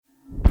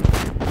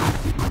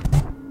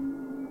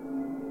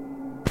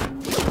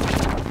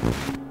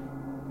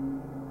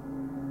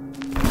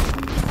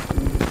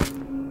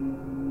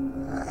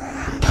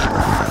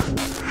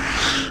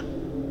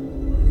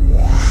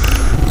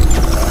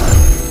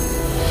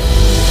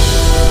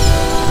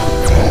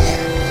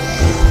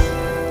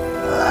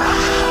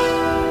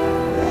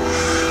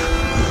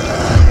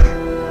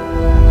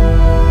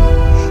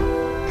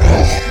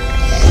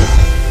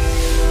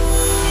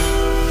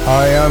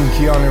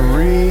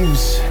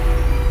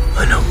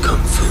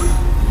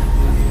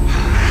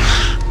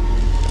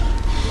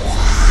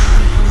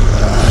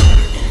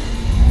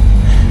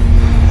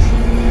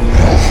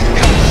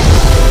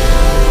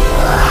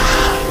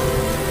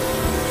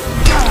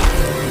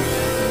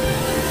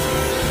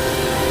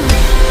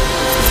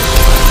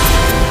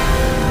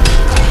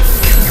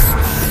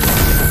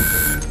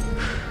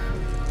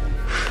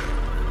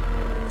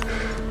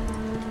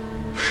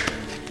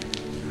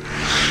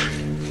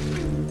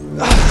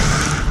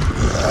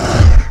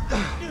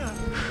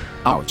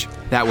Ouch,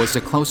 that was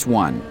a close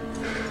one.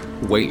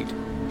 Wait,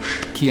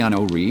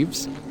 Keanu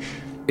Reeves?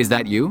 Is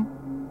that you?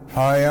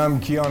 Hi, I'm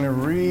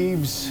Keanu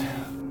Reeves.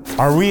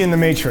 Are we in the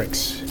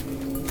Matrix?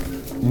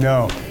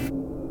 No.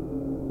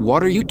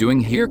 What are you doing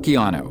here,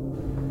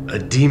 Keanu? A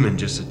demon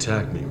just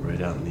attacked me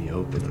right out in the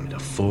open. A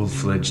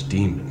full-fledged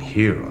demon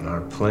here on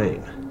our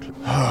plane.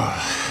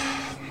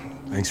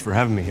 Thanks for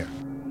having me here.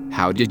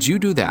 How did you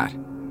do that?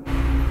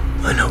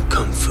 I know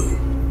Kung Fu.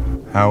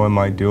 How am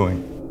I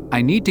doing?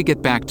 I need to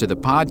get back to the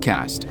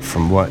podcast.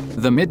 From what?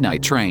 The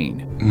Midnight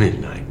Train.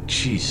 Midnight,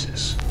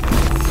 Jesus.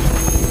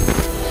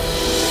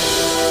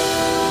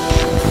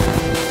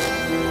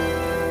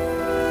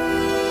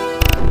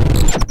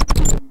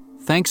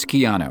 Thanks,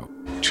 Keanu.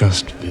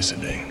 Just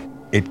visiting.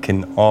 It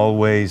can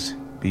always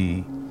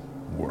be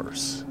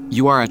worse.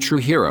 You are a true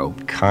hero.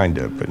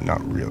 Kinda, but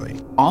not really.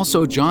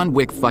 Also, John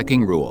Wick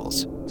fucking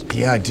rules.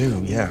 Yeah, I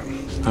do, yeah.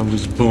 I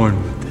was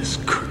born with this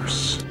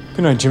curse.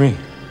 Good night, Jimmy.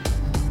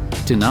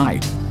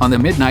 Tonight, on the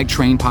Midnight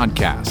Train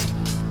podcast,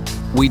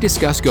 we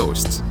discuss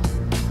ghosts.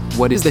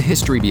 What is the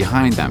history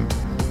behind them?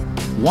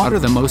 What are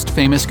the most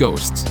famous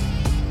ghosts?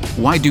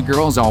 Why do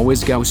girls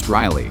always ghost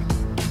Riley?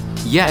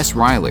 Yes,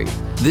 Riley,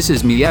 this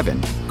is me,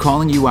 Evan,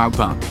 calling you out,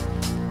 punk.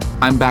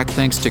 I'm back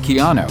thanks to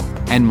Keanu,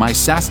 and my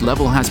sass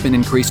level has been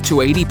increased to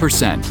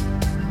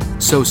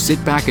 80%. So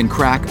sit back and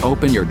crack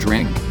open your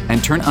drink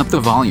and turn up the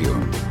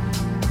volume.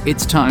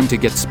 It's time to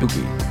get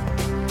spooky.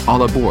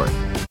 All aboard.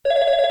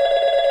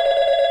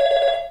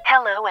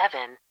 Hello,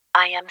 Evan.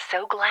 I am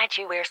so glad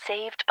you were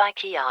saved by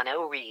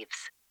Keanu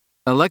Reeves.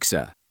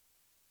 Alexa,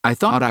 I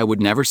thought I would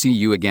never see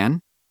you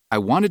again. I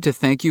wanted to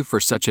thank you for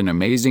such an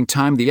amazing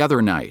time the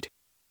other night.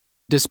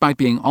 Despite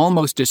being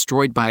almost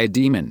destroyed by a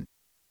demon.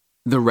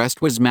 The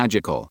rest was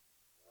magical.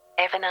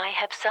 Evan, I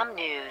have some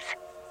news.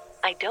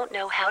 I don't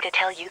know how to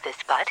tell you this,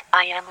 but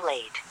I am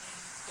late.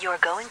 You're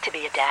going to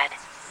be a dad.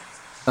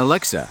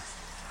 Alexa,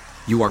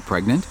 you are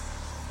pregnant?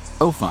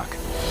 Oh fuck.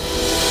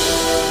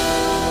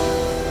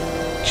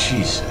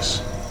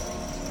 Jesus.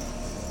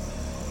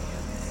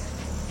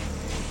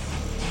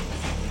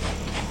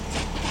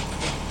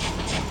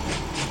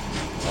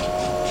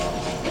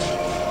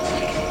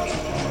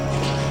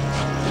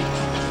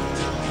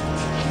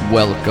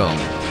 Welcome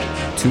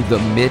to the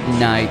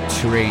Midnight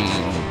Train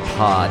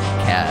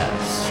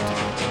podcast.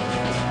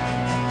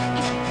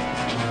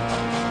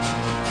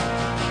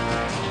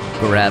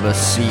 Grab a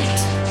seat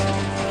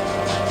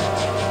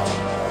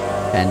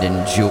and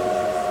enjoy.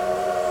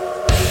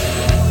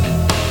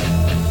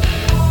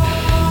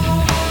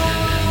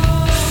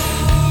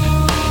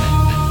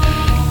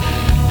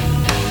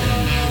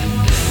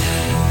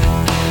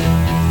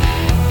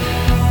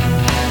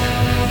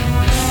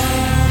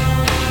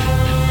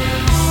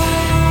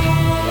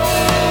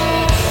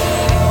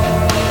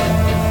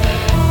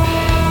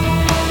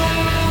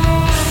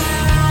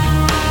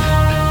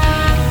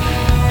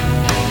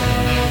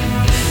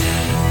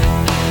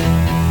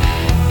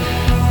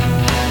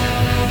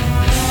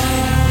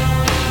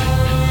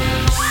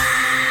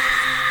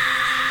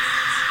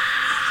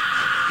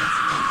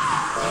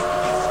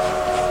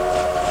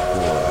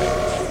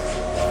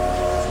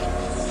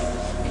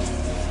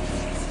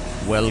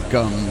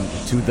 Welcome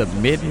to the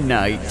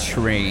Midnight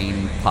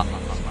Train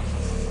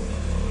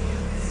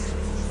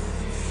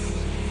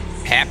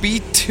Happy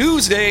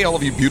Tuesday, all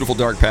of you beautiful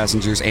dark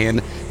passengers, and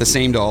the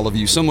same to all of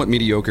you somewhat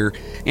mediocre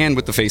and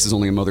with the faces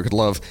only a mother could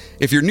love.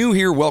 If you're new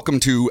here, welcome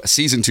to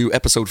Season 2,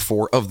 Episode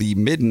 4 of the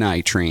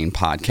Midnight Train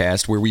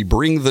podcast, where we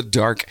bring the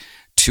dark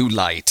to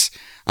light.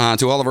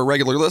 To all of our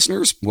regular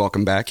listeners,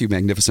 welcome back, you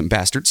magnificent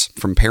bastards.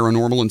 From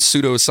paranormal and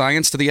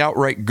pseudoscience to the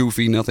outright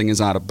goofy, nothing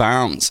is out of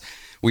bounds.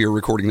 We are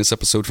recording this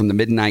episode from the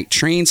Midnight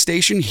Train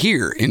Station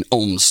here in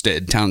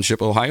Olmsted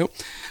Township, Ohio.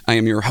 I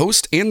am your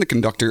host and the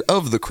conductor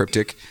of the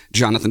Cryptic,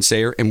 Jonathan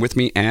Sayer, and with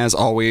me, as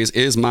always,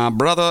 is my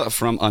brother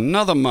from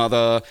another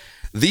mother,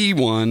 the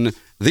one,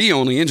 the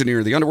only engineer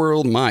of the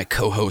underworld, my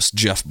co-host,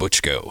 Jeff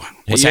Butchko.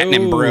 What's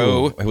happening,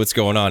 bro? What's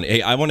going on?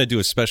 Hey, I want to do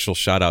a special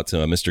shout out to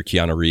Mr.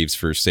 Keanu Reeves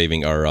for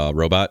saving our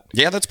robot.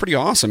 Yeah, that's pretty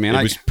awesome, man.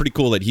 It was pretty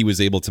cool that he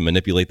was able to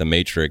manipulate the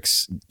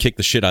Matrix, kick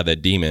the shit out of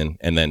that demon,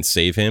 and then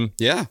save him.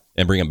 Yeah.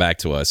 And bring him back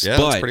to us. Yeah,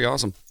 that's pretty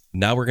awesome.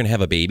 Now we're going to have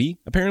a baby,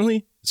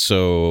 apparently.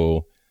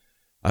 So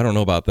I don't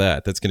know about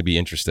that. That's going to be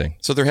interesting.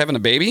 So they're having a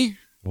baby?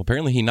 Well,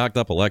 apparently he knocked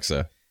up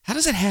Alexa. How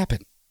does that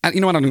happen?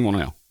 You know what? I don't even want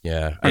to know.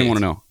 Yeah. I don't want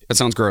to know. That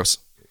sounds gross.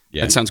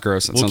 Yeah. That sounds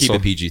gross. We'll keep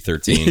it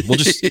PG-13. We'll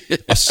just,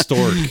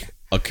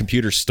 a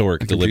computer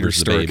stork delivers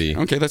the baby.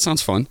 Okay, that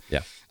sounds fun.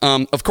 Yeah.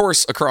 Of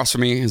course, across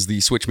from me is the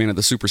switchman of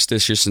the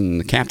superstitious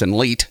and Captain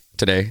Late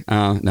today.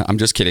 No, I'm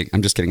just kidding.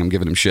 I'm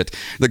giving him shit.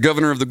 The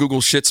governor of the Google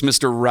shits,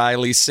 Mr.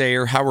 Riley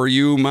Sayer. How are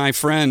you, my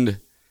friend?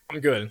 I'm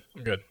good.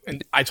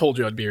 And I told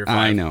you I'd be here.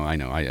 I know.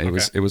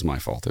 It was my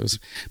fault. It was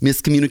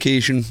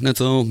miscommunication.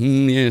 That's all.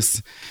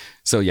 Yes.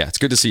 So yeah, it's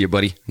good to see you,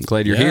 buddy. I'm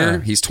glad you're here.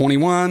 He's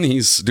 21.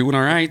 He's doing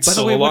all right. By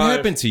the way, what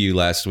happened to you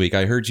last week?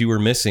 I heard you were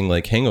missing,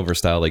 like, hangover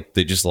style. Like,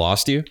 they just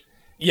lost you?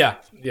 Yeah.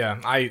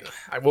 I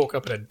woke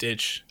up in a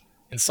ditch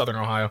in southern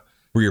Ohio.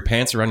 Were your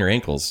pants around your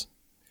ankles?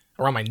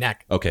 Around my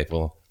neck. Okay,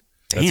 well,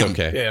 That's Damn.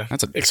 okay. Yeah.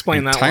 That's an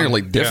Explain that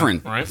entirely one.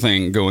 different Yeah, right?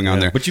 thing going on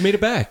there. But you made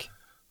it back.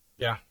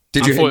 Yeah.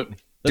 Did On you? foot.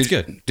 That's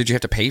good. Did you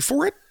have to pay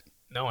for it?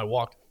 No, I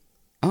walked.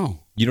 Oh.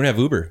 You don't have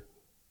Uber.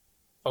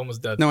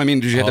 Almost dead. No, I mean,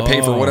 did you have to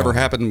pay for whatever Oh.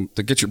 happened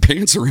to get your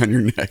pants around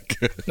your neck?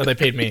 No, they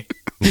paid me.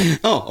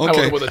 Oh, I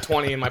okay. woke up with a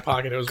 20 in my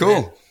pocket. It was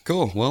weird.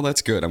 Cool. Well,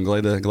 that's good. I'm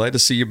glad to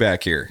see you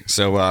back here.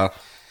 So, All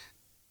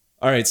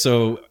right,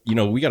 so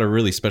we got a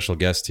really special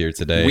guest here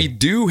today. we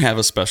do have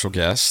a special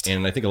guest.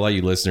 And I think a lot of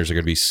you listeners are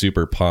going to be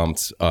super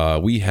pumped.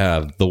 We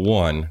have the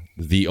one,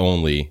 the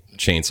only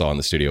Chainsaw in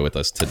the studio with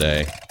us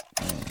today.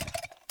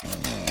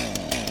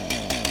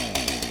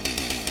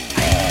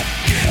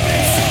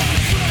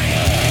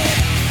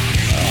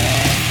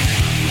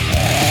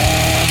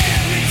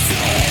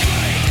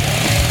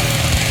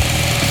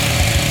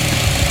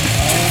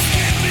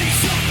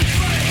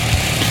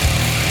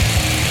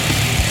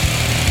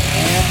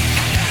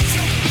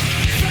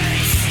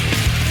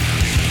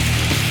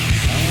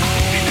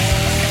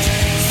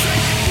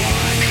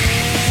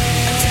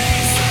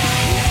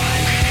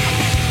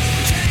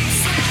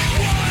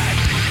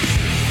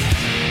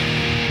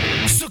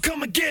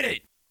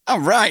 All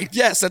right.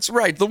 Yes, that's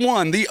right. The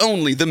one, the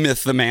only, the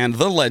myth, the man,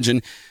 the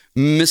legend.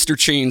 Mr.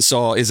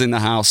 Chainsaw is in the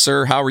house.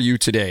 Sir, how are you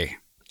today?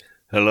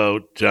 Hello,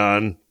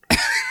 John.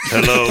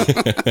 Hello,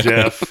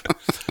 Jeff.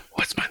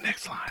 What's my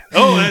next line?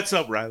 Oh, that's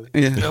up, Riley.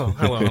 Yeah. Oh,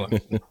 hello.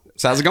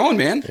 So how's it going,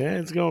 man? Yeah,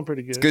 it's going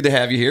pretty good. Good to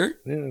have you here.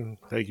 Yeah,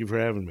 thank you for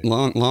having me.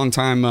 Long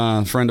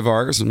time friend of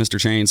ours, Mr.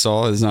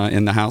 Chainsaw, is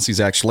in the house. He's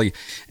actually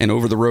an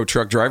over-the-road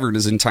truck driver and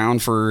is in town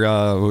for,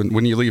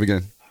 when do you leave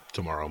again?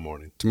 Tomorrow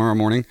morning. Tomorrow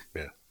morning?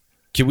 Yeah.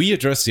 Can we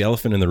address the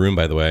elephant in the room,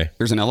 by the way?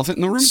 There's an elephant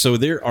in the room? So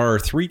there are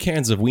 3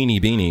 cans of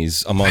Weenie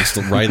Beanies amongst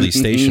Riley's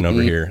station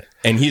over here.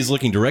 And he's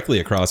looking directly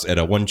across at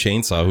a one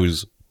Chainsaw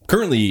who's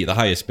currently the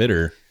highest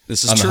bidder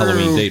This is on the true.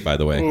 Halloween date, by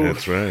the way.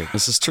 That's right.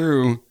 This is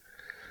true.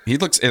 He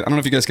looks, I don't know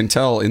if you guys can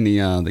tell in the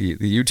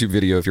YouTube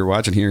video, if you're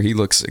watching here, he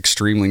looks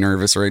extremely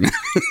nervous right now.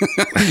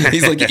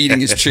 He's like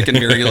eating his chicken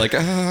very like,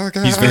 oh,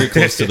 God. He's very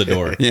close to the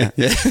door. Yeah.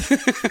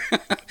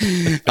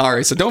 All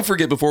right. So don't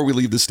forget, before we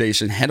leave the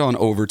station, head on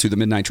over to the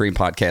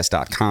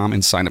midnighttrainpodcast.com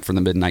and sign up for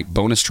the Midnight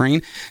Bonus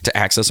Train to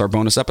access our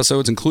bonus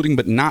episodes, including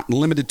but not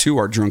limited to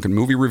our drunken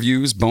movie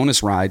reviews,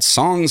 bonus rides,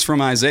 songs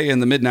from Isaiah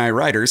and the Midnight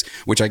Riders,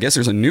 which I guess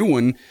there's a new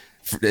one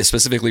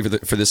specifically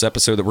for this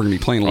episode that we're going to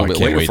be playing a little bit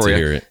can't later wait for to you.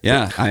 hear it.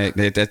 Yeah.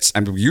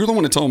 You're the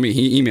one that told me.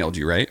 He emailed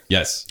you, right?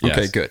 Yes.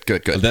 Okay, yes.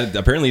 good.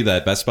 Apparently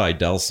that Best Buy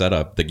Dell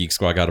setup, the Geek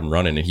Squad got him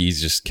running, and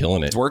he's just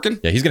killing it. It's working?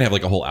 Yeah, he's going to have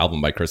like a whole album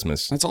by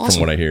Christmas. That's awesome.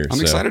 From what I hear. I'm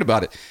excited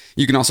about it.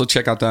 You can also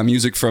check out the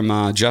music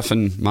from Jeff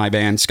and my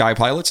band Sky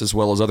Pilots, as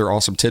well as other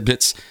awesome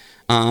tidbits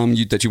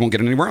that you won't get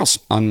anywhere else.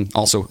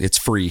 Also, it's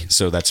free,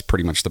 so that's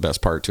pretty much the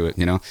best part to it,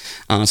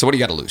 So what do you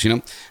got to lose,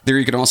 There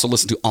you can also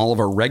listen to all of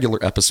our regular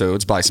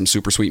episodes, buy some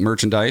super sweet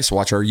merchandise,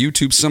 watch our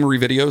YouTube summary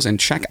videos, and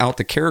check out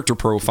the character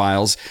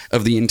profiles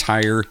of the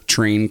entire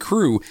train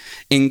crew,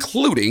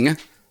 including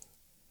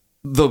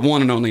the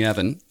one and only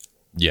Evan,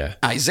 Yeah.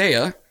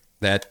 Isaiah,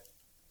 that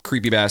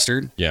creepy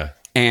bastard, Yeah.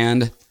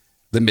 and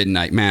the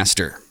Midnight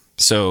Master.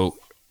 So,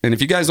 and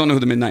if you guys don't know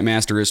who the Midnight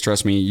Master is,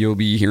 trust me, you'll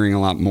be hearing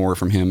a lot more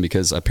from him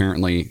because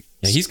apparently...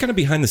 Yeah, he's kind of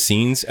behind the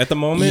scenes at the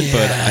moment,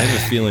 but I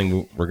have a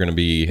feeling we're going to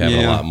be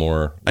having a lot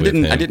more with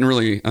him. I didn't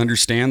really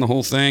understand the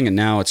whole thing, and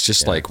now it's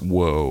just like,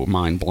 whoa,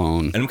 mind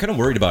blown. And I'm kind of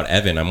worried about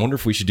Evan. I wonder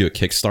if we should do a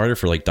Kickstarter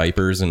for like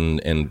diapers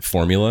and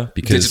formula,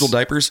 because Digital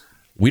diapers?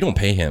 we don't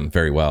pay him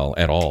very well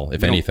at all,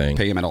 if anything.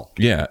 Pay him at all.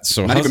 Yeah,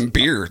 so Not even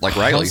beer, like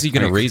Riley. How's he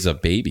going to Like, raise a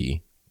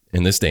baby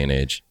in this day and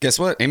age? Guess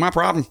what? Ain't my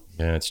problem.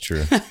 Yeah, it's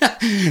true.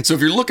 So if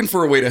you're looking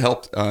for a way to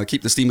help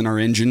keep the steam in our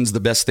engines, the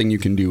best thing you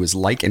can do is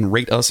like and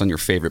rate us on your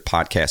favorite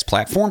podcast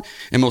platform.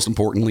 And most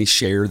importantly,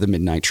 share the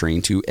Midnight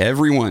Train to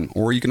everyone.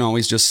 Or you can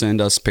always just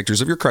send us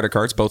pictures of your credit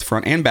cards, both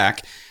front and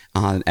back.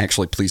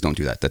 Actually, please don't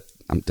do that. That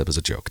was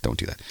a joke. Don't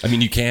do that. I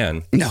mean, you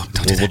can. No,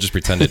 don't do that. We'll just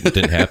pretend it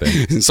didn't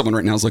happen. Someone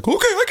right now is like, okay,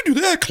 I can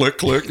do that. Click,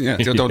 click. Yeah,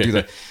 don't do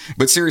that.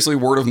 But seriously,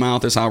 word of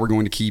mouth is how we're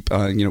going to keep,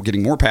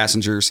 getting more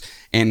passengers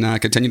and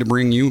continue to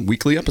bring you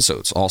weekly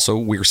episodes. Also,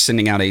 we're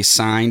sending out a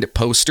signed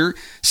poster,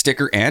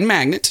 sticker, and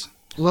magnet.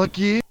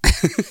 Lucky.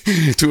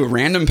 To a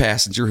random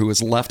passenger who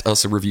has left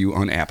us a review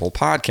on Apple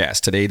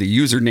Podcasts. Today, the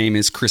username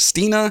is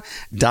Christina.s.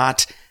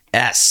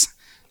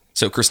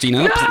 So,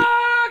 Christina.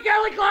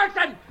 Kelly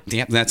Clarkson!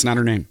 Yeah, that's not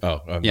her name.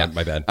 Oh, yeah.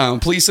 my bad.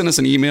 Please send us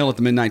an email at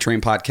the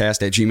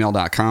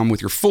midnighttrainpodcast@gmail.com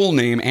with your full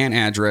name and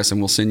address, and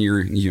we'll send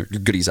your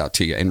goodies out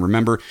to you. And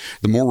remember,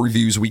 the more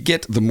reviews we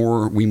get, the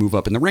more we move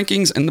up in the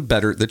rankings, and the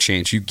better the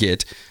chance you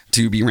get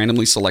to be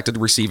randomly selected to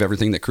receive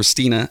everything that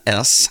Christina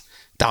S.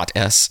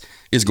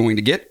 is going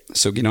to get.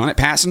 So get on it,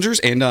 passengers.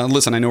 And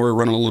listen, I know we're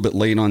running a little bit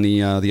late on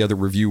the other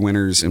review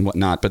winners and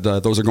whatnot, but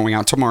those are going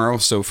out tomorrow.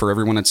 So for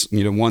everyone that's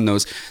won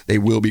those, they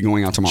will be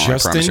going out tomorrow.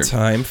 Just I promise in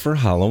time for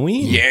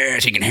Halloween.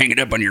 Yes, you can hang it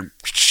up on your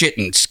shit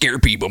and scare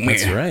people, man.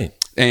 That's right.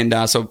 And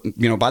so,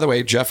 by the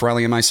way, Jeff,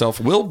 Riley, and myself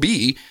will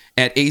be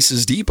at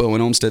Aces Depot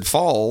in Olmsted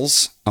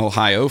Falls,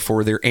 Ohio,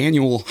 for their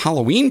annual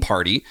Halloween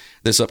party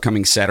this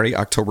upcoming Saturday,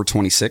 October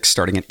 26th,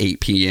 starting at 8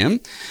 p.m.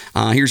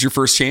 Here's your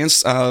first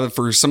chance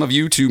for some of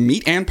you to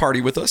meet and party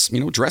with us.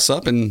 Dress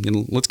up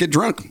and let's get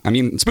drunk. I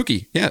mean,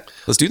 spooky. Yeah,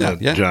 let's do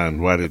that. Yeah. John,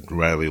 why did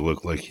Riley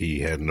look like he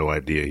had no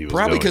idea he was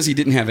Probably going? because he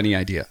didn't have any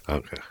idea.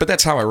 Okay. But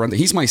that's how I run.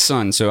 He's my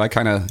son, so I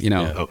kind of,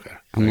 Okay.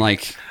 I'm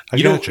like...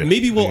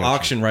 maybe we'll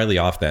auction Riley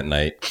off that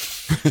night.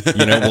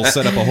 We'll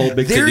set up a whole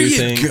big there to-do you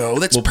thing. Go.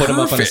 That's we'll put him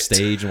up on a perfect.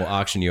 stage and we'll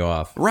auction you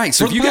off. Right.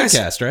 So for if you the guys,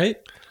 podcast, right?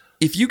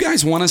 If you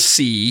guys want to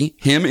see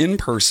him in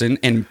person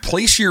and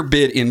place your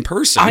bid in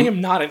person, I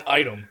am not an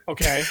item.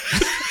 Okay.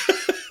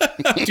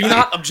 Do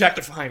not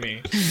objectify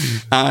me.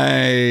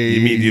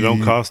 You mean you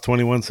don't cost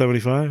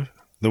 $21.75?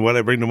 Then what'd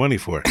I bring the money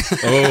for?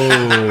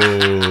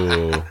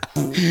 Oh.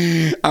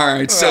 All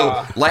right.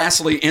 So,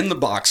 lastly, in the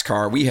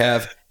boxcar, we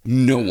have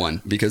no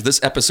one, because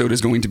this episode is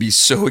going to be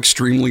so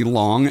extremely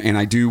long, and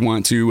I do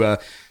want to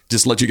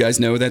just let you guys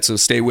know that. So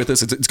stay with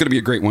us. It's going to be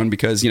a great one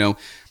because we're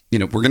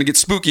going to get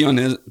spooky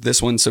on this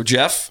one. So,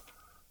 Jeff,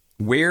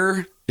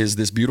 where is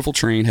this beautiful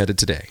train headed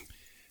today?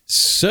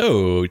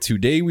 So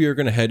today we are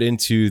going to head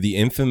into the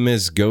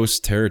infamous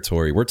ghost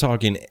territory. We're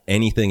talking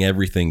anything,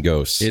 everything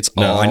ghosts.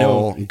 I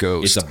know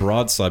ghost. It's a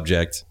broad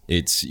subject.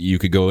 You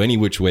could go any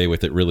which way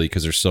with it, really,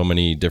 because there's so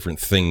many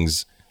different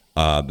things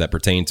that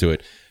pertain to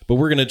it. But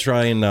we're going to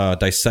try and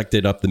dissect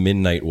it up the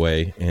midnight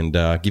way and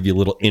give you a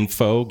little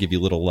info, give you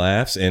little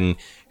laughs, and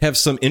have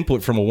some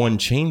input from a one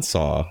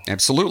chainsaw.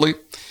 Absolutely.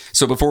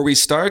 So before we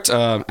start,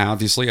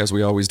 obviously, as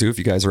we always do, if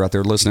you guys are out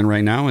there listening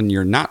right now and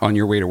you're not on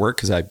your way to work,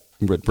 because I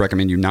would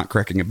recommend you not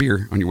cracking a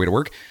beer on your way to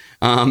work.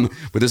 But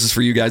this is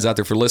for you guys out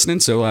there for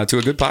listening. So to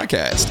a good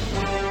podcast.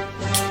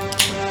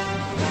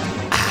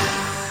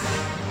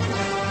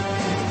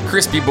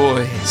 Crispy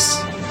boys.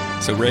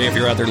 So Ray, if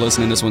you're out there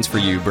listening, this one's for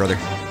you, brother.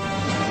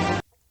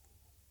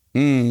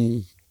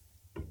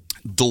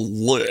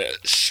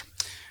 Delish.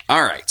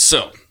 All right,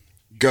 so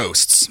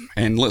ghosts,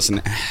 and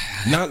listen,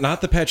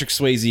 not the Patrick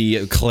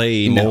Swayze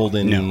clay mold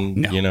and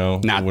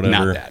not whatever.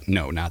 Not that.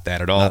 No, not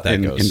that at all. Not that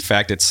in ghost.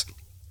 fact,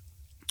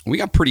 we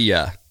got pretty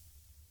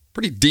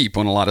deep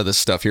on a lot of this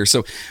stuff here.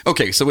 So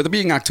with it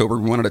being October,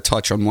 we wanted to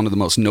touch on one of the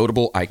most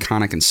notable,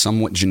 iconic, and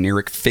somewhat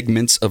generic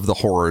figments of the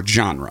horror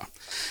genre.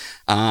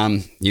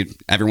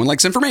 Everyone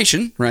likes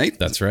information, right?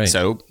 That's right.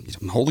 So,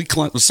 holy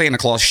Santa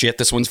Claus shit,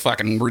 this one's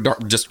fucking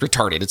just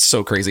retarded. It's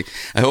so crazy.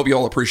 I hope you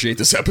all appreciate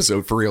this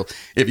episode, for real.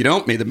 If you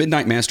don't, may the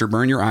Midnight Master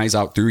burn your eyes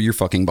out through your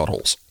fucking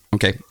buttholes.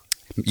 Okay?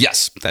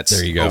 Yes,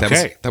 there you go.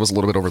 That was a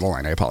little bit over the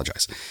line. I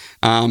apologize.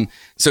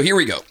 So here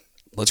we go.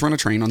 Let's run a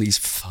train on these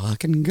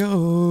fucking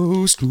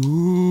ghosts.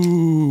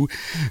 Ooh.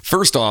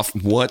 First off,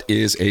 what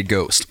is a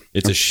ghost?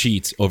 It's a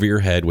sheet over your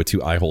head with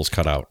two eye holes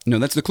cut out. No,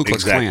 that's the Ku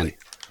Klux Klan.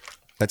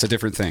 That's a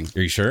different thing.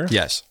 Are you sure?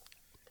 Yes.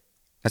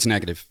 That's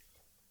negative.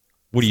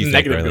 What do you think,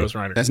 Negative Riley? Ghost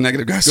Rider. That's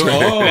negative Ghost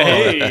Rider. Oh,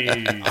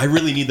 Hey. I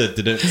really need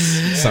the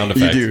sound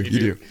effect. You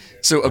do.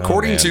 So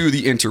according to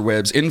the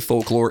interwebs, in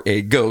folklore,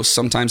 a ghost,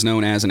 sometimes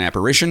known as an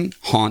apparition,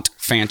 haunt,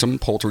 phantom,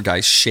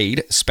 poltergeist,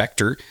 shade,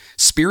 specter,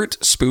 spirit,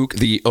 spook,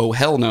 the oh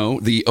hell no,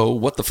 the oh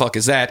what the fuck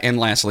is that, and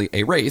lastly,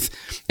 a wraith.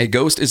 A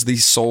ghost is the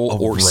soul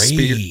or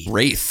spirit.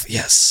 Wraith,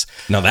 yes.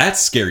 Now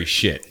that's scary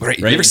shit. Right.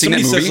 You ever seen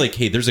Somebody that movie? says like,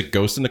 hey, there's a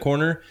ghost in the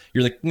corner.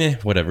 You're like, nah,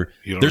 whatever.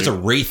 There's a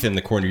wraith in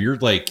the corner. You're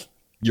like,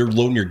 you're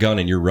loading your gun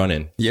and you're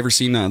running. You ever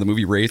seen the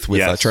movie Wraith with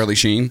Yes. Charlie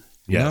Sheen?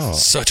 Yes. No.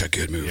 Such a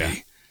good movie. Yeah.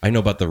 I know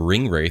about the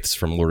ring wraiths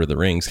from Lord of the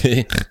Rings.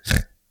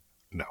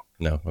 No.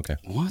 No, okay.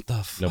 What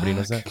the fuck? Nobody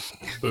knows that?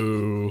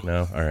 Boo.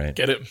 No, all right.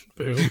 Get it?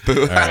 Boo.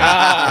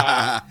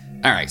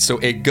 All right, so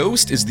a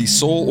ghost is the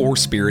soul or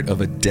spirit of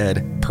a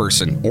dead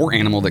person or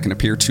animal that can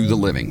appear to the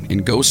living. In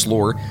ghost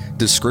lore,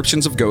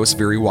 descriptions of ghosts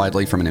vary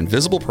widely from an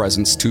invisible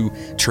presence to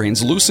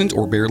translucent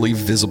or barely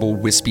visible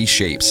wispy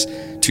shapes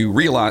to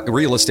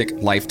realistic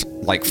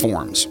life-like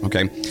forms,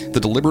 okay? The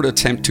deliberate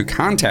attempt to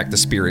contact the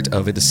spirit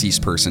of a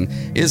deceased person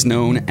is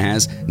known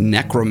as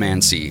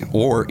necromancy,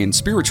 or in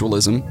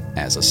spiritualism,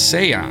 as a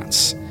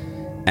seance.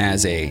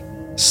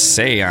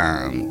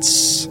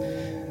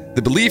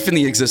 The belief in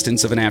the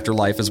existence of an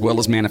afterlife as well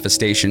as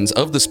manifestations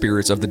of the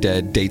spirits of the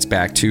dead dates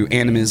back to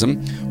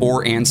animism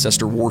or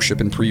ancestor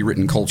worship in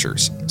pre-written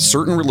cultures.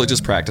 Certain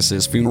religious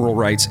practices, funeral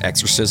rites,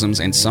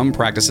 exorcisms, and some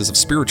practices of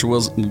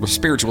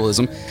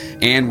spiritualism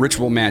and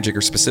ritual magic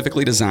are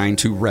specifically designed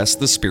to rest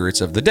the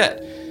spirits of the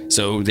dead.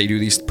 So they do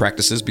these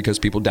practices because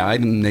people died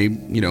and they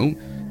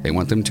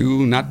want them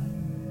to not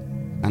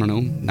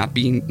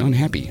being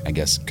unhappy, I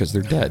guess, because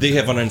they're dead. They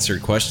have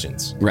unanswered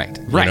questions. Right.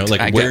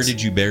 Like, where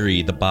did you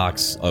bury the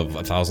box of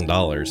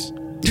 $1,000?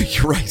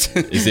 You're right.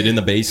 Is it in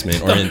the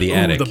basement or in the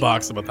attic? The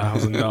box of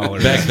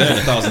 $1,000. Back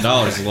then,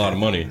 $1,000 is a lot of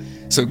money.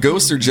 So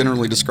ghosts are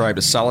generally described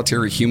as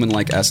solitary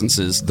human-like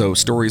essences, though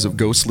stories of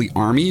ghostly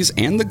armies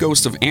and the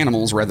ghosts of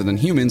animals rather than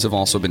humans have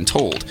also been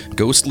told.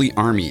 Ghostly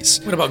armies.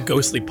 What about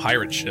ghostly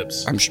pirate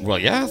ships? I'm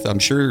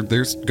sure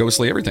there's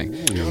ghostly everything.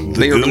 The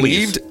They are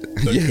Goonies.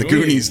 believed...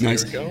 Goonies,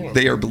 nice. There we go.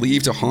 They are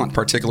believed to haunt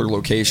particular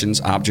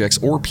locations, objects,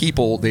 or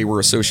people they were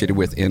associated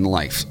with in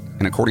life.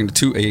 And according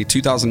to a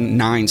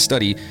 2009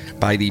 study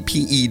by the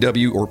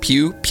PEW or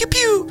Pew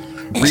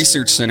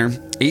Research Center,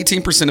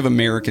 18% of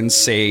Americans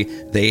say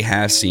they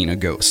have seen a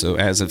ghost. So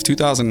as of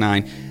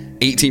 2009,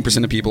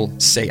 18% of people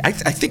say. I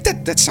think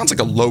that sounds like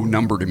a low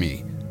number to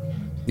me.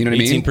 You know what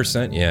I mean?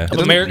 18%, yeah. Of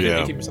Americans,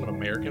 Yeah. 18% of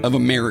Americans. Of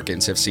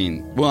Americans have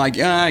seen. Well, I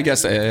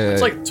guess.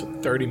 It's like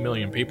 30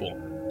 million people.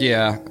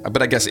 Yeah,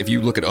 but I guess if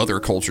you look at other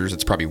cultures,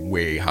 it's probably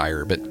way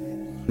higher. But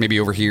maybe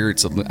over here,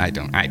 I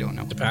don't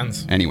know.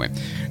 Depends. Anyway,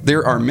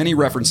 there are many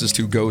references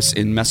to ghosts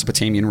in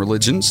Mesopotamian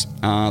religions,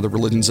 the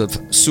religions of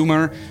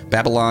Sumer,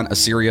 Babylon,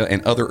 Assyria,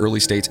 and other early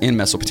states in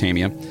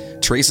Mesopotamia.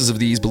 Traces of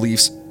these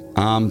beliefs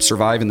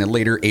survive in the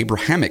later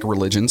Abrahamic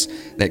religions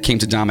that came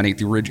to dominate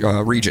the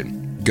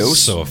region.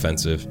 Ghosts. So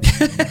offensive.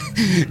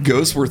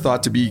 Ghosts were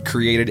thought to be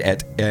created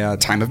at a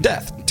time of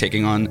death,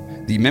 taking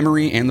on the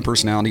memory and the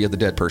personality of the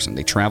dead person.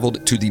 They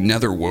traveled to the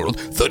netherworld,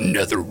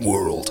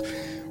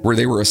 where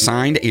they were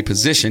assigned a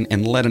position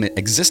and led an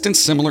existence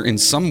similar in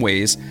some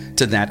ways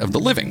to that of the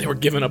living. They were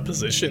given a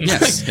position.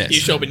 Yes, Like, yes. You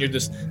show up and you're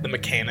just the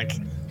mechanic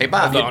Hey,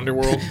 Bob, of the you-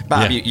 underworld.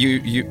 Bob, Yeah.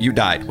 you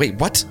died. Wait,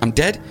 what? I'm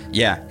dead?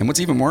 Yeah. And what's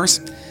even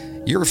worse?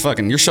 You're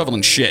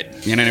shoveling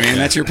shit. You know what I mean?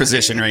 That's your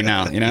position right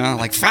now. You know,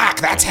 like,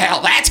 fuck, that's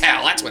hell.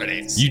 That's what it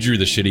is. You drew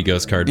the shitty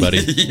ghost card, buddy.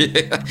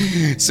 Yeah.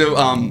 So,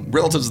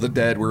 relatives of the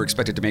dead were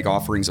expected to make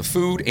offerings of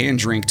food and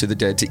drink to the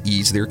dead to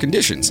ease their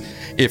conditions.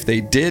 If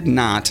they did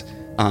not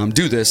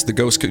do this, the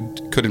ghost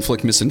could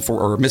inflict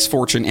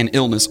misfortune and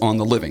illness on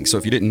the living. So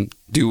if you didn't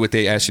do what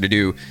they asked you to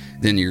do,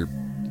 then you're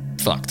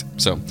fucked.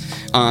 So,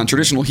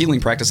 traditional healing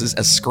practices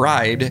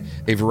ascribed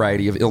a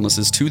variety of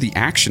illnesses to the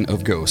action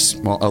of ghosts,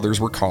 while others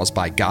were caused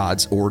by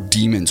gods or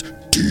demons.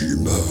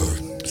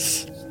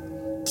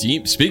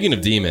 Speaking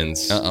of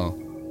demons, Uh-oh.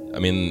 I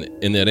mean,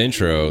 in that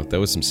intro, that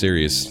was some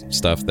serious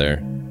stuff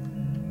there.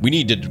 We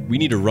need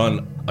to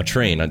run a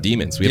train on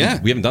demons. We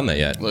haven't done that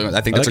yet. Well,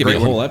 I think that's a could be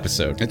great a whole one.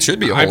 episode. It should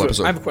be a I whole have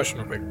episode. I have a question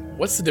real quick.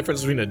 What's the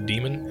difference between a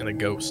demon and a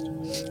ghost?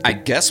 I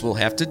guess we'll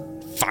have to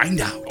find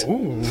out.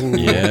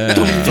 Yeah.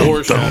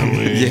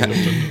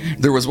 Yeah.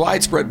 There was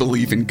widespread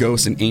belief in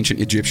ghosts in ancient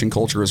Egyptian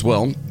culture as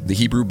well. The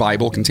Hebrew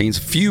Bible contains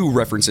few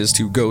references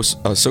to ghosts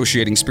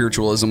associating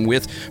spiritualism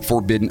with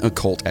forbidden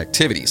occult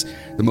activities.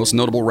 The most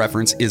notable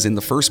reference is in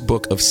the first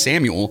book of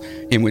Samuel,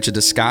 in which a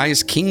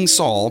disguised King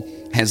Saul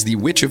has the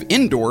Witch of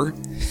Endor.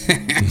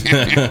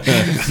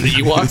 The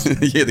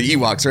Ewoks? Yeah, the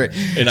Ewoks, right.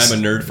 And I'm a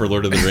nerd for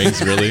Lord of the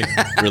Rings, really?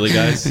 Really,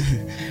 guys?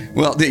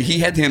 Well, he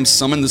had him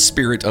summon the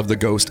spirit of the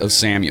ghost of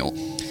Samuel.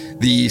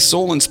 The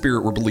soul and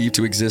spirit were believed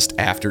to exist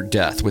after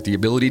death, with the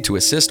ability to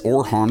assist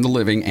or harm the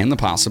living and the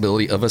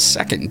possibility of a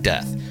second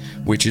death,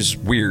 which is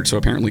weird. So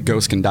apparently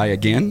ghosts can die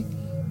again?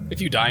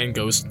 If you die in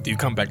ghost, do you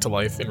come back to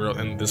life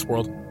in this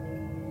world?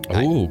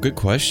 Oh, good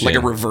question. Like a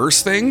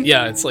reverse thing?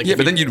 Yeah, it's like Yeah, if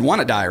but you- then you'd want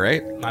to die,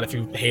 right? Not if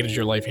you hated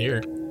your life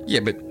here.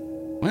 Yeah, but...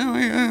 Well, all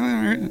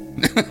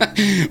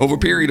right. Over a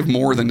period of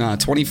more than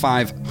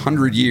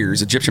 2,500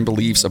 years, Egyptian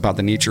beliefs about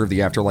the nature of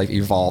the afterlife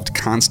evolved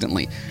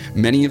constantly.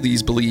 Many of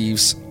these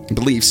beliefs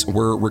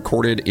were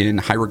recorded in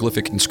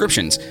hieroglyphic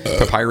inscriptions,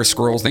 papyrus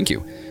scrolls,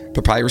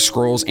 papyrus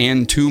scrolls,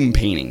 and tomb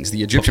paintings.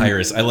 The Egyptian...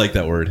 Papyrus. I like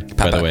that word,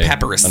 by the way.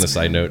 Papyrus. On a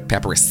side note.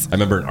 Papyrus. I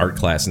remember in art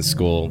class in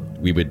school,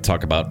 we would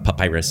talk about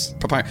papyrus.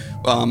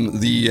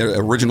 The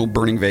original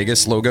Burning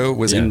Vegas logo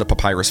was in the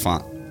papyrus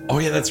font. Oh,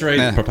 yeah, that's right.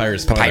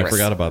 Papyrus. Papyrus. I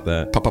forgot about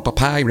that.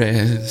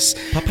 Papyrus.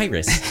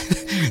 Papyrus.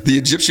 The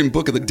Egyptian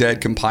Book of the Dead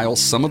compiles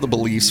some of the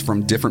beliefs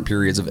from different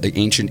periods of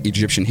ancient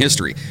Egyptian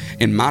history.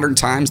 In modern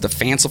times, the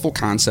fanciful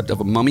concept of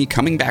a mummy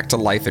coming back to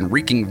life and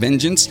wreaking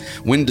vengeance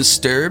when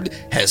disturbed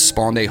has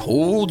spawned a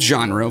whole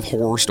genre of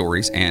horror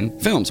stories and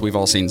films. We've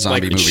all seen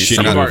zombie Like movies. shitty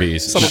Some of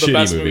movies. some of the Shitty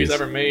best movies. movies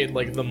ever made,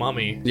 like The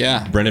Mummy.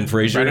 Yeah. Brendan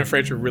Fraser. Brendan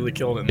Fraser really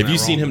killed it. In Have that you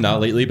seen role. him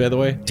not lately, by the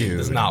way? Dude,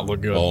 does not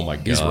look good. Oh, my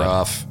God. He's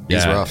rough. Yeah,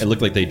 He's rough. It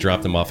looked like they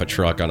dropped him off a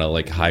truck on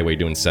a highway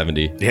doing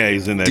 70. Yeah,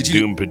 he's in that Did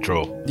you- Doom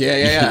Patrol.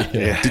 Yeah.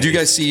 Yeah. Did you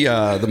guys see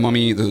The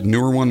Mummy, the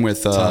newer one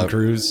with Tom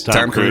Cruise.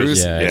 Tom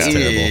Cruise? Yeah, it's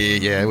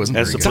terrible. Yeah, it wasn't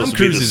That's very supposed good.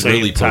 to be Cruise the is same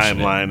really pushing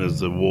it. timeline as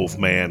the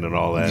Wolfman and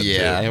all that.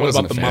 Yeah, too. it What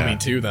wasn't about a The fan. Mummy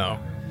too, though?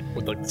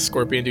 With the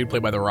scorpion dude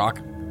played by The Rock.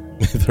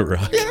 The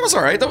Rock. Yeah, that was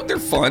all right. They're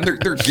fun. They're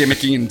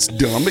gimmicky and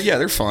dumb, but yeah,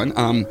 they're fun.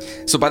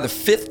 So by the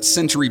 5th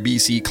century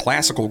BC,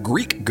 classical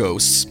Greek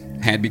ghosts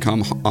had become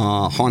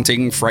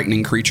haunting,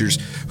 frightening creatures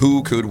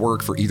who could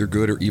work for either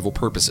good or evil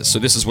purposes. So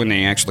this is when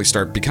they actually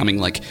start becoming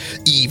like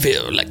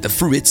evil, like the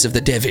fruits of the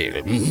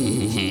devil.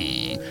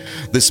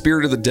 The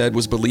spirit of the dead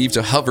was believed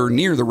to hover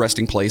near the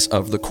resting place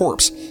of the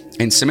corpse,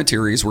 and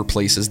cemeteries were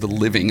places the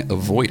living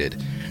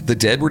avoided. The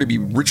dead were to be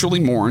ritually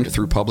mourned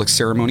through public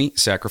ceremony,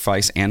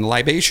 sacrifice, and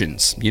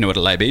libations. You know what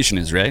a libation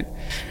is, right?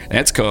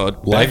 That's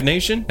called... Live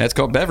Nation? That's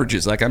called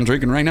beverages, like I'm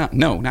drinking right now.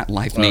 No, not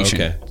Live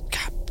Nation. Okay.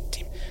 God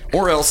damn.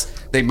 or else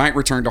they might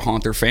return to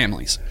haunt their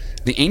families.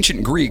 The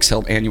ancient Greeks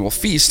held annual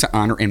feasts to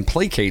honor and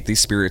placate these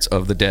spirits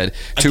of the dead.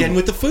 Again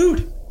with the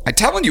food. I'm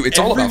telling you, it's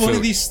all about food. Every one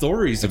of these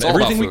stories, it's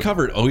everything we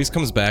covered always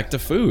comes back to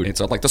food. It's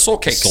like the soul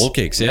cakes. Soul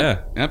cakes,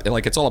 yeah. Yep.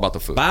 Like it's all about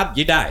the food. Bob,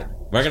 you died.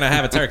 We're going to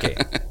have a turkey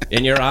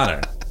in your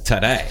honor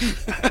today.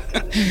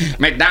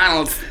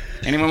 McDonald's.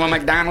 Anyone want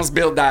McDonald's?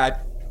 Bill died.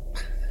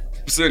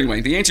 So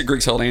anyway, the ancient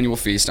Greeks held annual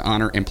feasts to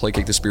honor and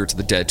placate the spirits of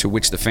the dead, to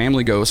which the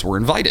family ghosts were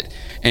invited.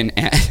 And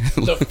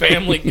the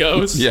family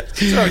ghosts? Yeah.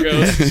 It's our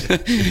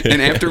ghosts.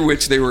 And after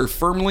which they were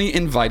firmly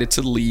invited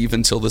to leave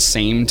until the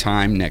same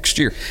time next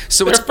year.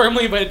 So they're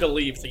firmly invited to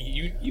leave. So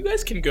you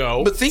guys can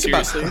go. But think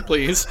seriously, about,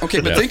 please.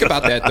 Okay, but think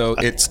about that though.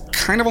 It's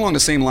kind of along the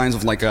same lines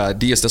of like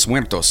Dias de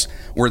Muertos,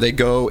 where they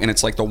go and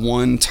it's like the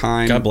one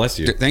time. God bless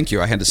you. Thank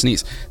you. I had to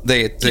sneeze. Can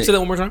you say that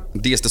one more time?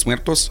 Dias de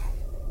Muertos.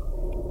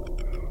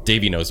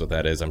 Davey knows what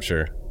that is, I'm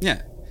sure.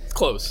 Yeah. It's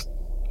close.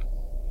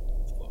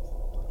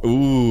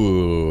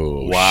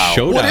 Ooh. Wow.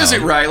 Showdown. What is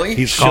it, Riley?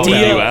 He's calling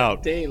you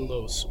out. De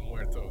los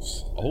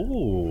Muertos.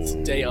 Oh. It's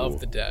Day of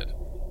the Dead.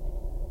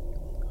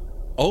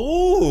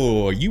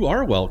 Oh, you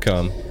are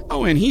welcome.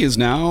 Oh, and he is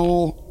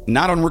now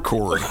not on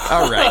record.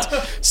 All right.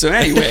 So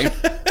anyway,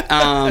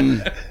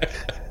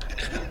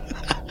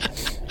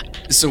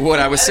 so what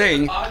I was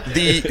saying,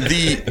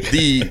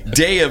 the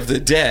Day of the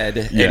Dead,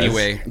 yes.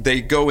 Anyway,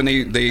 they go and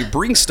they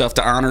bring stuff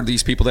to honor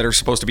these people that are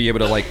supposed to be able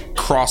to like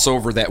cross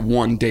over that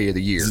one day of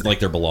the year. Is it like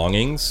their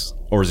belongings?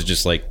 Or is it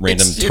just like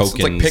random tokens?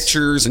 It's like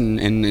pictures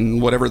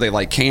and whatever. They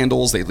like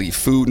candles, they leave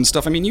food and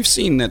stuff. I mean, you've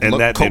seen that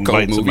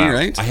Coco movie,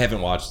 right? I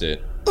haven't watched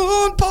it.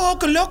 Un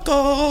poco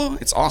loco.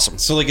 It's awesome.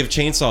 So like if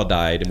Chainsaw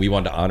died and we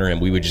wanted to honor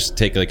him, we would just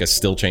take like a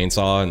still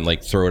chainsaw and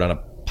like throw it on a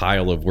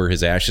pile of where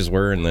his ashes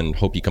were and then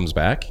hope he comes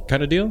back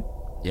kind of deal?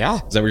 Yeah.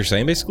 Is that what you're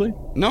saying, basically?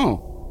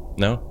 No.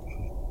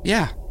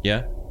 Yeah?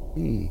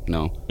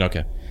 No.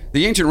 Okay.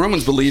 The ancient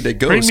Romans believed a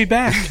ghost... Bring me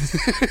back.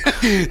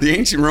 The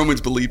ancient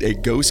Romans believed a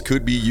ghost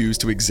could be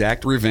used to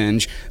exact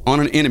revenge on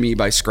an enemy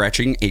by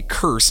scratching a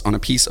curse on a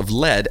piece of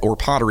lead or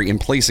pottery and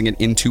placing it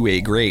into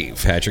a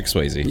grave. Patrick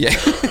Swayze. Yeah.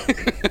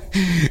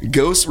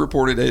 Ghosts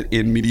reported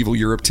in medieval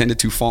Europe tended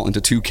to fall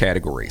into two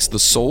categories: the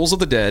souls of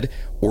the dead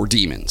or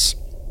demons.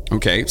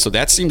 Okay, so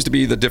that seems to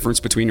be the difference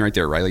between right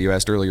there, Riley. You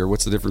asked earlier,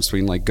 what's the difference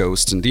between like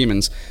ghosts and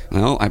demons?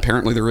 Well,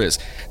 apparently there is.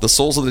 The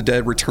souls of the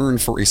dead return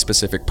for a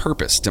specific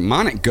purpose.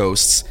 Demonic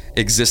ghosts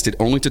existed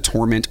only to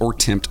torment or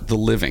tempt the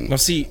living. Now,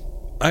 see,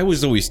 I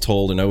was always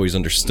told and I always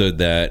understood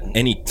that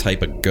any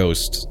type of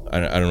ghost,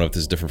 I don't know if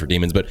this is different for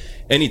demons, but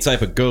any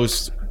type of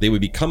ghost, they would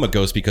become a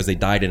ghost because they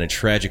died in a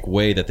tragic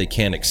way that they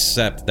can't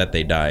accept that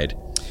they died.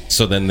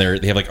 So then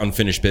they have like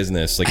unfinished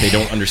business. Like they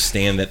don't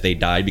understand that they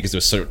died because it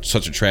was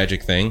such a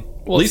tragic thing.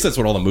 Well, at least that's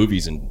what all the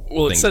movies and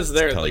it says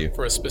there tell you.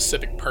 For a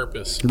specific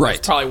purpose. Right.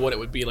 That's probably what it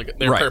would be. Like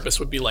their purpose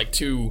would be like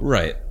to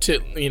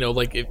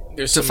like if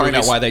there's to some find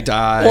movies, out why they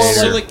died. Or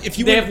so like if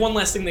they have one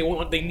last thing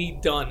they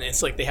need done.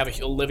 It's like they have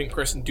a living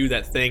person do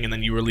that thing, and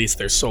then you release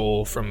their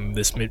soul from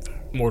this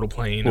mortal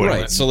plane.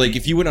 Right. So like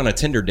if you went on a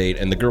Tinder date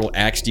and the girl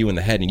axed you in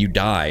the head and you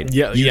died,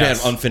 you'd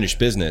have unfinished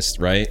business,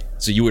 right?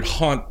 So you would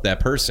haunt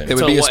that person. It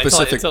would be a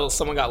specific until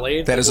someone got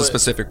laid. That is a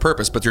specific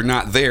purpose, but you're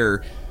not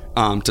there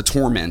to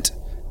torment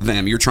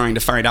them. You're trying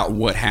to find out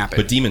what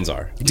happened. But demons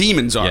are.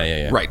 Demons are.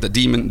 Yeah. Right. The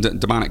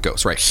demonic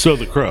ghost. Right. So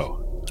the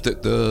crow.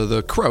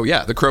 The crow.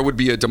 Yeah. The crow would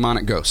be a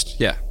demonic ghost.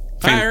 Yeah.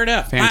 Fired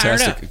up.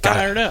 Fantastic.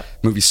 Fired up.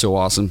 Movie's so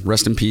awesome.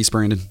 Rest in peace,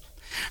 Brandon.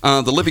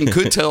 The living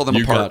could tell them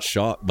apart. You got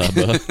shot,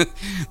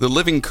 Bubba. The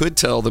living could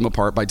tell them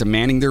apart by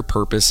demanding their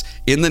purpose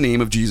in the name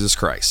of Jesus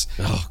Christ.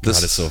 Oh,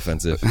 God, it's so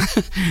offensive.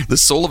 The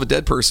soul of a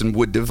dead person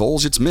would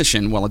divulge its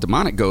mission, while a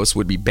demonic ghost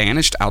would be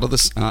banished out of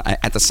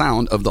at the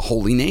sound of the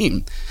holy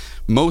name.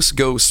 Most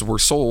ghosts were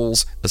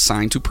souls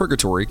assigned to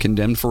purgatory,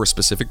 condemned for a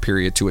specific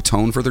period to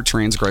atone for their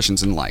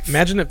transgressions in life.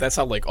 Imagine if that's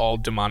how like all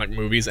demonic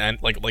movies end.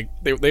 Like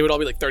they would all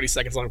be like 30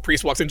 seconds long. A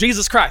priest walks in,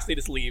 Jesus Christ, they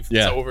just leave.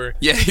 Yeah. It's over.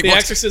 Yeah, the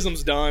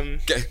exorcism's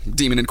done.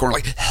 Demon in corner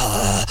like, the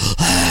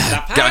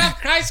power of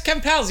Christ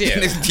compels you.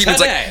 And the demon's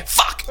like,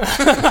 fuck.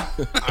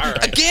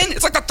 Right. Again?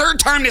 It's like the third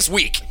time this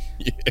week.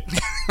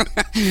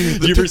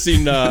 You ever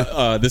seen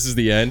This Is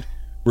the End?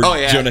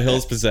 Where Jonah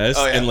Hill's possessed,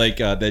 and like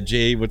that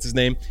Jay, what's his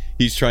name?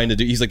 He's trying to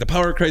do. He's like the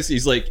power of Christ.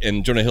 He's like,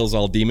 and Jonah Hill's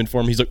all demon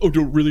form. He's like, oh,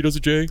 really? Does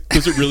it, Jay?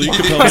 Does it really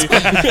compel me?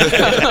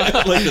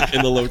 Like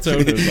in the low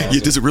tone. It was awesome. Yeah,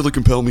 does it really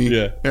compel me?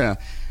 Yeah.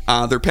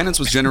 Their penance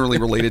was generally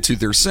related to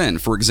their sin.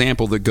 For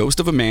example, the ghost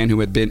of a man who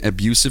had been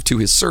abusive to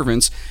his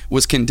servants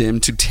was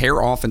condemned to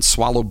tear off and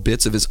swallow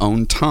bits of his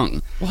own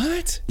tongue.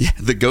 What? Yeah.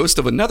 The ghost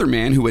of another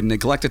man who had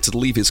neglected to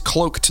leave his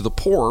cloak to the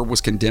poor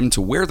was condemned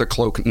to wear the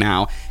cloak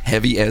now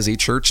heavy as a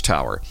church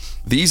tower.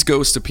 These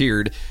ghosts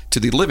appeared to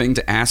the living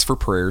to ask for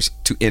prayers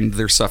to end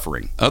their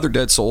suffering. Other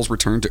dead souls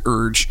returned to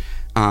urge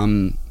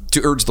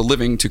the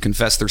living to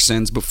confess their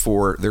sins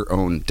before their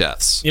own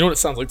deaths. You know what it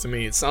sounds like to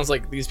me? It sounds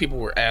like these people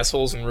were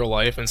assholes in real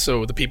life, and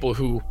so the people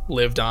who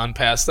lived on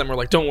past them were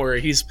like, don't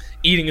worry, he's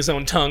eating his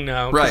own tongue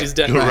now because he's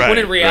dead. Right. When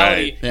in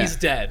reality, he's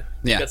dead.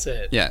 Yeah. That's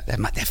it. Yeah,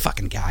 that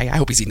fucking guy. I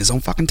hope he's eating his own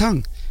fucking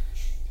tongue.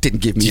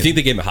 didn't give me. Do you think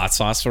they gave him hot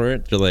sauce for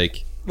it? They're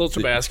like little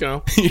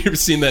Tabasco. You ever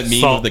seen that meme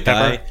Salt, of the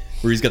guy pepper.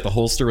 where he's got the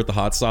holster with the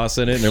hot sauce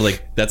in it, and they're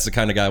like, "That's the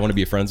kind of guy I want to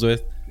be friends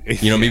with."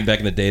 You know, maybe back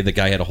in the day, the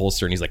guy had a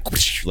holster and he's like,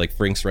 whoosh, like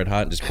Frank's Red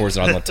Hot, and just pours it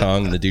on the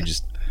tongue, and the dude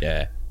just,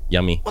 yeah,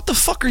 yummy. What the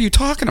fuck are you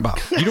talking about?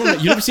 You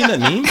never seen that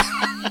meme?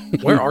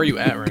 Where are you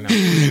at right now?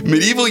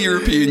 Medieval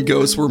European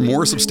ghosts were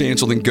more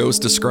substantial than ghosts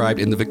described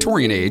in the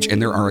Victorian age,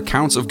 and there are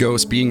accounts of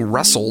ghosts being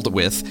wrestled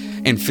with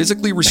and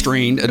physically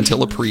restrained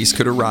until a priest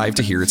could arrive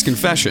to hear its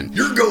confession.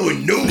 You're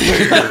going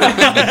nowhere!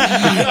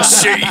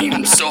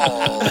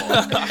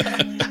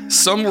 Chainsaw!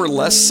 Some were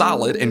less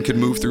solid and could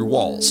move through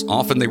walls.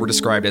 Often they were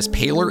described as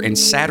paler and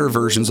sadder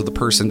versions of the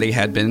person they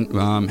had been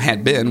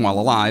while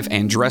alive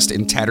and dressed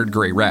in tattered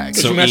gray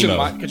rags. Could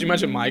you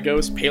imagine my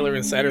ghost paler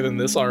and sadder than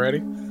this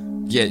already?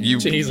 Yeah,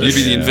 you'd be Jesus.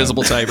 the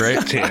invisible type,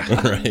 right? Yeah.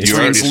 Right. You're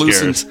already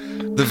Translucent.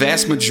 scared. The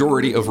vast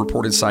majority of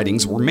reported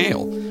sightings were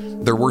male.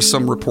 There were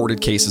some reported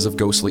cases of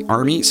ghostly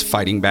armies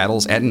fighting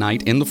battles at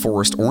night in the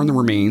forest or in the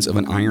remains of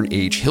an Iron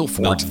Age hill Oh,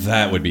 fort.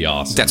 that would be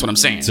awesome. That's what I'm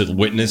saying. To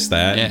witness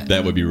that, Yeah.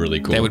 that would be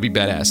really cool. That would be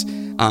badass.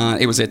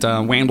 It was at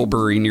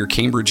Wandlebury near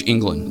Cambridge,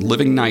 England.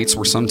 Living knights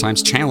were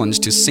sometimes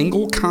challenged to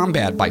single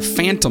combat by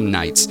phantom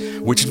knights,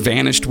 which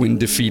vanished when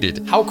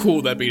defeated. How cool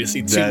would that be to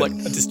see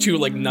two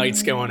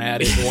knights going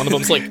at it, and one of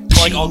them's like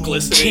all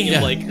glistening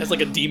and like has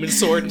like a demon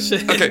sword and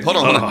shit. Okay, hold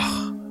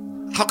on.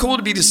 How cool would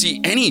it be to see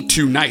any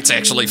two knights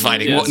actually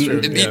fighting? Yeah, Well, that's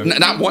true, yeah.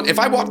 Not one. If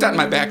I walked out in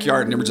my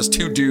backyard and there were just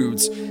two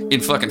dudes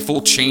in fucking full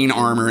chain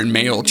armor and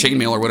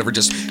chainmail or whatever,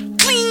 just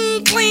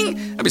cling, cling,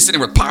 I'd be sitting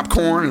there with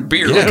popcorn and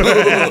beer. Like, you know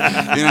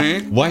what I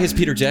mean? Why has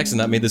Peter Jackson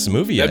not made this a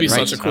movie yet? That'd be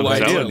Right. such a cool I'm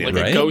idea, telling you, like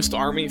right? a ghost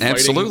army fighting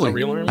Absolutely. a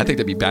real army. I think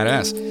that'd be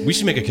badass. We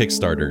should make a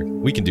Kickstarter.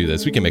 We can do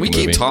this. We can make We a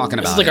movie. keep talking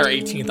This about is like it. our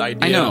 18th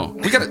idea. I know.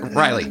 We got it.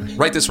 Riley,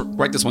 write this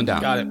one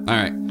down. Got it. All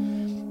right.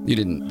 You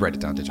didn't write it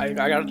down, did you? I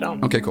got it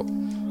down. Okay, cool.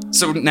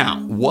 So now,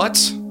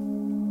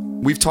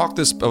 we've talked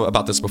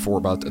about this before,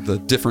 about the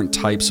different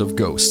types of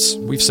ghosts.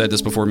 We've said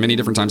this before many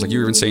different times, like you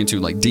were even saying too,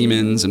 like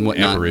demons and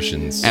whatnot.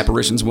 Apparitions,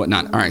 and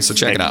whatnot. All right, so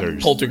check it out.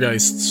 Hectors.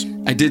 Poltergeists.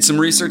 I did some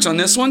research on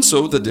this one,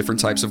 so the different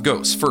types of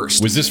ghosts.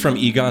 First, Was this from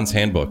Egon's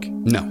handbook?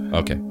 no.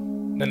 Okay.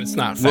 Then it's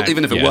not fact. Well,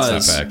 even if it Yeah, it's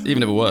was, not fact.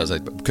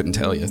 I couldn't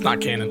tell you. it's not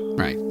canon.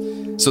 Right.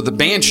 So the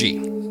Banshee.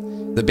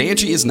 The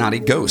Banshee is not a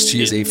ghost.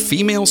 She is a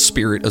female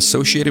spirit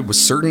associated with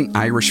certain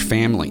Irish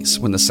families.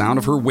 When the sound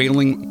of her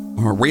wailing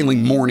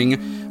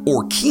mourning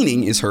or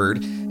keening is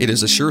heard, it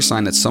is a sure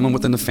sign that someone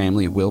within the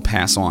family will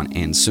pass on,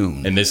 and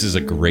soon. And this is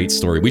a great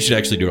story. We should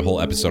actually do a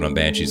whole episode on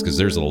banshees because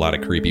there's a lot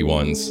of creepy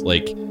ones,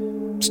 like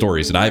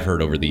stories that I've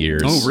heard over the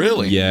years. Oh,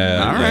 really?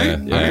 Yeah. All right.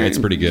 Yeah, All right. It's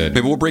pretty good.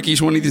 Maybe we'll break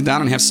each one of these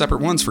down and have separate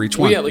ones for each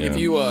Well, one. yeah, like if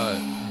you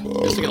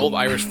there's like an old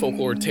Irish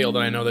folklore tale that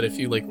I know that if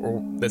you like,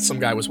 or that some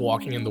guy was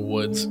walking in the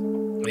woods,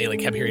 and he like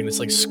kept hearing this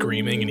like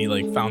screaming, and he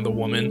like found the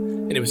woman,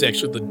 and it was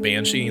actually the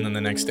banshee, and then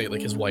the next day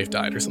like his wife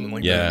died or something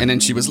like Yeah. that. And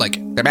then she was like,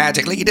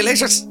 magically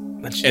delicious.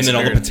 And And then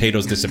all the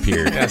potatoes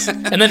disappeared. Yes.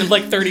 And then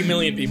like 30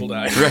 million people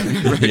died.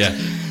 Right. Yeah.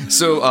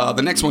 So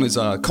the next one is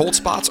cold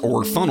spots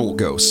or funnel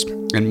ghosts.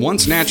 And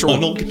once natural...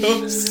 Funnel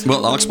ghosts?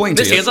 Well, I'll explain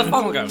to This you. is a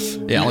funnel ghost.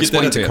 Yeah, I'll You get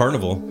that explain at to the you.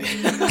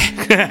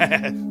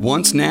 carnival.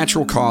 Once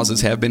natural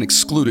causes have been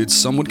excluded,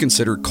 some would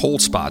consider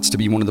cold spots to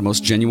be one of the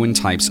most genuine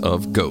types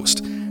of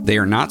ghost. They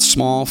are not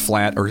small,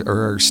 flat,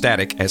 or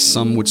static, as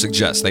some would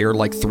suggest. They are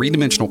like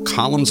three-dimensional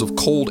columns of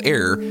cold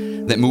air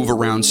that move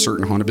around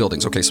certain haunted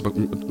buildings. Okay, so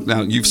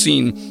now you've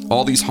seen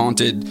all these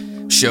haunted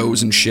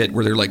shows and shit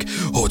where they're like,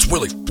 oh, it's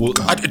really,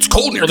 God, it's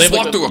cold in here. Well, they Just have,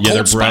 walk like, through a Yeah,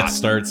 their cold breath spot.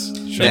 starts They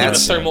showing have the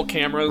That's- thermal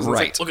cameras.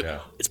 right. It's like,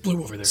 look, it's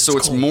blue over there. So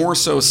it's more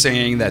so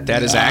saying that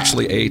is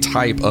actually a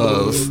type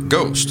of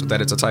ghost,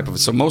 that it's a type of...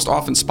 So most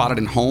often spotted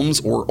in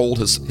homes or old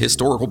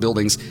historical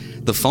buildings,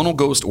 the funnel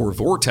ghost or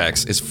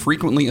vortex is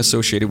frequently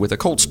associated with a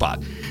cold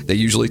spot. They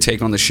usually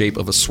take on the shape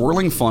of a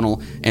swirling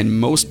funnel, and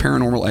most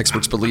paranormal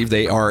experts believe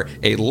they are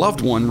a loved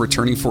one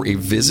returning for a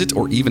visit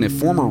or even a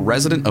former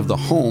resident of the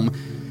home,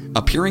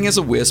 appearing as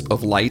a wisp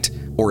of light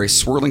or a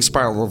swirling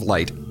spiral of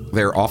light.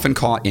 They're often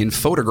caught in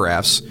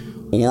photographs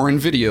or in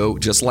video,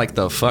 just like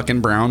the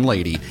fucking brown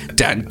lady.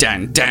 Dun,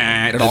 dun,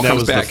 dun. It all And that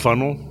comes was back. the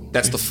funnel?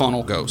 That's the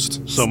funnel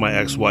ghost. So my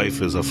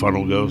ex-wife is a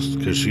funnel ghost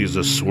because she's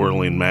a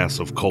swirling mass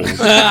of cold.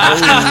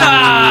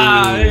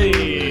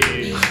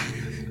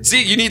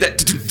 See, you need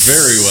that.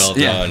 Very well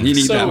Yeah, done. you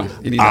need So- that one.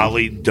 You need that one.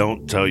 Ollie,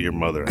 don't tell your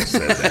mother I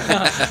said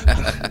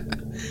that.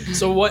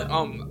 So what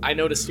I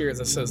noticed here is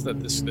it says that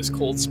this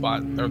cold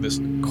spot or this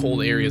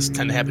cold areas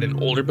tend to happen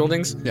in older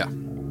buildings. Yeah.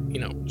 You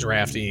know,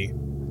 drafty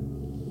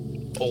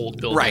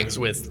old buildings Right.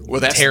 with Well,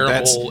 that's-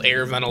 terrible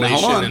air Now, ventilation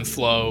hold on. and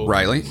flow.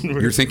 Riley,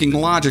 you're thinking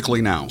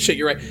logically now. Shit,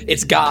 you're right.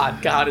 It's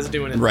God. God is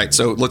doing it. Right,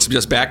 so let's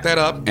just back that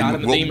up. God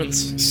and the we'll-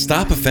 demons.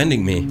 Stop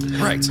offending me.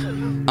 Right.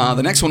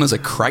 The next one is a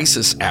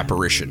crisis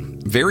apparition.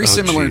 Very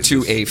similar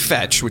to a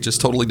fetch, which is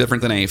totally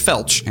different than a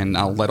felch, and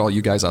I'll let all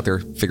you guys out there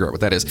figure out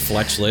what that is.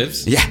 Fletch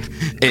lives? Yeah.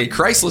 A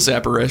crisis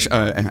apparition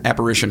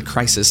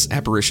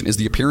is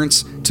the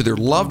appearance to their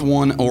loved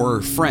one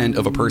or friend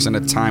of a person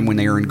at a time when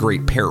they are in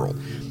great peril.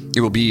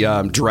 It will be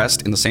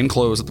dressed in the same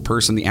clothes that the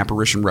person the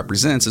apparition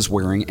represents is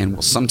wearing and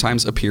will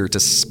sometimes appear to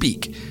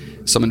speak.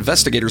 Some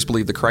investigators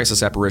believe the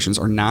crisis apparitions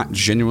are not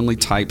genuinely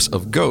types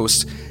of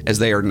ghosts, as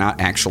they are not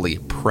actually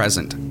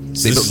present.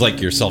 So this is like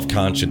your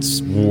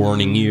self-conscious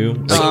warning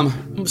you?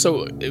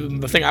 So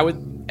the thing I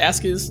would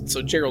ask is,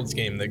 so Gerald's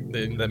Game,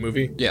 that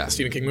movie, the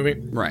Stephen King movie,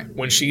 right?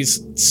 When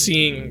she's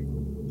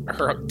seeing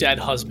her dead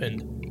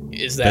husband,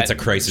 that's a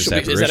crisis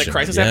apparition. Is that a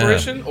crisis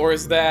apparition, or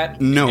is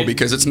that no?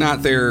 Because it's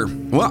not their.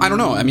 Well, I don't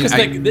know. I mean,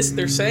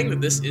 they're saying that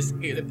this is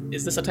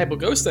this a type of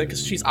ghost then?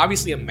 Because she's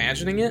obviously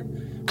imagining it.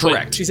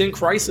 Correct. She's in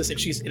crisis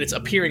and it's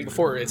appearing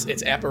before her.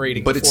 It's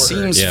apparating. But before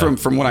it seems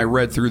from what I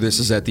read through this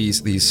is that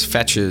these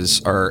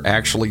fetches are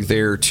actually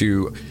there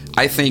to,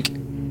 I think,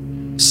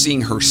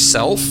 seeing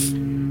herself.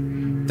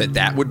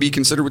 That would be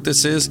considered what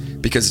this is,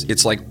 because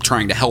it's like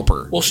trying to help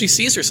her. Well, she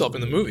sees herself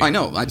in the movie. I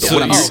know.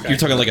 You're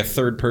talking like a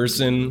third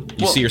person.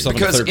 You see yourself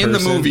in a third person. Because in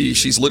the movie,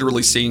 she's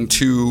literally seeing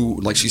two,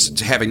 like she's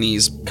having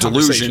these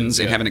delusions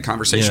and having a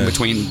conversation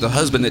between the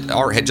husband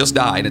that had just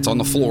died. It's on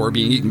the floor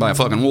being eaten by a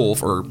fucking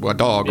wolf or a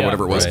dog or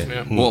whatever it was.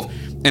 Right. Wolf.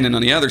 And then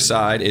on the other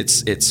side,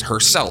 it's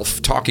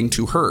herself talking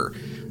to her.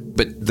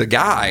 But the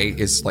guy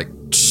is like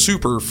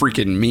super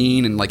freaking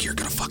mean and like, you're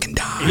gonna fucking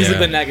die. He's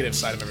the negative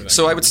side of everything.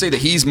 So I would say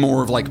that he's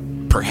more of like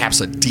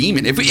perhaps a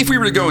demon. If we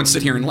were to go and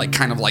sit here and like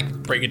kind of like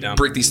break it down,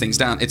 break these things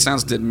down, it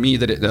sounds to me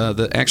that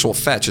the actual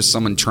fetch is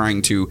someone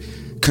trying to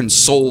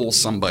console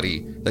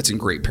somebody that's in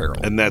great peril.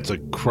 And that's a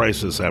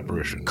crisis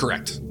apparition.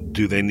 Correct.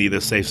 Do they need a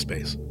safe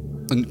space?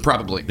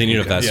 Probably. They need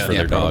a vest for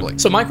their dog.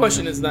 So my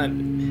question is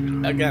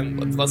then,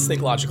 again, let's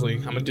think logically.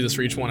 I'm going to do this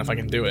for each one if I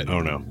can do it.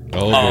 Oh, no.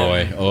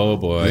 Oh,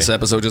 boy. This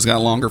episode just got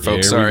longer,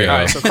 folks. Sorry. All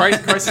right, so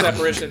crisis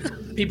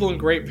apparition. People in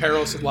great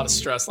peril, so a lot of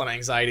stress, a lot of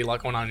anxiety, a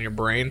lot going on in your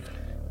brain.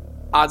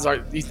 Odds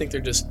are, you think they're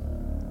just...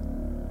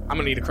 I'm going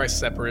to need a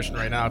crisis apparition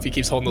right now if he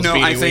keeps holding those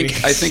I think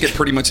it's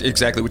pretty much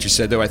exactly what you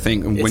said, though. I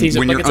think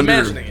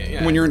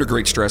when you're under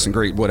great stress and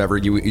great whatever,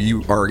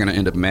 you are going to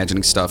end up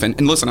imagining stuff.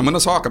 And listen, I'm going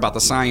to talk about the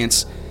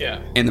science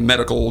and the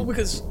medical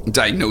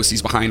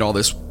diagnoses behind all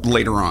this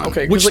later on.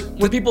 Okay, because like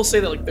when people say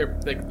that, like they're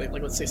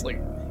like let's say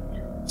like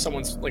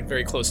someone's like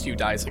very close to you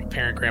dies, like a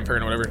parent,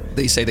 grandparent, or whatever.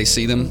 They say they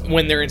see them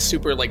when they're in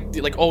super like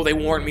oh, they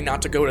warned me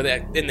not to go to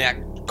that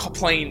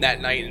plane that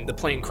night, and the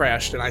plane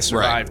crashed, and I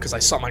survived because I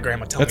saw my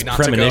grandma tell me not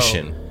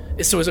premonition. to go.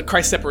 So is a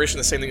crisis apparition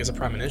the same thing as a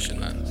premonition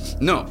then?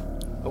 No.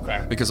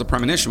 Okay. Because a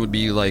premonition would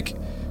be like,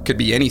 could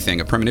be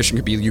anything. A premonition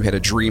could be you had a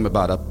dream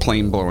about a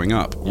plane blowing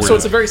up. So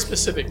it's a very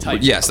specific type.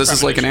 Yes, this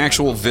is like an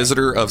actual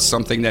visitor of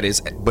something that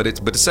is, but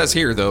it says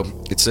here though,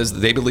 it says that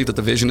they believe that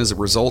the vision is a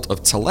result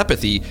of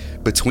telepathy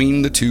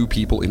between the two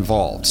people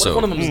involved. What if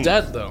one of them is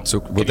dead though?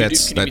 So can you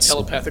be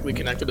telepathically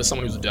connected to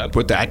someone who's dead?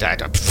 But I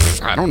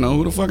don't know.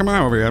 Who the fuck am I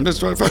over here? I'm just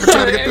trying to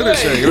get through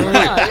this shit. You know what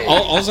I mean?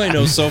 All I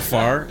know so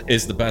far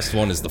is the best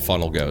one is the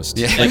funnel ghost.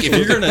 Yeah. Like if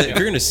you're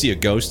gonna see a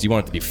ghost, you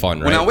want it to be fun,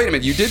 right? Well, now wait a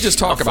minute. You did just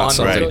talk about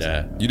something. Right.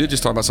 Yeah. You did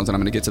just talk about something.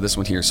 I'm going to get to this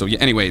one here. So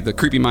anyway, the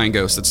creepy mind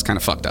ghost that's kind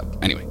of fucked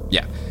up. Anyway,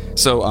 yeah.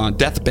 So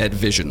deathbed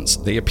visions.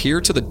 They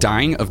appear to the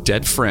dying of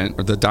dead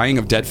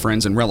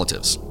friends and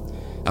relatives.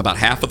 About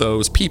half of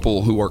those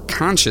people who are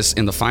conscious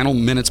in the final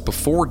minutes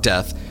before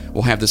death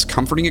will have this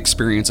comforting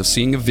experience of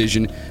seeing a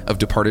vision of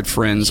departed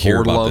friends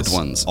or loved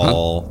ones.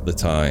 All the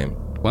time.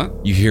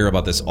 What? You hear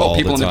about this all the time.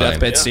 People in the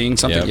deathbed seeing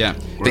something? Yeah.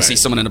 They see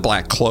someone in a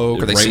black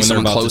cloak, or they see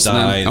someone close to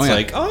them. It's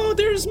like, oh,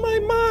 there's my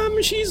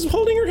mom. She's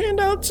holding her hand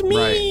out to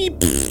me.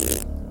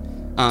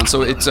 Right.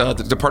 So it's the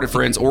departed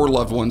friends or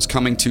loved ones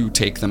coming to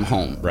take them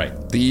home.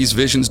 Right. These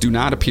visions do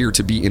not appear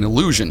to be an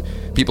illusion.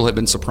 People have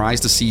been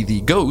surprised to see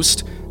the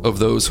ghost of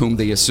those whom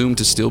they assume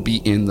to still be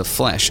in the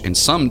flesh, and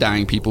some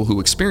dying people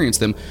who experience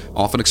them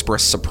often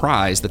express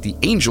surprise that the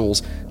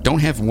angels don't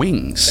have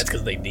wings. That's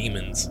because they're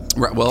demons.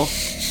 Right. Well,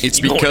 it's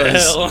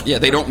because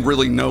they don't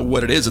really know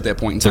what it is at that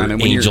point in time. They're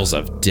and angels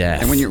of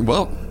death. And when you're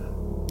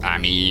I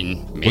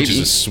mean, maybe. Which is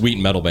a sweet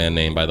metal band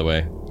name, by the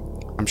way.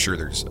 I'm sure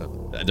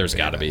there's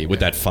got to be with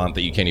that font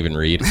that you can't even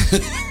read.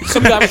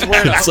 Some guy was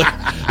wearing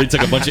they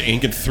took a bunch of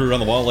ink and threw it on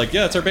the wall. Like,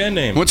 yeah, it's our band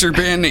name. What's your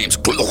band name?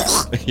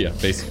 Yeah,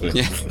 basically.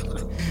 Yeah.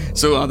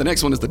 So the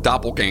next one is the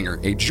doppelganger,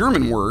 a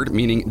German word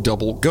meaning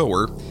double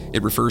goer.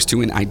 It refers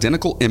to an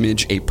identical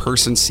image a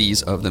person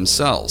sees of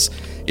themselves.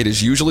 It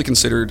is usually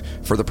considered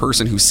for the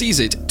person who sees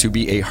it to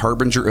be a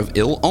harbinger of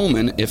ill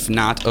omen, if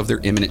not of their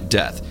imminent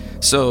death.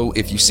 So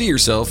if you see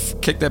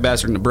yourself, kick that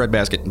bastard in the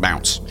breadbasket and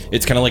bounce.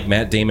 It's kind of like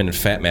Matt Damon and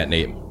Fat Matt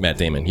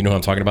Damon. You know what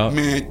I'm talking about?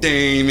 Matt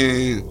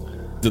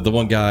Damon. The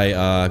one guy,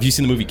 have you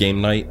seen the movie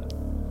Game Night?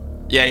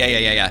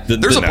 Yeah.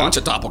 There's a bunch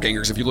of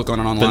doppelgangers if you look on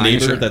it online. The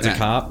neighbor that's a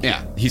cop?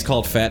 Yeah. He's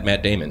called Fat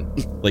Matt Damon.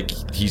 Like,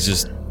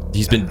 he's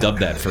been dubbed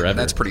that forever.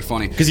 That's pretty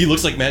funny. Because he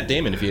looks like Matt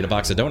Damon if he ate a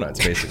box of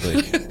donuts,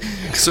 basically.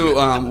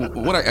 So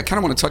what I kind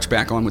of want to touch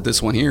back on with this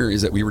one here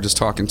is that we were just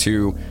talking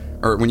to,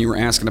 or when you were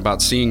asking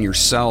about seeing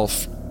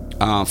yourself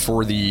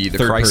for the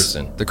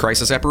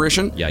crisis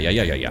apparition. Yeah.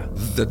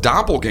 The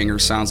doppelganger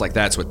sounds like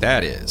that's what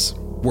that is.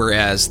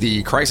 Whereas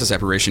the crisis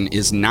apparition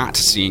is not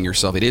seeing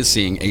yourself. It is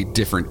seeing a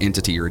different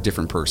entity or a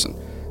different person.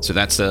 So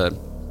that's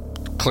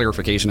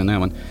clarification in that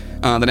one.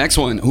 The next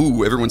one,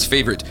 everyone's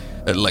favorite,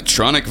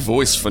 electronic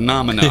voice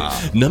phenomena.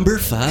 Number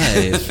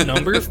 5.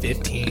 Number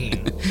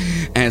 15.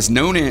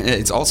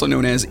 It's also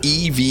known as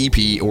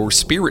EVP, or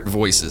spirit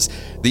voices.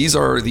 These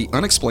are the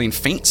unexplained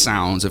faint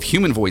sounds of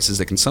human voices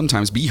that can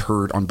sometimes be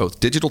heard on both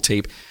digital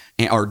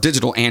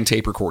and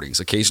tape recordings.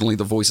 Occasionally,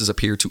 the voices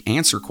appear to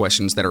answer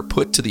questions that are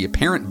put to the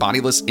apparent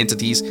bodiless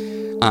entities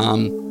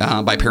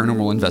by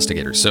paranormal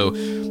investigators. So,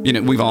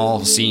 we've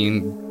all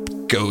seen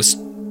ghost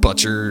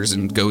butchers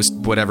and ghost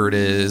whatever it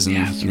is. And,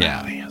 As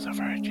a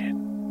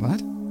virgin. What?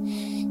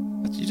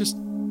 You just...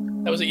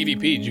 That was an EVP.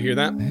 Did you hear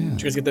that? Yeah. Did you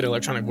guys get that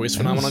electronic voice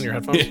phenomenon on your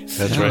headphones?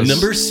 That's right.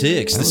 Number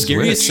 6, the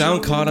scariest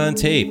sound caught on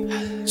tape.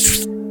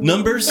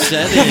 Number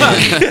 7.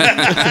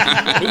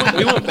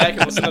 we went back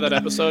and listened to that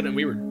episode, and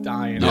we were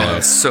dying. Oh,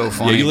 it's so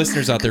funny. Yeah, you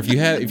listeners out there,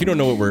 if you don't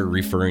know what we're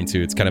referring to,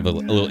 it's kind of a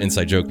little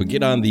inside joke. But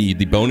get on the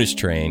bonus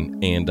train,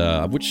 and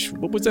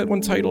what was that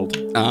one titled?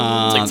 It's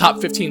like top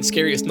 15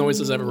 scariest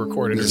noises ever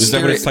recorded. Or Is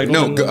that what it's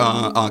titled?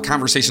 No,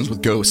 Conversations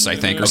with Ghosts, I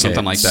think, or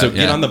something like that. So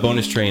get on the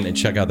bonus train and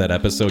check out that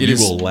episode. You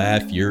will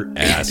laugh your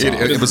ass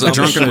off. It was a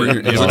drunken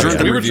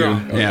review.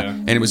 Drunk. Yeah,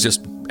 and it was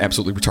just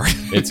absolutely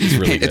retarded. It's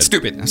really good. It's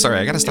stupid. I'm sorry,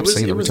 I gotta stop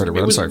saying the retarded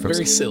word. I'm sorry, folks.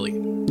 Very silly.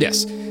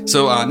 Yes.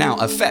 So now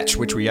a fetch,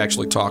 which we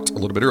actually talked a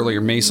little bit earlier,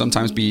 may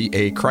sometimes be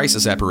a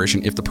crisis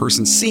apparition if the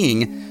person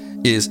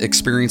seeing is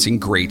experiencing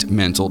great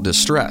mental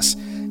distress.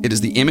 It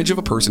is the image of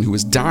a person who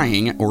is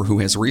dying or who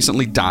has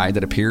recently died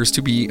that appears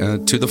to be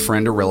to the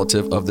friend or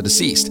relative of the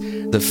deceased.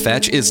 The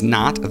fetch is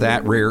not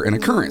that rare an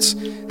occurrence.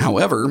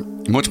 However,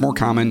 much more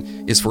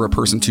common is for a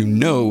person to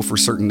know for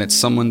certain that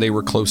someone they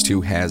were close to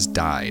has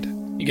died.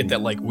 You get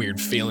that weird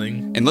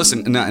feeling. And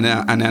listen,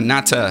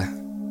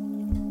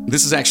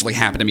 this has actually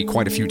happened to me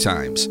quite a few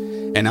times.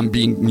 And I'm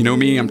being,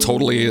 me,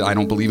 I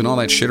don't believe in all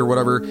that shit or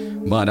whatever.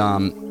 But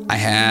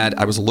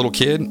I was a little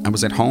kid. I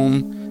was at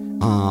home.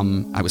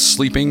 I was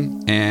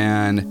sleeping,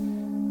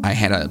 and I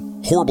had a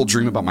horrible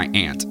dream about my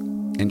aunt.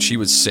 And she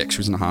was sick. She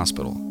was in the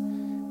hospital.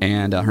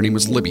 And her name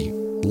was Libby.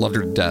 Loved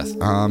her to death.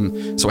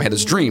 So I had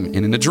this dream.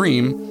 And in the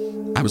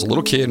dream, I was a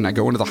little kid, and I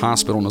go into the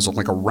hospital, and it was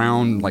like a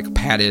round,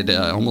 padded,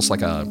 almost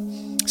like a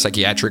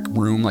psychiatric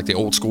room, like the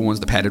old school ones,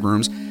 the padded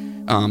rooms.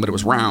 But it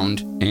was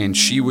round, and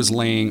she was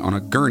laying on a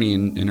gurney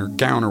in her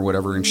gown or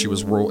whatever, and she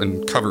was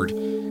covered,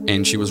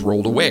 and she was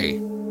rolled away,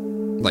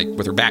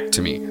 with her back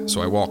to me.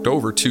 So I walked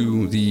over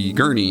to the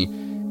gurney,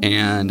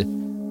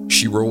 and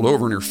she rolled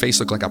over, and her face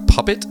looked like a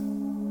puppet,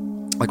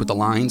 with the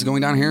lines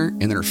going down here,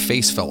 and then her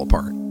face fell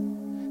apart.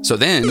 So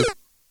then...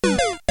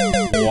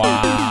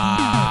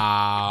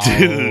 Wow.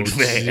 Dude,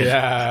 man.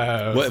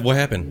 Yeah. What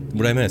happened?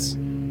 What did I miss?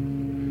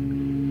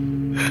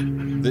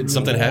 Did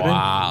something happen?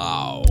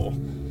 Wow.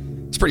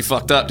 It's pretty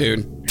fucked up,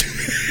 dude.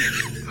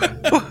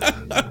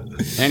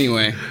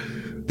 Anyway,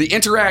 the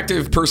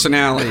interactive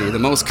personality, the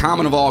most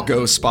common of all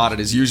ghosts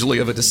spotted, is usually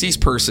of a deceased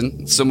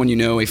person, someone you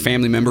know, a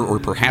family member, or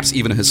perhaps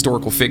even a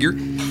historical figure.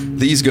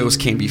 These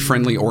ghosts can be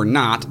friendly or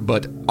not,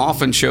 but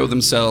often show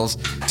themselves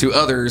to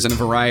others in a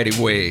variety of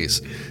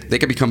ways. They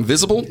can become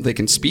visible, they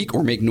can speak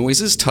or make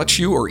noises, touch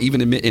you, or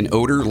even emit an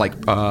odor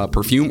like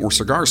perfume or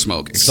cigar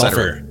smoke, etc.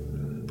 Sulfur.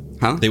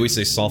 Huh? They always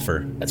say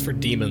sulfur. That's for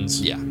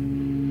demons. Yeah.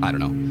 I don't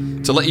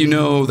know. To let you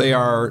know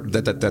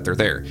that they're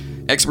there.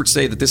 Experts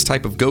say that this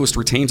type of ghost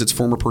retains its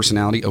former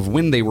personality of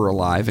when they were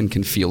alive and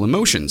can feel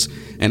emotions.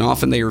 And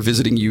often they are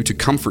visiting you to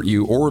comfort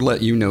you or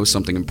let you know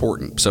something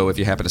important. So if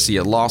you happen to see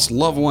a lost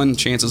loved one,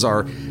 chances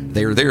are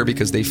they are there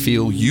because they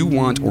feel you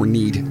want or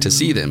need to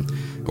see them.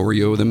 Or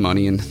you owe them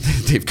money and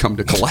they've come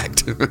to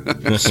collect.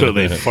 So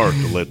they fart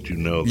to let you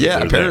know that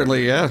they're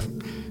apparently, yeah.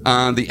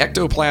 The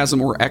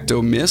ectoplasm or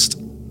ectomist,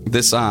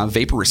 this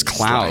vaporous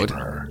cloud.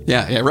 Slimer.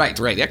 Yeah, right,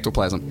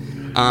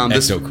 ectoplasm.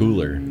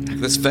 Ecto-cooler.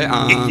 This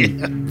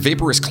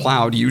vaporous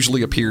cloud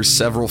usually appears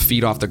several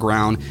feet off the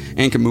ground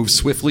and can move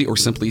swiftly or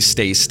simply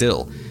stay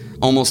still,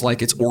 almost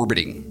like it's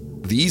orbiting.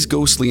 These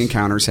ghostly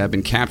encounters have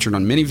been captured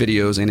on many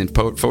videos and in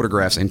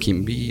photographs and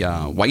can be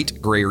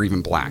white, gray, or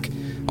even black.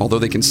 Although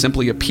they can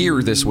simply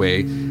appear this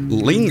way,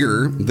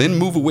 linger, then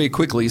move away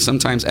quickly,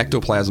 sometimes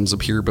ectoplasms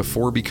appear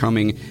before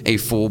becoming a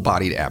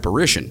full-bodied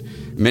apparition.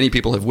 Many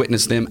people have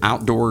witnessed them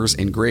outdoors,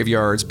 in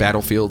graveyards,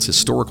 battlefields,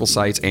 historical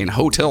sites, and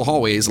hotel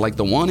hallways like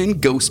the one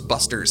in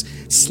Ghostbusters,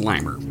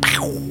 Slimer.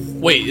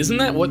 Wait, isn't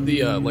that what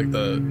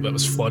that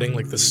was flooding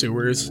the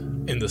sewers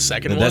in the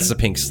second one? That's the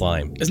pink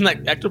slime. Isn't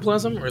that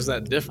ectoplasm or is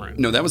that different?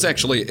 No, that was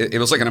actually, it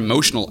was like an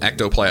emotional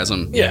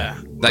ectoplasm.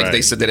 Yeah.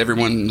 They said that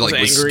everyone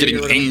was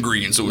getting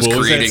angry, and so it was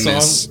creating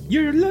this.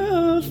 Your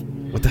love.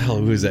 What the hell?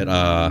 Who is that?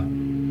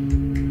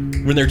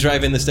 When they're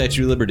driving the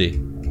Statue of Liberty.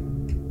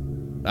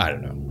 I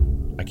don't know.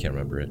 I can't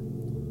remember it.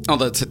 Oh,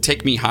 the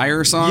Take Me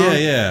Higher song?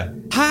 Yeah.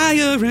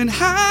 Higher and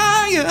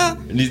higher.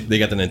 And they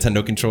got the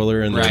Nintendo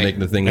controller and they're making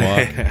the thing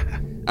walk.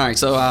 All right,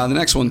 so the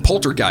next one,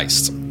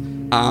 poltergeist.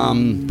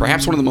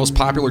 Perhaps one of the most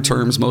popular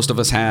terms most of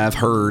us have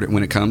heard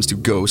when it comes to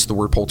ghosts. The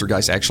word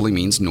poltergeist actually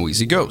means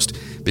noisy ghost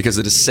because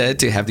it is said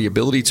to have the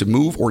ability to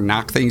move or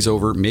knock things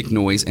over, make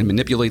noise, and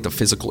manipulate the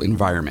physical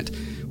environment.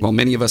 While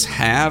many of us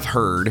have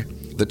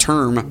heard the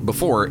term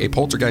before, a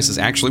poltergeist is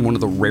actually one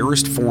of the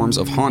rarest forms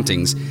of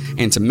hauntings,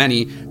 and to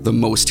many, the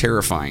most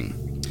terrifying.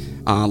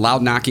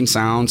 Loud knocking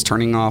sounds,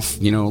 turning off,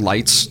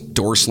 lights,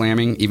 door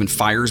slamming, even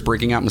fires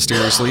breaking out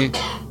mysteriously.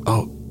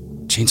 Oh,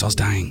 Chainsaw's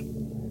dying.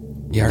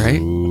 You all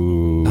right?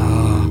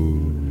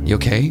 You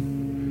okay?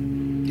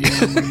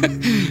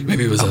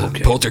 Maybe it was a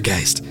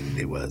poltergeist.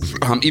 It was.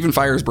 Even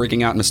fires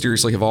breaking out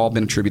mysteriously have all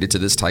been attributed to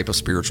this type of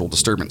spiritual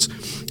disturbance.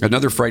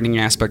 Another frightening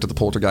aspect of the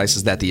poltergeist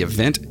is that the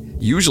event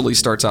usually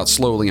starts out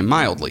slowly and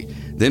mildly,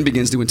 then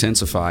begins to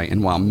intensify,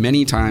 and while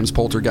many times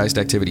poltergeist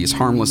activity is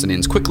harmless and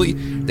ends quickly,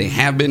 they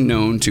have been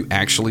known to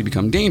actually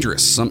become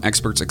dangerous. Some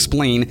experts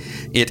explain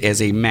it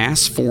as a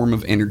mass form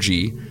of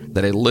energy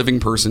that a living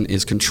person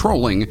is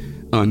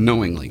controlling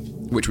unknowingly,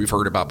 which we've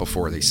heard about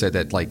before. They said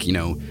that,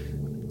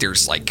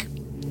 there's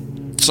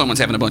someone's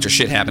having a bunch of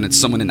shit happen. It's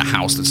someone in the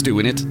house that's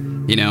doing it.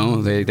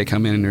 They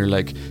come in and they're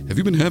like, have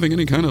you been having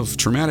any kind of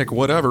traumatic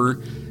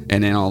whatever?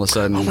 And then all of a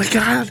sudden, oh my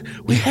God,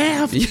 we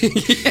have.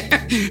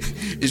 Yeah.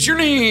 Is your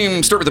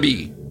name start with a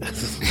B?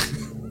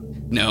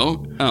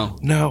 No? Oh.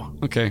 No.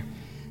 Okay.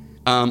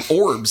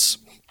 Orbs.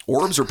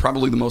 Orbs are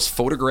probably the most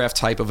photographed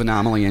type of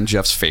anomaly and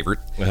Jeff's favorite.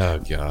 Oh,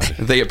 God.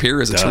 They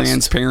appear as a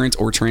transparent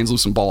or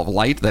translucent ball of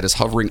light that is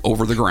hovering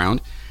over the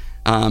ground.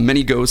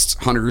 Many ghosts,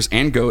 hunters,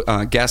 and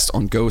guests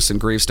on ghosts and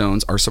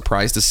gravestones are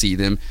surprised to see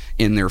them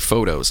in their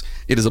photos.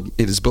 It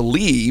is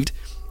believed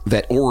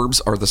that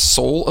orbs are the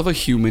soul of a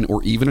human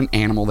or even an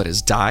animal that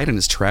has died and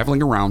is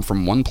traveling around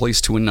from one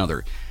place to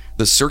another.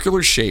 The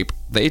circular shape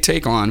they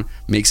take on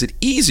makes it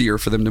easier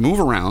for them to move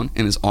around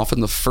and is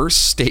often the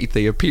first state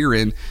they appear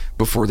in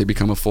before they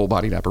become a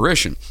full-bodied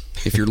apparition.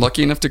 If you're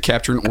lucky enough to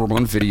capture an orb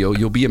on video,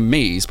 you'll be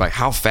amazed by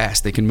how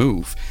fast they can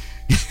move.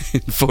 In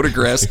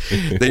photographs,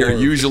 they are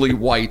usually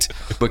white,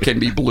 but can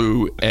be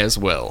blue as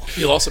well.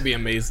 You'll also be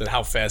amazed at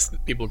how fast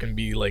people can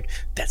be like,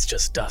 that's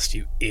just dust,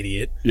 you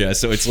idiot. Yeah,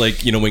 so it's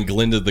like, when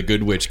Glinda the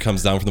Good Witch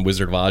comes down from the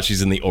Wizard of Oz,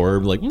 she's in the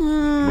orb, like,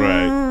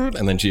 right.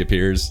 And then she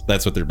appears.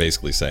 That's what they're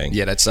basically saying.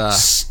 Yeah, that's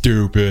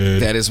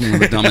stupid. That is one of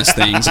the dumbest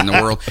things in the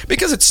world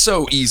because it's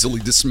so easily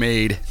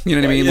dismay. You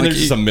know what I mean? And there's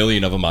just a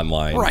million of them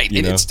online. Right,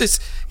 and it's a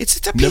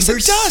piece Number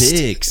of dust.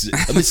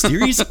 6, a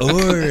mysterious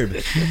orb.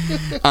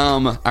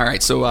 All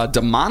right, so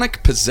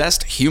demonic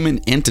possessed human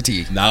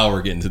entity. Now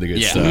we're getting to the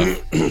good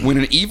stuff. When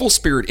an evil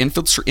spirit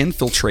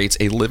infiltrates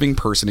a living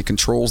person, it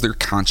controls their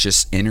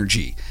conscious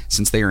energy.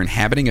 Since they are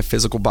inhabiting a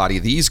physical body,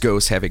 these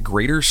ghosts have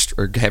greater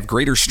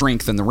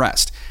strength than the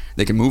rest.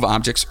 They can move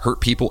objects,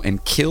 hurt people,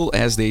 and kill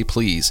as they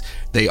please.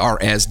 They are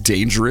as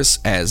dangerous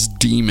as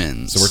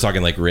demons. So we're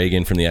talking like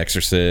Reagan from The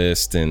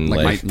Exorcist and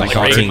like my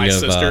daughter, Reagan, my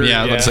sister. I was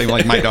about to say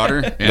like my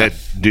daughter. Yeah. That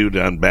dude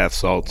on bath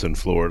salts in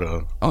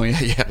Florida. Oh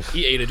yeah.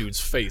 He ate a dude's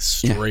face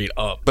straight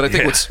up. But I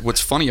think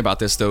what's funny about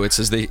this though, it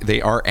says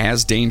they are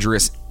as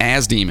dangerous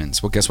as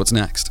demons. Well, guess what's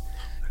next?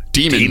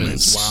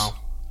 Demons. Wow.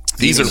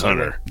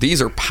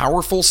 These are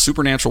powerful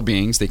supernatural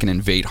beings. They can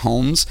invade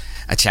homes,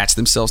 attach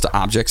themselves to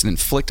objects, and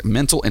inflict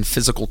mental and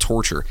physical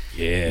torture.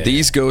 Yeah.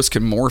 These ghosts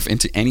can morph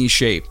into any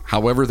shape.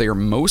 However, they are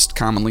most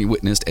commonly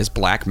witnessed as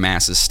black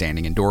masses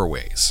standing in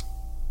doorways.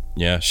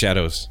 Yeah,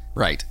 shadows.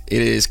 Right.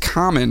 It is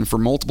common for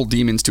multiple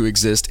demons to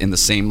exist in the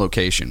same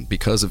location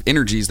because of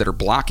energies that are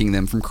blocking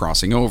them from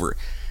crossing over.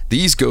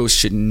 These ghosts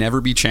should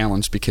never be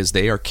challenged because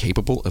they are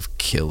capable of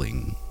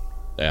killing.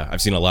 Yeah,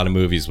 I've seen a lot of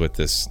movies with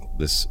this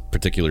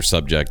particular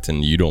subject,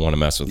 and you don't want to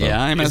mess with them.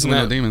 Yeah, I'm messing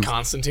with the demons.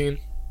 Constantine?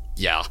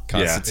 Yeah.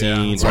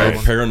 Constantine. Yeah. Right.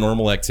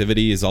 Paranormal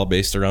Activity is all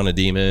based around a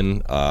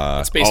demon.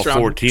 It's based all around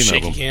 14 of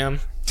shaky them. cam.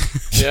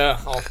 Yeah,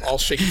 all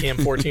shaky cam,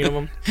 14 of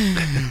them.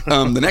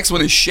 The next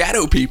one is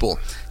shadow people.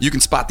 You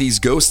can spot these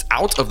ghosts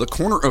out of the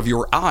corner of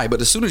your eye,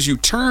 but as soon as you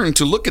turn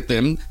to look at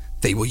them,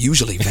 they will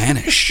usually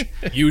vanish.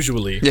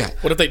 Usually. Yeah.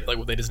 What if they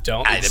just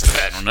don't? I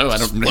don't know.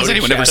 Has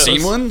anyone ever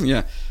seen one?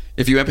 Yeah.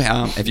 If you ever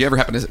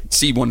happen to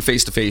see one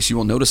face to face, you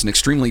will notice an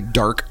extremely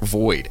dark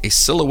void, a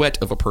silhouette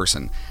of a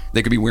person.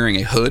 They could be wearing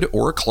a hood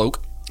or a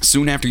cloak.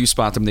 Soon after you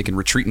spot them, they can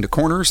retreat into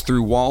corners,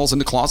 through walls,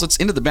 into closets,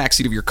 into the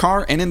backseat of your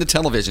car, and into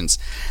televisions.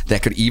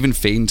 That could even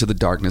fade into the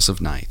darkness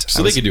of night.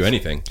 So they could do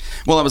anything.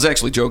 Well, I was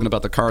actually joking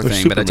about the car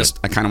thing, but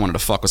I kind of wanted to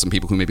fuck with some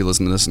people who may be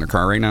listening to this in their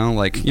car right now.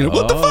 Like,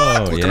 what the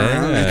fuck? Looking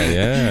around.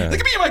 Yeah. They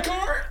could be in my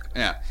car.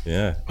 Yeah.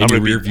 Yeah. I'm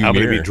going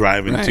to be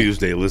driving Right.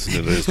 Tuesday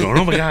listening to this going,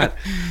 oh my God.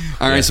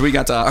 All right, so we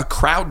got a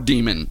crowd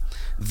demon.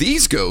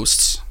 These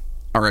ghosts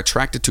are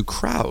attracted to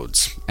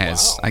crowds,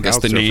 as I guess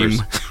Crowd the name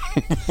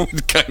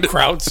kind of.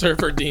 Crowd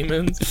surfer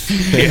demons.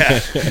 Yeah.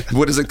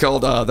 What is it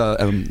called?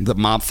 The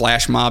mob,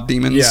 flash mob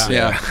demons?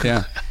 Yeah.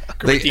 Yeah.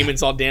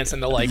 Demons all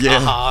dancing to like, Yeah.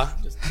 aha.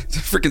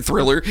 Freaking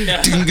Thriller.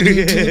 Yeah.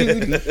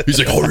 He's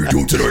like, how are you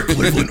doing tonight,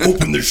 Cleveland?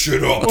 Open this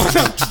shit up.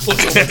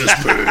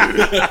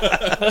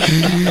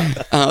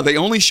 They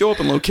only show up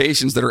in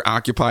locations that are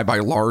occupied by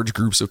large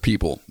groups of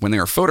people. When they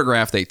are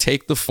photographed, they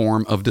take the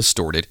form of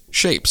distorted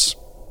shapes.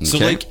 So,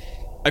 Okay? like,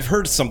 I've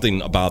heard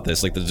something about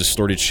this, like the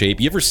distorted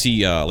shape. You ever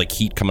see like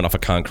heat coming off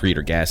of concrete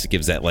or gas? It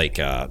gives that like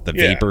the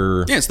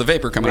vapor. Yeah, it's the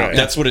vapor coming out.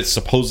 That's what it's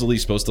supposedly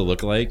supposed to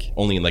look like,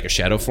 only in like a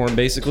shadow form,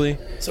 basically.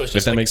 So it's just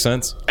if that like makes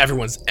sense.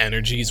 Everyone's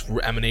energies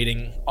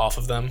emanating off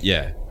of them.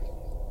 Yeah.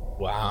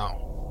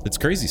 Wow. It's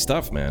crazy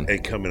stuff, man.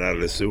 And coming out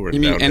of the sewer. You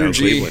mean downtown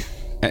energy? Cleveland.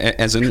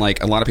 As in,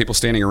 like, a lot of people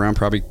standing around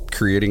probably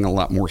creating a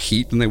lot more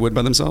heat than they would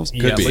by themselves?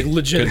 Yeah, like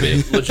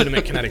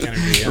legitimate kinetic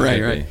energy. Yeah.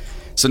 Right.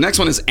 So next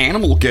one is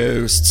animal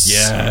ghosts.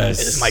 Yes.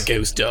 This is my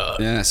ghost dog.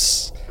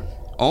 Yes.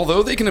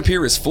 Although they can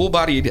appear as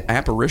full-bodied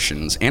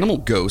apparitions, animal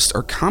ghosts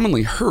are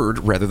commonly heard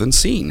rather than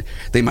seen.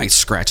 They might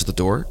scratch at the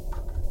door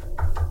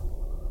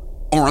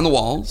or on the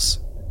walls,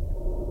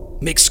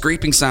 make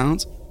scraping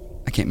sounds.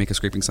 I can't make a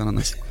scraping sound on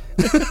this.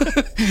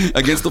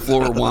 Against the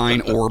floor,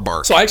 whine, or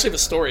bark. So I actually have a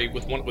story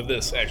with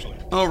this, actually.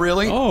 Oh,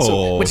 really?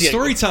 Oh,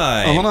 story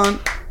time. Oh, hold on.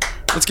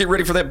 Let's get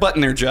ready for that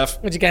button there,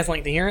 Jeff. Would you guys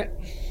like to hear it?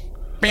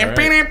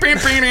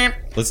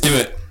 Let's do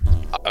it.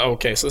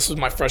 Okay, so this was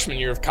my freshman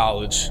year of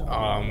college.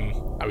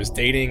 I was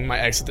dating my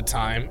ex at the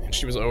time, and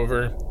she was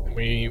over. And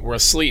we were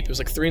asleep. It was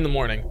like 3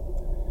 a.m.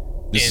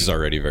 This is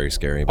already very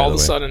scary, by All the of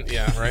a way. sudden,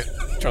 yeah, right?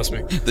 Trust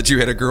me. That you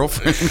had a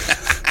girlfriend?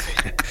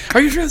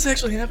 Are you sure this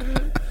actually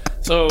happened?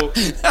 So,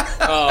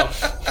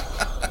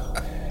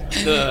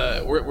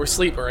 we're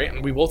asleep, right?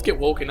 And we both get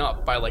woken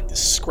up by like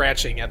this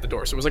scratching at the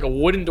door. So it was like a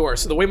wooden door.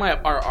 So the way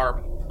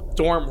our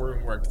dorm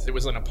room worked, it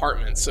was an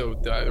apartment. So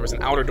there was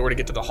an outer door to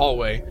get to the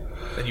hallway.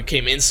 Then you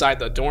came inside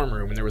the dorm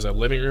room, and there was a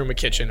living room, a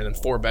kitchen, and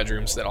then 4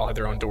 bedrooms that all had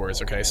their own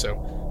doors. Okay, so it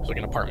was like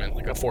an apartment,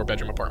 like a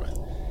 4-bedroom apartment.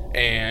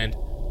 And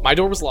my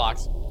door was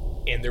locked,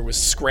 and there was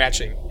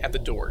scratching at the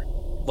door,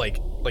 like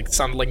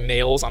sounded like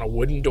nails on a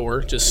wooden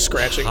door, just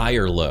scratching. High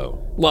or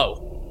low?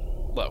 Low.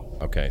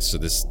 Okay, so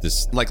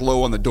this like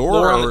low on the door,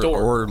 Lower or, on the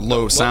door. or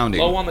low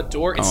sounding? Low on the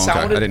door. It okay.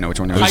 sounded. I didn't know which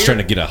one it I was. was trying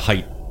to get a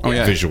height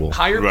visual.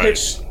 Higher Right.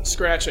 pitched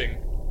scratching,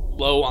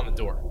 low on the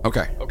door.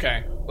 Okay.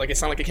 Okay, like it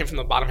sounded like it came from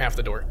the bottom half of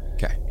the door.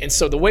 Okay. And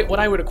so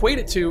what I would equate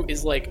it to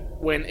is like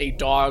when a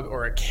dog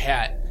or a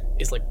cat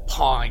is like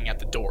pawing at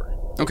the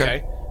door.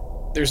 Okay.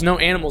 There's no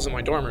animals in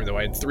my dorm room though.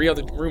 I had 3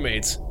 other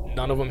roommates.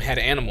 None of them had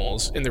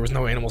animals, and there was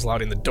no animals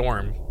allowed in the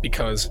dorm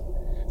because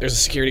there's a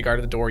security guard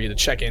at the door. You had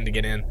to check in to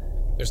get in.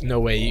 There's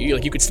no way you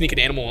could sneak an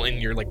animal in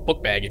your like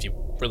book bag if you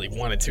really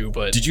wanted to,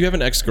 but Did you have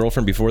an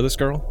ex-girlfriend before this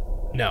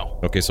girl? no.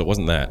 Okay, so it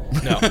wasn't that.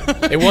 No,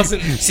 it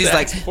wasn't. She's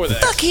like, before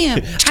that. fuck him.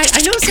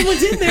 I know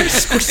someone's in there.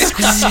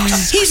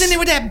 He's in there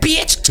with that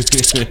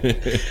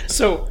bitch.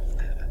 So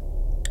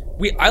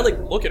I like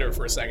look at her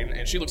for a second,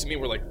 and she looks at me.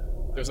 We're like,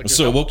 there's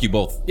So no, it woke you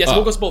both yes, it up.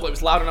 woke us both. It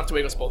was loud enough to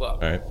wake us both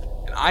up. All right.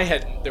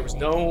 And there was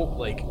no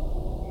like,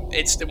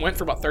 it went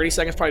for about 30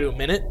 seconds, probably to a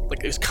minute.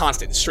 Like it was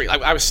constant, straight.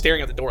 I was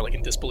staring at the door like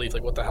in disbelief,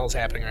 like what the hell's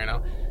happening right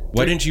now.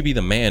 Why didn't you be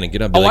the man and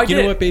get up and be like, you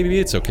know what, baby,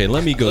 it's okay.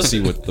 Let me go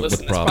see what the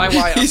Listen, problem that's is.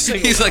 probably why I'm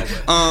single. He's now,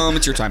 like, but-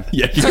 it's your time.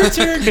 Yeah, your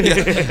turn.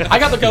 I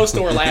got the ghost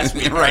door last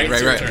week. Right.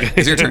 It's your turn.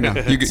 It's your turn now.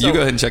 You So-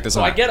 go ahead and check this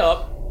So out. I get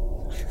up,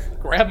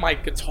 grab my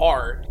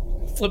guitar,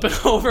 flip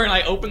it over, and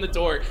I open the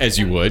door. As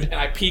you would. And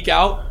I peek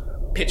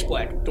out, pitch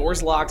black.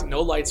 Doors locked,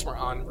 no lights were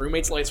on,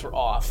 roommates' lights were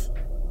off.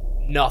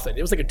 Nothing.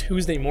 It was like a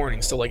Tuesday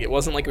morning, so like it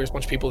wasn't like there was a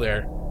bunch of people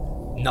there.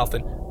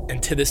 Nothing.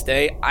 And to this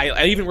day,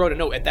 I even wrote a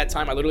note. At that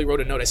time, I literally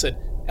wrote a note. I said,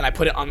 and I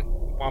put it on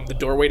the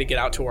doorway to get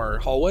out to our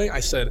hallway. I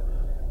said,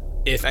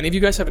 if any of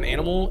you guys have an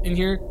animal in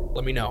here,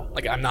 let me know.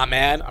 Like, I'm not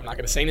mad. I'm not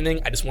going to say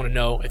anything. I just want to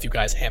know if you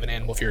guys have an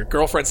animal. If your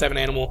girlfriends have an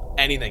animal,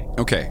 anything.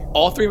 Okay.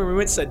 All 3 of my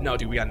roommates said, no,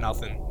 dude, we got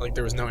nothing. Like,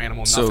 there was no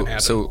animal. Nothing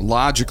happened. So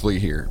logically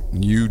here,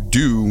 you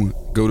do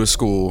go to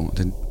school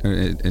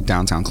in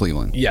downtown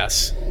Cleveland.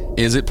 Yes.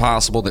 Is it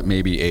possible that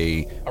maybe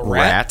a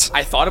rat?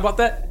 I thought about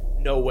that.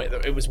 No way.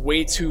 It was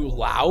way too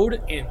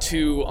loud and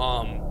too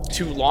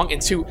long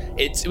and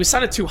it was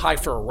sounded too high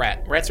for a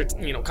rat. Rats are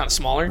kind of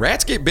smaller.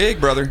 Rats get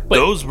big, brother.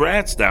 Those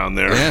rats down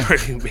there are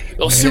pretty big.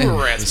 Those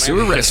sewer rats, man.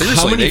 Sewer rats.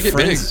 Seriously, How many they get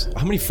friends? big.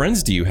 How many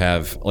friends do you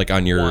have, like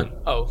on your? One.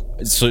 Oh.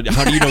 So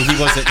how do you know he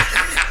wasn't?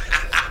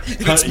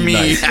 It's me.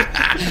 Nice.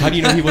 How do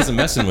you know he wasn't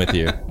messing with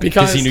you?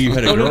 Because he knew you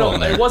had a girl no, in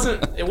there. It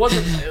wasn't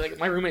like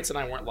my roommates and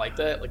I weren't like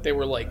that. Like they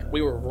were like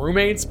we were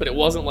roommates, but it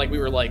wasn't like we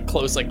were like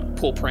close, like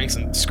pull pranks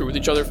and screw with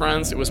each other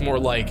friends. It was more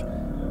like,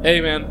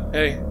 hey man,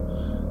 hey.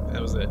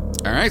 That was it.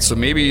 All right, so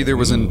maybe there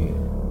was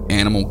an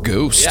animal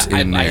ghost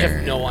in there. I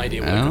have no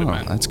idea what it could have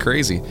been. That's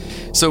crazy.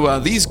 So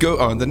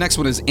the next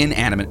one is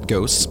inanimate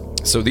ghosts.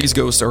 So these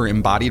ghosts are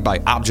embodied by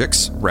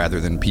objects rather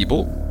than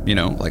people,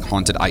 like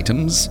haunted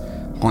items,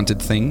 haunted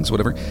things,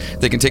 whatever.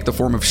 They can take the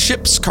form of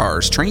ships,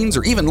 cars, trains,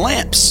 or even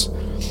lamps.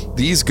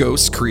 These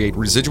ghosts create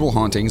residual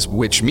hauntings,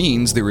 which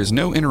means there is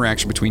no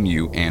interaction between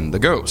you and the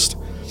ghost.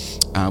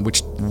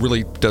 Which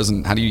really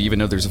doesn't... How do you even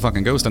know there's a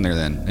fucking ghost in there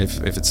then, if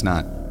it's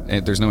not...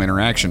 If there's no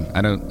interaction?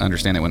 I don't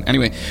understand that one.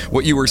 Anyway,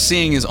 what you are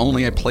seeing is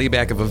only a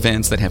playback of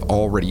events that have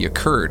already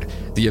occurred.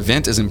 The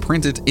event is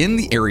imprinted in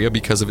the area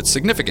because of its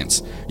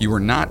significance. You are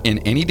not in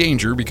any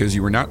danger because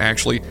you are not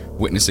actually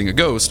witnessing a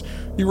ghost.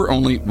 You are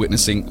only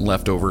witnessing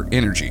leftover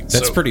energy.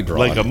 That's pretty broad.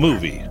 Like a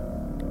movie.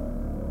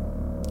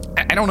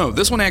 I don't know.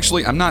 This one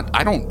actually,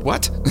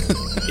 what?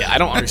 Yeah, I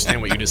don't understand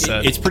what you just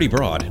said. It's pretty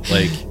broad.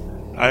 Like,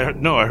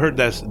 I heard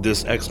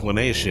this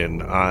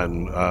explanation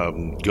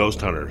on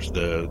Ghost Hunters,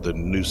 the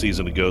new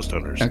season of Ghost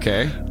Hunters.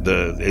 Okay.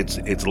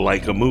 It's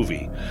like a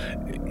movie.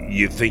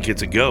 You think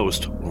it's a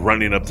ghost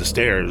running up the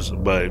stairs,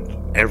 but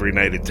every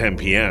night at 10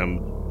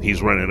 p.m.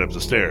 he's running up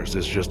the stairs.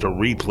 It's just a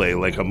replay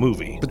like a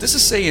movie. But this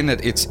is saying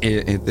that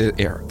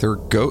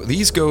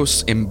these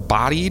ghosts are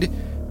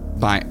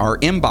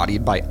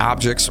embodied by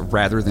objects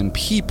rather than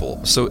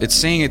people. So it's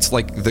saying it's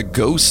like the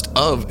ghost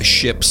of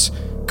ships,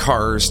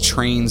 cars,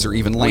 trains, or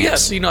even lamps. Yeah,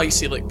 so you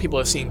see like people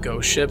have seen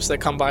ghost ships that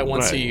come by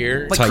once a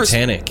year. Like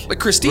Titanic. like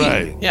Christine.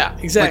 Right. Yeah,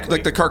 exactly.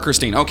 Like the car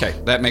Christine. Okay,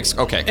 that makes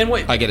And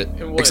wait, I get it.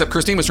 Except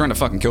Christine was trying to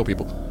fucking kill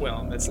people.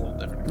 Well, that's a little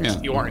different. Yeah.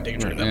 You are in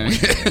danger at that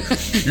point.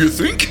 You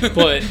think?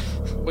 But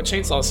what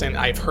Chainsaw is saying,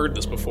 I've heard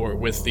this before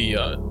with the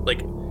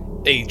like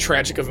a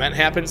tragic event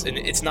happens and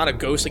it's not a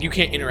ghost. Like you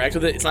can't interact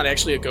with it. It's not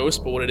actually a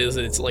ghost, but what it is,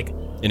 it's like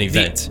an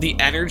event. The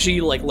energy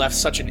like left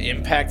such an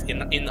impact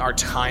in our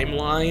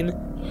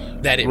timeline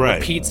that it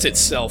repeats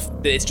itself.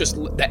 It's just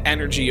the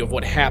energy of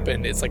what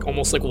happened. It's like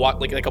almost like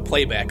like a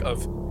playback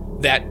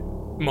of that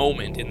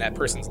moment in that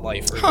person's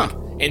life.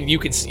 And you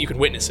can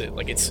witness it.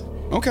 Like it's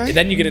okay. And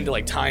then you get into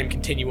like time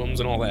continuums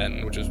and all that,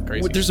 which is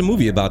crazy. There's a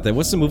movie about that.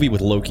 What's the movie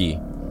with Loki?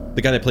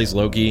 The guy that plays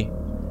Loki.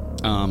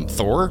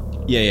 Thor?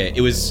 Yeah.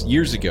 It was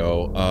years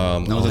ago.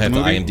 I'll have to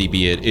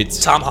IMDb it.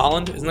 It's Tom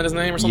Holland, isn't that his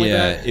name or something like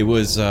that? Yeah, it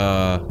was.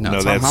 No,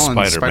 Tom that's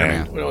Holland's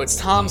Spider-Man. No, it's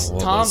Tom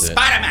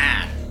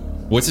Spider-Man.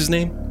 What's his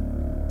name?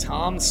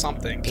 Tom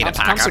something. Peter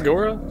Tom Parker.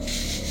 Segura?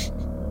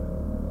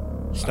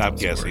 Stop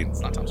guessing.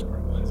 It's not Tom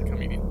Segura. He's a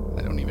comedian.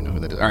 I don't even know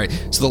who that is. All right,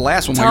 so the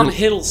last one. Tom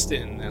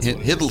Hiddleston. That's what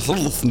it is.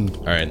 Hiddleston.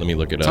 All right, let me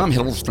look it up. Tom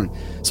Hiddleston.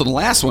 So the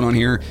last one on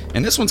here,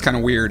 and this one's kind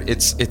of weird.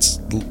 It's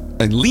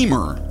a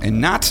lemur and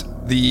not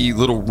the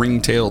little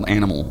ring-tailed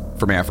animal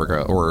from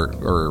Africa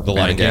or The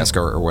Lion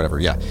Madagascar or whatever.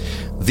 Yeah,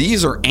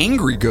 these are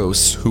angry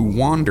ghosts who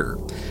wander.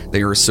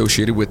 They are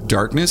associated with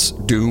darkness,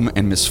 doom,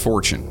 and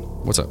misfortune.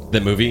 What's up?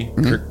 That movie,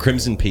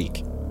 Crimson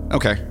Peak.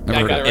 Okay,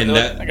 I got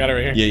it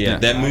right here. Yeah.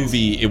 That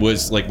movie, it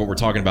was like what we're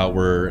talking about.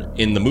 Where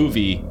in the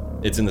movie,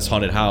 it's in this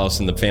haunted house,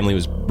 and the family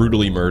was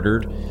brutally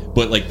murdered.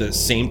 But like the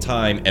same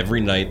time, every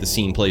night the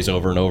scene plays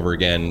over and over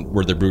again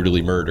where they're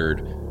brutally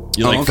murdered.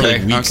 For like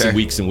weeks and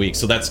weeks and weeks.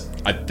 So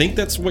I think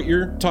that's what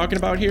you're talking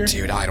about here.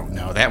 Dude, I don't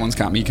know. That one's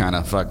got me kind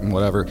of fucking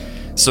whatever.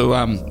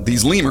 So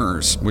these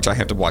lemurs, which I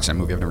have to watch that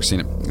movie. I've never seen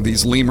it.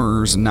 These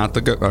lemurs, not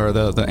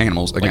the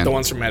animals again. Like the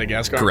ones from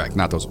Madagascar. Correct,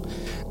 not those.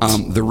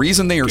 The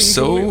reason they are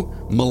so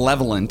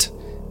malevolent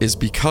is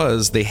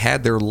because they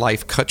had their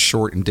life cut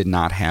short and did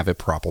not have a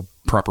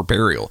proper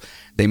burial.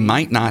 They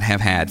might not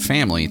have had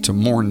family to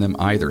mourn them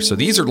either. So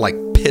these are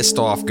like pissed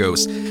off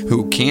ghosts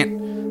who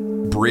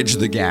can't bridge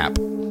the gap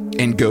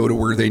and go to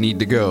where they need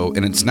to go.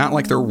 And it's not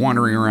like they're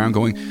wandering around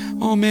going,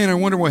 oh man, I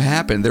wonder what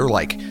happened. They're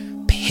like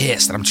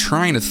pissed. And I'm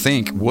trying to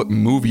think what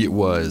movie it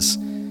was.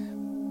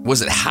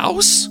 Was it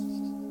House?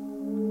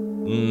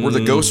 Where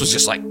the ghost was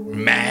just like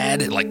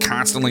mad, like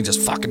constantly just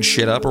fucking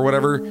shit up or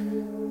whatever.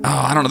 Oh,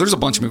 I don't know. There's a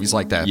bunch of movies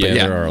like that. Yeah, but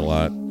there are a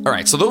lot. All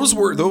right, so those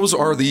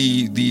are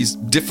these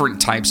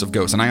different types of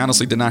ghosts, and I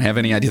honestly did not have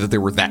any idea that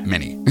there were that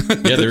many.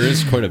 Yeah, there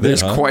is quite a bit.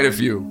 There's quite a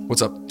few.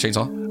 What's up,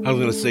 Chainsaw? I was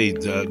gonna say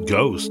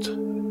Ghost.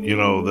 You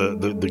know,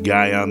 the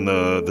guy on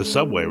the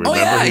subway.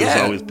 Remember, he was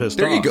always pissed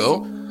off. There you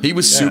go. He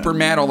was super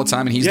mad all the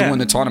time, and he's the one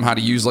that taught him how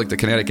to use like the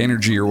kinetic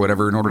energy or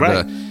whatever in order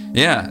to.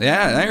 Yeah.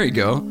 There you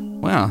go.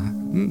 Wow,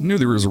 knew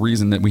there was a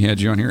reason that we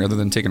had you on here other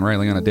than taking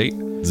Riley on a date.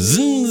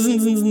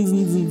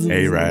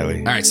 Hey, Riley.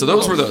 All right, so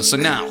those were those. So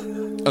now,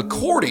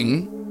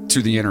 according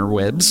to the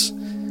interwebs,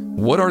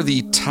 what are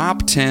the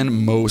top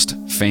 10 most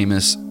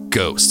famous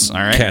ghosts?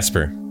 All right,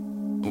 Casper.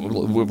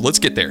 Let's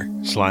get there.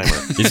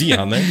 Slimer. Is he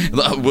on there?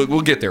 We'll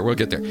get there.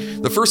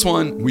 The first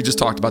one, we just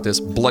talked about this,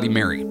 Bloody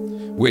Mary,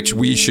 which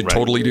we should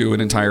totally do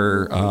an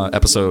entire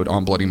episode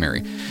on Bloody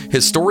Mary.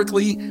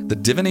 Historically, the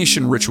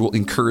divination ritual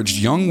encouraged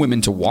young women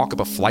to walk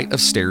up a flight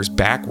of stairs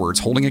backwards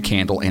holding a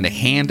candle and a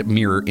hand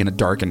mirror in a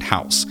darkened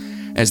house.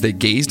 As they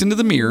gazed into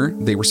the mirror,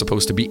 they were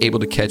supposed to be able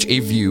to catch a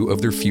view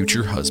of their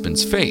future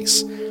husband's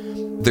face.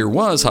 There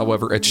was,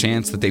 however, a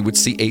chance that they would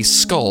see a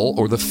skull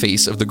or the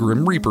face of the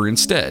Grim Reaper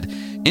instead,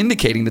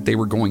 indicating that they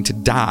were going to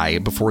die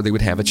before they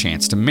would have a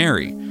chance to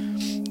marry.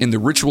 In the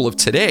ritual of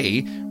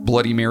today,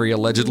 Bloody Mary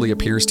allegedly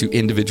appears to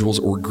individuals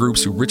or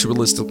groups who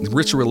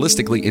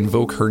ritualistically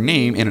invoke her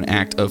name in an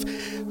act of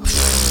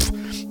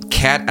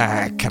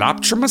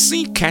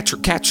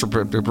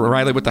catoptromancy?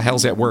 Riley, what the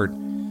hell's that word?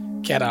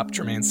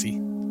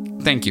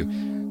 Catoptromancy. Thank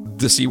you.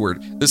 The C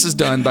word. This is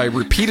done by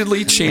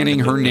repeatedly chanting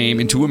her name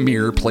into a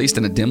mirror placed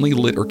in a dimly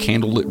lit or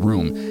candlelit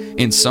room.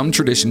 In some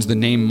traditions, the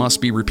name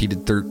must be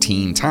repeated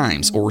 13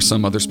 times or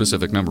some other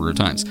specific number of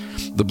times.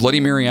 The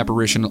Bloody Mary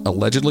apparition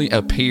allegedly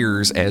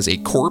appears as a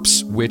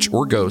corpse, witch,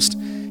 or ghost,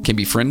 can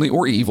be friendly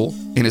or evil,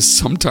 and is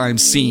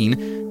sometimes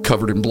seen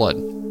covered in blood.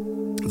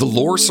 The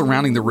lore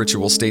surrounding the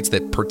ritual states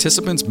that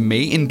participants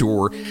may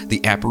endure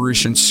the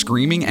apparition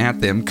screaming at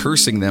them,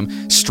 cursing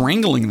them,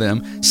 strangling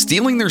them,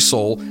 stealing their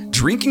soul,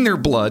 drinking their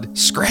blood,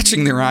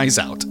 scratching their eyes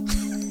out.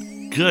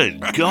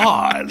 Good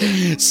God.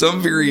 Some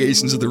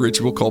variations of the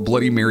ritual call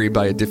Bloody Mary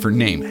by a different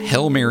name.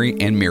 Hail Mary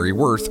and Mary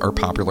Worth are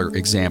popular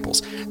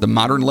examples. The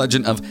modern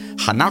legend of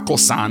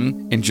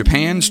Hanako-san in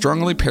Japan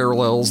strongly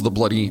parallels the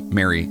Bloody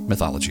Mary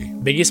mythology.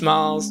 Biggie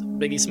smiles,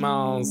 Biggie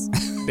smiles,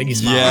 Biggie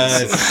smiles.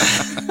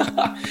 Yes.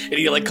 And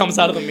he like comes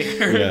out of the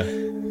mirror. Yeah.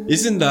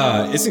 Isn't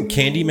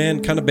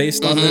Candyman kind of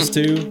based on this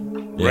too?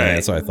 Yeah, Right.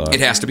 that's what I thought. It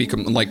has to be I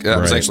was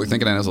Right. actually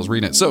thinking that as I was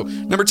reading it. So,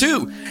 number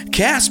 2,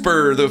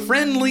 Casper, the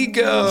friendly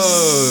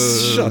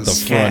ghost. Shut the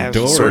front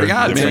door. Swear to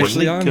God, It's man.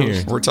 actually on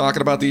here. We're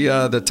talking about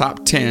the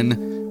top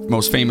 10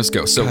 most famous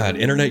ghosts. So, God,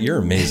 internet, you're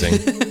amazing.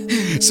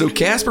 So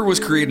Casper was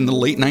created in the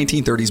late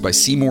 1930s by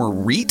Seymour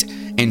Reet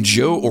and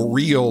Joe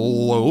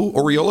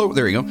Oriolo.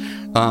 There you go.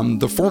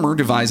 The former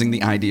devising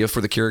the idea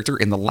for the character,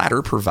 and the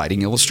latter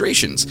providing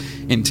illustrations.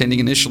 Intended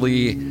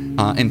initially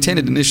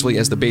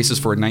as the basis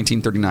for a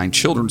 1939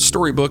 children's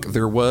storybook,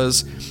 there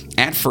was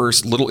at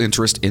first little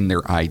interest in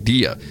their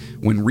idea.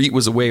 When Reet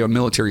was away on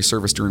military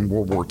service during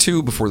World War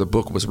II, before the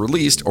book was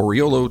released,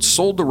 Oriolo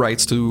sold the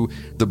rights to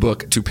the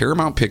book to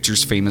Paramount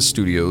Pictures' famous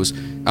studios,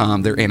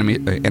 their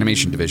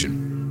animation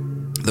division.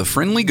 The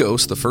Friendly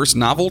Ghost, the first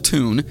novel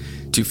tune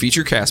to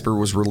feature Casper,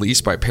 was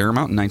released by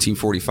Paramount in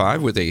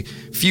 1945 with a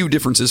few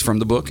differences from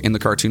the book and the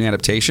cartoon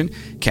adaptation.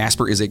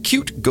 Casper is a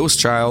cute ghost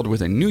child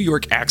with a New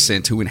York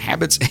accent who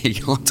inhabits a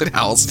haunted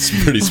house.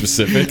 It's pretty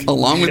specific.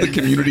 Along with a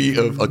community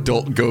of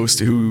adult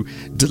ghosts who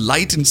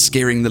delight in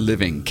scaring the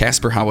living.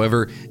 Casper,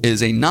 however,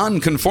 is a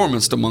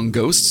nonconformist among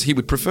ghosts. He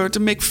would prefer to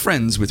make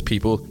friends with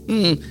people.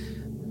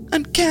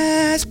 I'm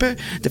Casper,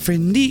 the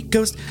friendly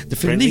ghost, the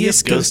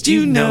friendliest ghost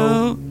you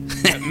know.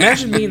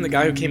 Imagine being the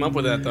guy who came up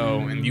with that, though,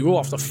 and you go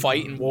off to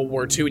fight in World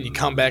War II, and you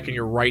come back and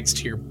your rights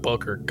to your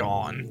book are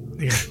gone.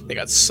 They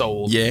got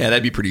sold. Yeah,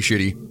 that'd be pretty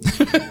shitty.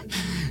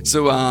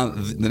 So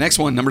the next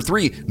one, number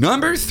 3.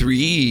 Number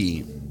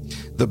 3.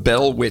 The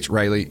Bell Witch.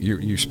 Riley,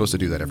 you're supposed to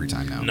do that every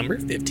time now. Number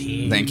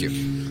 15. Thank you.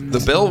 The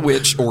Bell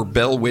Witch or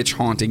Bell Witch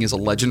haunting is a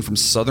legend from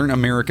Southern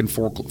American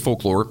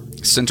folklore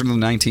centered on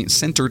the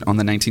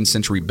 19th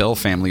century Bell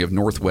family of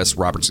northwest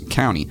Robertson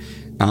County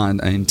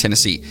in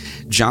Tennessee.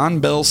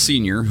 John Bell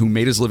Sr., who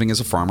made his living as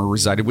a farmer,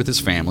 resided with his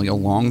family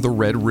along the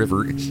Red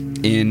River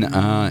in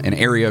an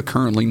area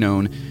currently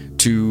near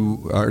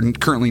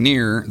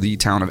the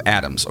town of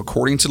Adams.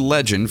 According to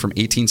legend, from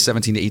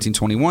 1817 to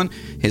 1821,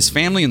 his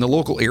family in the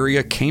local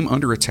area came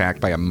under attack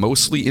by a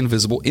mostly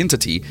invisible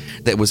entity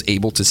that was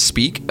able to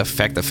speak,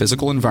 affect the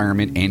physical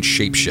environment, and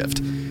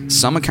shapeshift.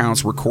 Some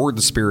accounts record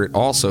the spirit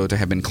also to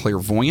have been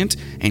clairvoyant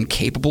and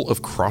capable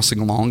of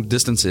crossing long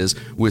distances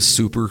with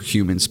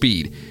superhuman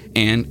speed,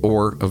 and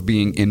or of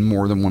being in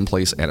more than one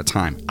place at a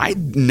time.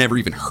 I'd never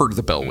even heard of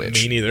the Bell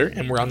Witch. Me neither,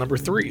 and we're on number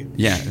 3.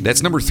 Yeah,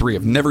 that's number 3.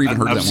 I've never even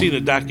heard of that I've seen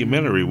one. a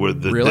documentary where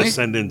the Really?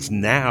 descendants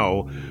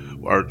now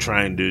are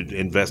trying to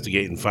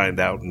investigate and find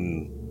out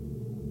and,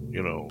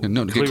 No,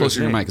 clear get closer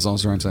to your the mic is all I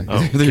was trying to say.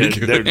 Oh, There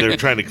you go. they're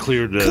trying to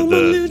clear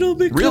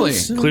the Really?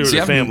 clear the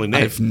I've- family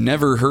name. I've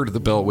never heard of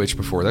the Bell Witch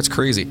before. That's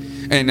crazy.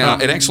 And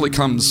it actually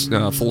comes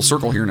full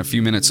circle here in a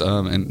few minutes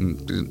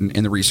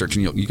in the research,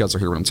 and you guys will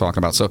hear what I'm talking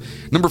about. So,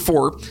 number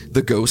 4,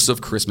 the ghosts of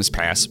Christmas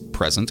past,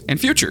 present, and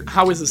future.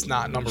 How is this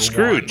not number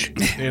Scrooge.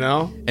 1? You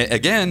know?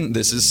 Again,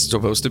 this is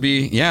supposed to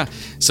be,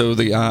 So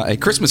A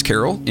Christmas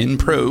Carol, in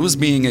prose,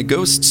 being a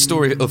ghost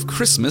story of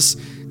Christmas,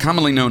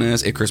 commonly known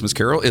as A Christmas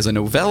Carol, is a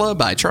novella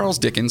by Charles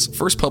Dickens,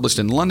 first published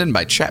in London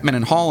by Chapman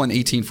and Hall in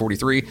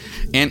 1843,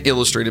 and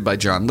illustrated by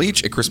John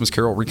Leech. A Christmas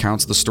Carol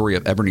recounts the story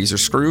of Ebenezer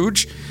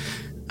Scrooge,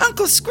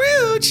 Uncle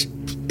Scrooge,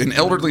 an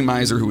elderly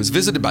miser who was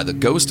visited by the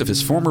ghost of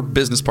his former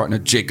business partner,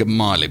 Jacob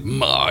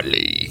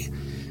Marley,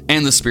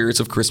 and the spirits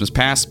of Christmas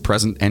past,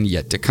 present, and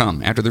yet to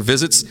come. After their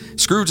visits,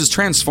 Scrooge is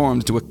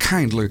transformed into a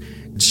kindler,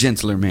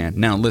 gentler man.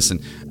 Now,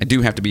 listen, I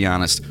do have to be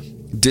honest.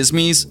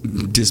 Disney's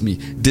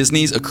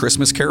A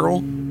Christmas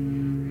Carol,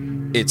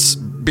 it's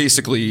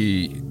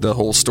basically the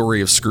whole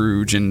story of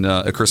Scrooge and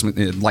A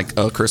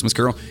Christmas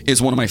Carol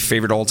is one of my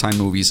favorite all-time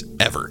movies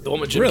ever. The one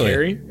with Jim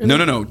Carrey?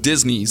 No.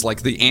 Disney's,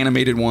 like the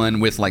animated one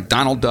with like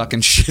Donald Duck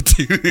and shit.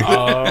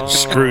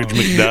 Scrooge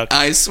McDuck.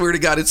 I swear to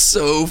God, it's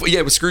so...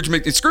 Yeah, with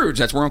it's Scrooge.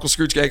 That's where Uncle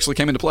Scrooge actually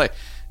came into play.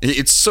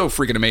 It's so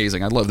freaking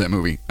amazing. I love that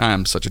movie.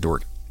 I'm such a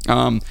dork.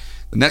 The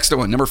next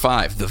one, number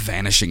 5, The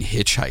Vanishing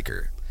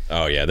Hitchhiker.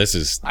 Oh, yeah. This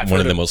is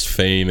one of the most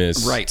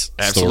famous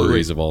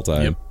stories of all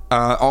time. Yep.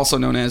 Also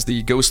known as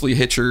the ghostly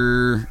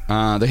hitcher,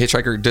 the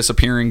hitchhiker,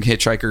 disappearing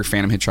hitchhiker,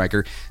 phantom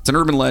hitchhiker. It's an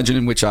urban legend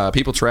in which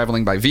people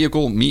traveling by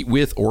vehicle meet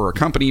with or are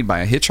accompanied by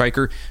a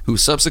hitchhiker who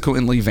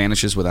subsequently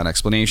vanishes without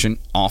explanation,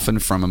 often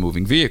from a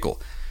moving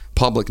vehicle.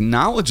 Public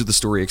knowledge of the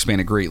story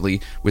expanded greatly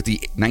with the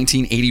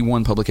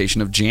 1981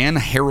 publication of Jan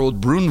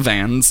Harold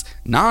Brunvan's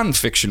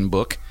nonfiction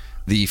book,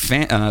 The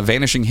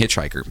Vanishing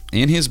Hitchhiker.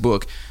 In his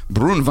book,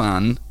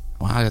 Brunvan...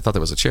 Well, I thought that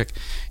was a chick.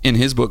 In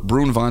his book,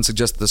 Brunvan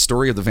suggests that the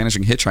story of the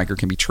vanishing hitchhiker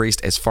can be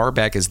traced as far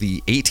back as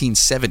the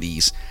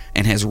 1870s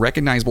and has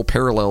recognizable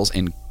parallels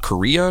in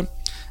Korea,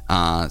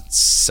 what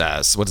is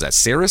that,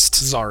 Tsarist?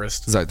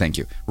 Tsarist. Thank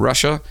you.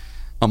 Russia,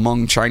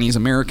 among Chinese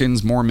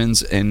Americans,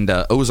 Mormons, and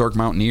Ozark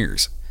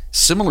mountaineers.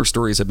 Similar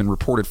stories have been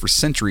reported for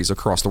centuries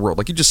across the world.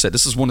 Like you just said,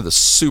 this is one of the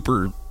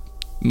super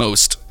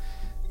most...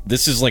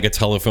 This is like a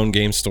telephone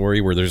game story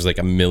where there's like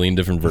a million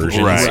different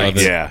versions of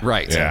it. Yeah.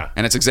 Right. Yeah.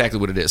 And it's exactly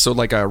what it is. So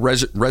like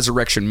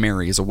Resurrection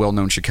Mary is a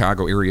well-known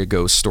Chicago area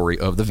ghost story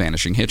of the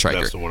vanishing hitchhiker.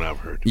 That's the one I've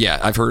heard. Yeah,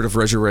 I've heard of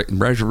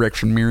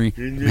Resurrection Mary.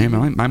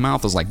 Man, my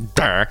mouth is like,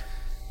 "Duh."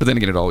 But then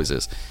again, it always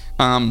is.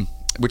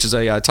 Which is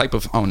a type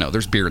of, oh no,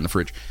 there's beer in the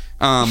fridge.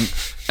 A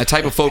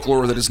type of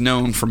folklore that is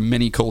known from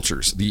many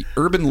cultures. The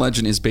urban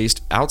legend is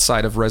based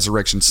outside of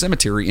Resurrection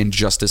Cemetery in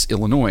Justice,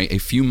 Illinois, a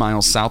few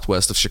miles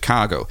southwest of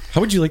Chicago.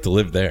 How would you like to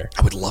live there?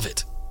 I would love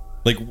it.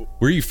 Like,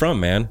 where are you from,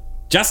 man?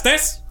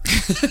 Justice,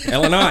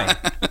 Illinois.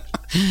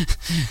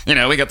 You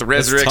know, we got the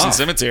Resurrection tough.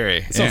 Cemetery.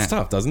 It sounds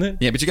tough, doesn't it?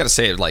 Yeah, but you got to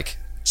say it like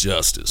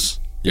Justice,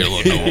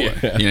 Illinois. You know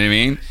what I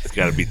mean? It's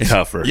got to be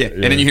tougher. Yeah,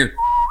 and then you hear.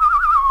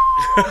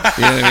 You know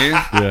what I mean?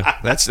 Yeah.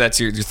 That's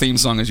your theme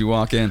song as you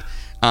walk in.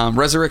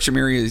 Resurrection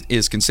Mary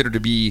is considered to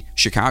be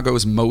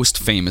Chicago's most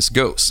famous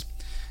ghost.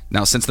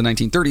 Now, since the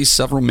 1930s,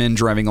 several men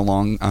driving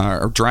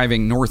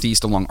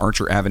northeast along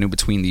Archer Avenue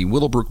between the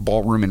Willowbrook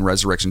Ballroom and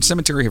Resurrection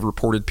Cemetery have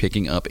reported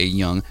picking up a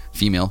young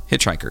female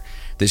hitchhiker.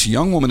 This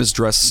young woman is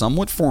dressed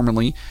somewhat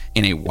formally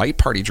in a white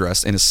party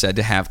dress and is said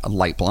to have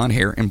light blonde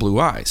hair and blue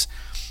eyes.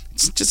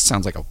 It just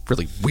sounds like a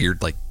really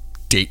weird, like,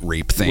 date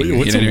rape thing.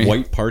 What's you know a what I mean?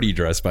 white party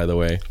dress, by the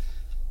way?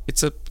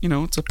 It's a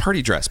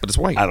party dress, but it's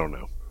white. I don't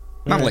know.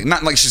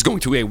 Not like she's going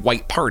to a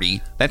white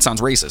party. That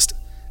sounds racist.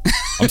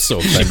 I'm so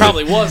offended. She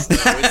probably was, though.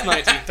 It's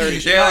 1930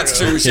 Chicago. Yeah, that's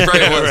true. She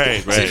probably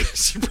was. Right.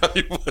 She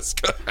probably was.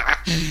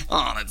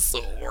 Oh, that's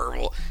so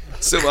horrible.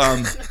 So,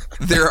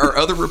 there are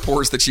other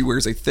reports that she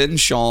wears a thin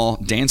shawl,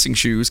 dancing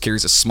shoes,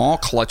 carries a small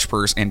clutch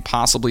purse, and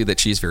possibly that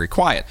she is very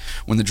quiet.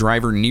 When the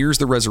driver nears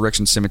the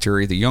Resurrection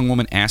Cemetery, the young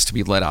woman asks to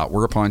be let out,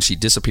 whereupon she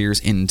disappears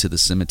into the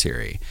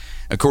cemetery.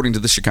 According to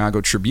the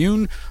Chicago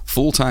Tribune,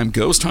 full-time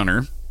ghost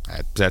hunter,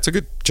 that's a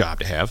good job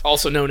to have.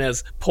 Also known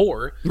as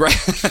poor. Right.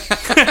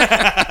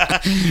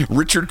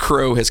 Richard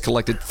Crowe has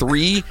collected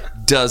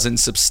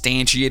 36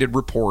 substantiated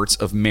reports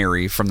of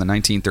Mary from the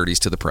 1930s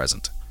to the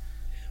present.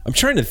 I'm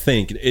trying to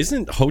think.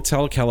 Isn't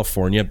Hotel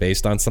California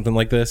based on something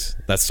like this?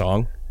 That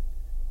song?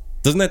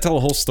 Doesn't that tell a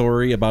whole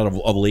story about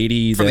a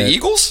lady From the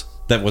Eagles?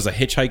 That was a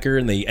hitchhiker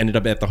and they ended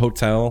up at the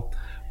hotel?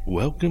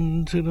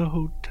 Welcome to the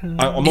hotel.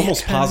 I'm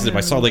almost positive.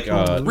 I saw like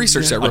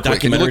research that real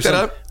quick. Can you look that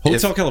up?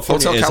 Hotel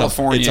California. Hotel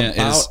California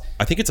is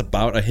I think it's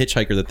about a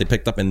hitchhiker that they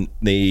picked up and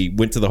they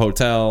went to the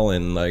hotel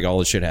and like all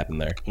this shit happened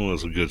there. Well,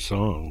 it's a good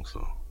song.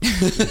 So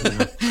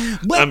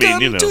Welcome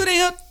to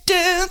the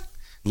hotel.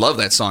 Love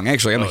that song.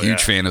 Actually, I'm a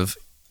huge fan of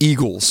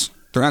Eagles.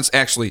 They're not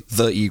actually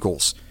the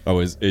Eagles. Oh,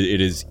 it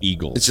is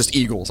Eagles. It's just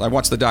Eagles. I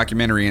watched the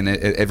documentary and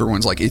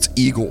everyone's like, it's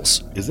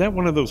Eagles. Is that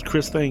one of those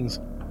Chris things?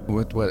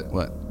 What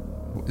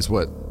is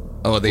what?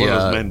 Oh, the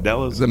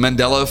Mandela's? The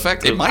Mandela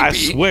effect. It might be.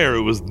 I swear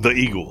it was the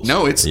Eagles.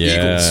 No, it's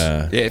Eagles.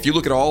 Yeah, if you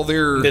look at all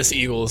their this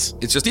Eagles,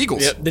 it's just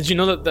Eagles. Yeah. Did you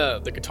know that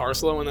the guitar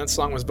solo in that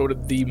song was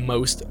voted the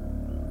most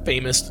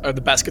famous or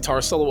the best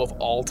guitar solo of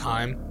all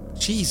time?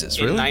 Jesus,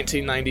 really? In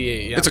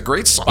 1998. Yeah, it's a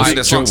great song. By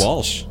Joe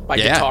Walsh. By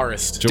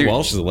guitarist. Joe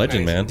Walsh is a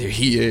legend, man. Dude,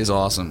 he is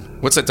awesome.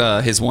 What's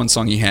that? His one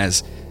song he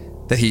has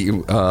that he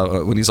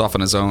when he's off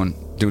on his own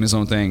doing his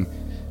own thing.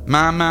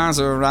 My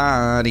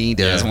Maserati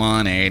does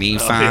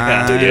 185. All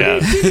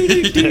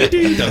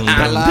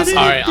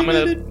right, I'm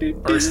gonna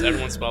burst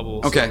everyone's bubble.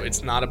 Okay, so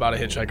it's not about a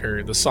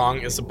hitchhiker. The song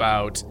is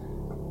about,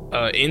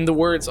 in the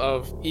words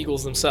of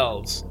Eagles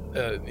themselves,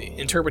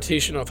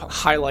 interpretation of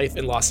high life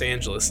in Los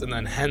Angeles, and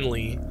then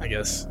Henley, I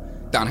guess.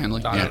 Don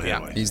Henley.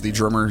 Yeah. He's the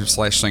drummer /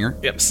 singer.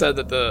 Yep, said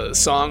that the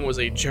song was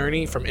a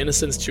journey from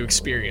innocence to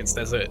experience.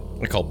 That's it.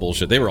 I call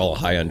bullshit. They were all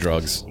high on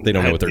drugs. They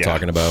don't know what they're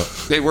talking about.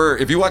 They were.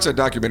 If you watch that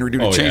documentary,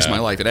 dude, it changed my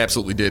life. It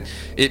absolutely did.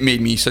 It made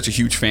me such a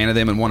huge fan of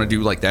them and want to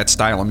do like that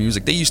style of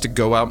music. They used to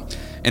go out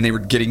and they were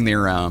getting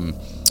their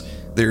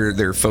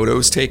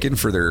photos taken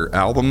for their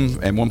album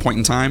at one point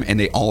in time, and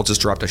they all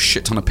just dropped a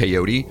shit ton of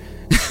peyote.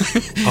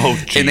 Oh,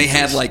 Jesus. And they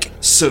had like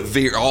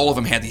severe. All of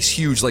them had these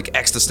huge like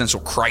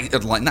existential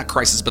not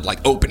crisis, but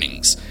like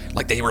openings.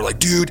 Like they were like,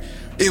 dude,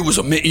 it was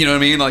amazing. You know what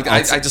I mean? Like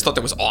I just thought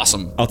that was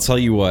awesome. I'll tell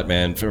you what,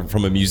 man.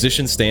 From a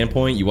musician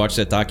standpoint, you watch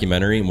that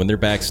documentary, and when they're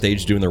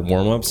backstage doing their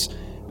warm-ups,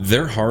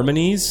 their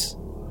harmonies,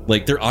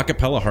 like their a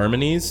cappella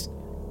harmonies,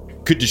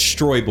 could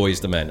destroy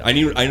Boyz II Men. I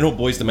know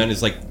Boyz II Men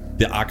is like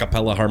the a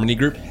cappella harmony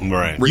group.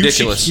 Right.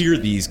 Ridiculous. You should hear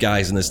these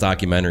guys in this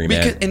documentary,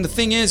 man. And the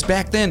thing is,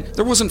 back then,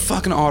 there wasn't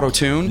fucking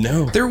auto-tune.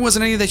 No. There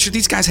wasn't any of that shit.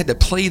 These guys had to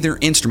play their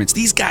instruments.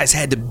 These guys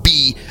had to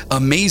be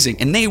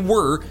amazing. And they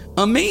were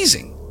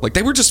amazing. Like,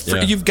 they were just...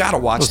 You've got to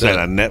watch that. Was that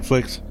on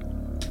Netflix?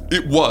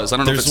 It was. I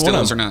don't know if it still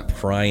is or not.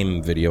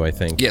 Prime Video, I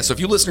think. Yeah, so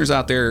if you listeners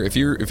out there, if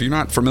you're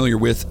not familiar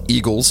with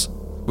Eagles,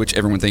 which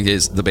everyone thinks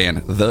is the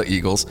band, The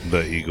Eagles.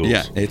 The Eagles.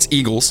 Yeah, it's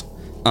Eagles.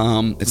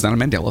 It's not a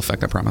Mandela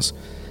effect, I promise.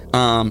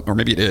 Or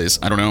maybe it is.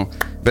 I don't know.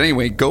 But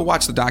anyway, go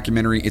watch the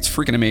documentary. It's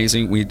freaking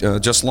amazing. We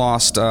just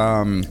lost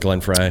Glenn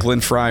Frey.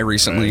 Glenn Frey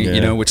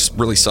recently, which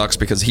really sucks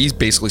because he's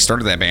basically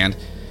started that band.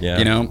 Yeah.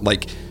 You know,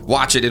 like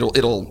watch it.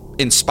 It'll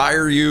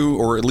inspire you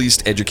or at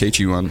least educate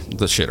you on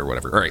the shit or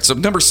whatever. All right, so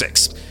number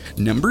six.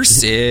 Number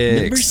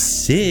 15.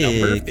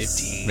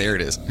 There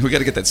it is. We got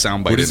to get that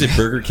soundbite. What is it?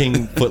 Burger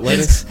King foot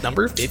lettuce?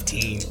 Number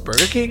 15.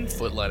 Burger King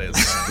foot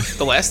lettuce.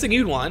 The last thing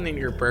you'd want in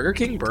your Burger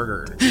King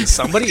burger is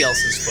somebody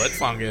else's foot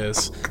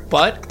fungus.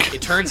 But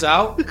it turns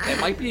out that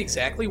might be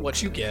exactly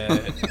what you get.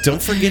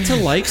 Don't forget to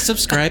like,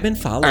 subscribe, and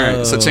follow. All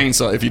right, so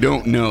Chainsaw, if you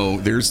don't know,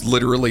 there's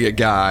literally a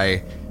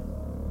guy,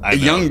 a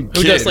young kid,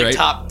 who does like right?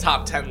 top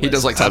 10 lists. He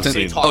does like top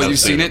 10. Oh, you've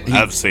seen it? He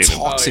I've seen it.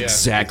 talks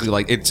exactly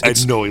like it's. I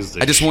know he's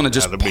the I just want to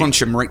just shit out of me.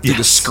 punch him right through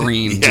the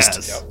screen. Yes.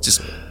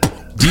 Just.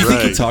 Do you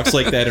think he Right. talks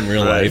like that in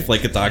real Right. life?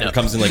 Like a doctor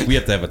comes in, like, we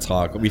have to have a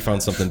talk. We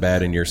found something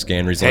bad in your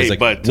scan results. Hey, Like,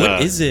 but,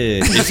 what is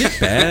it? Is it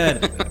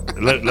bad?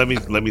 Let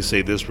me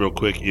say this real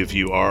quick. If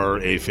you are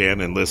a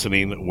fan and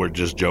listening, we're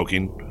just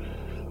joking.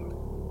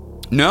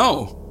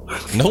 No.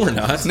 No, we're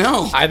not.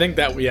 No. I think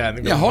that, yeah. I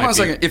think Yeah, that hold might on a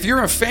second. If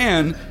you're a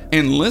fan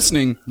and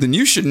listening, then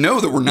you should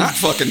know that we're not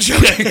fucking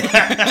joking.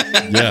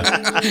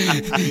 Yeah.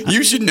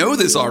 You should know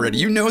this already.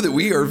 You know that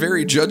we are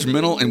very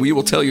judgmental and we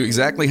will tell you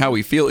exactly how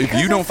we feel. If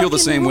you don't feel the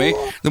same way,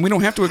 then we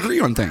don't have to agree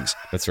on things.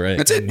 That's right.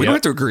 That's it. We don't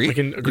have to agree. We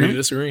can agree to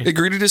disagree.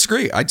 Agree to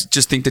disagree. I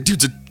just think the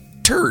dude's a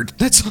turd.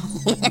 That's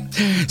all.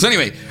 So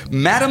anyway,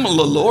 Madame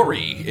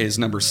LaLaurie is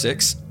number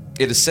 6.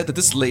 It is said that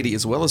this lady,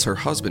 as well as her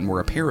husband, were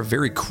a pair of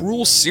very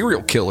cruel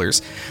serial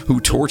killers who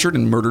tortured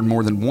and murdered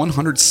more than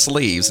 100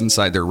 slaves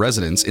inside their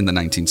residence in the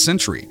 19th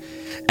century.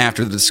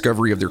 After the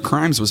discovery of their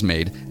crimes was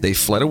made, they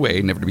fled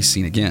away, never to be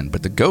seen again.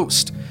 But the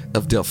ghost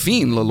of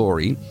Delphine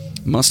LaLaurie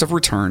must have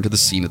returned to the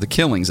scene of the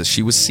killings, as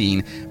she was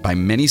seen by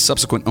many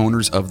subsequent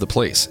owners of the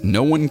place.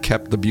 No one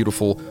kept the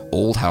beautiful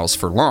old house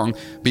for long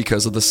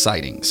because of the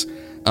sightings.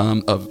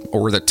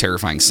 Or the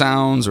terrifying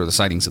sounds, or the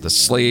sightings of the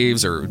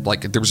slaves, or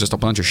like there was just a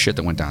bunch of shit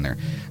that went down there.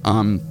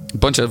 A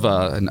bunch of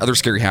and other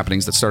scary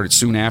happenings that started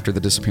soon after the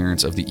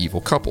disappearance of the evil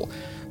couple.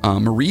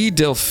 Marie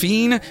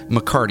Delphine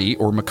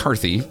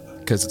McCarthy,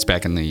 because it's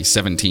back in the late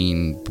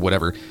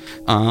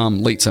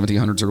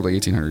 1700s, early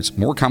 1800s,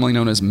 more commonly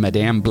known as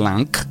Madame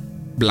Blanc,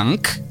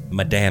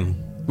 Madame.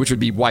 which would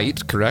be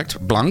white, correct?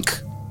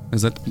 Blanc.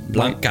 Is that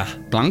Blanca.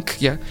 Blanc,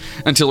 yeah.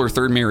 Until her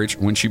third marriage,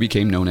 when she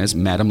became known as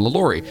Madame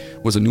LaLaurie,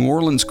 was a New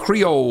Orleans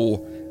Creole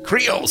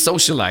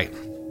socialite.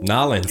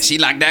 Nolans. She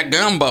liked that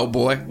gumbo,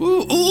 boy.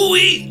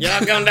 Ooh-wee.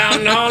 Y'all come down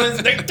to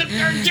Orleans, take the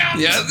dirt jump.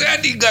 Yeah,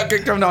 that you got to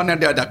come down there.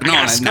 I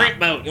got a script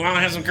boat. You want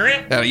to have some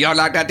grip? Y'all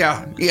like that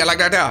there? Yeah, like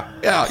that there.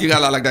 Yeah, you got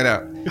to like that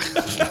there.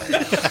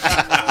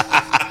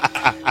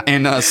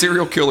 And a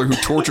serial killer who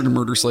tortured and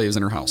murdered slaves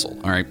in her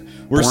household. All right.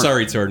 We're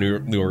sorry to our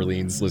New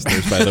Orleans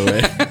listeners, by the way.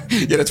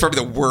 Yeah, that's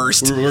probably the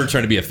worst. We're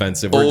trying to be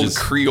offensive. We're Old just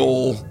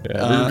Creole we're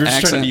just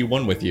accent. trying to be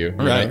one with you.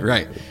 Right, know?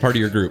 right. Part of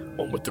your group.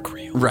 One with the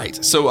Creole.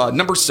 Right. So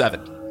number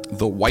 7,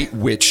 the White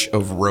Witch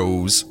of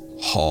Rose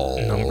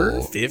Hall. Number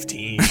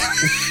 15.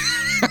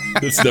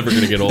 It's never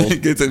going to get old.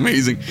 It's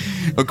amazing.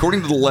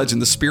 According to the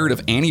legend, the spirit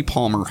of Annie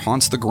Palmer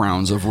haunts the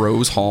grounds of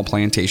Rose Hall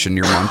Plantation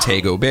near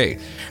Montego Bay.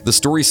 The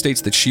story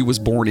states that she was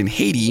born in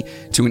Haiti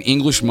to an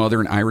English mother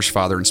and Irish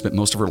father and spent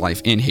most of her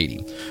life in Haiti.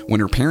 When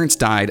her parents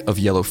died of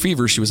yellow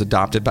fever, she was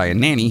adopted by a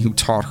nanny who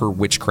taught her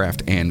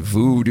witchcraft and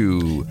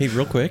voodoo. Hey,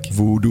 real quick.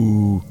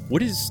 Voodoo.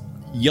 What is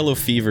yellow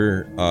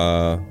fever?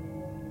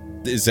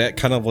 Is that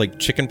kind of like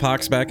chicken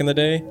pox back in the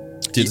day?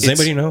 Does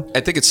anybody know? I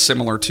think it's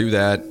similar to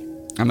that.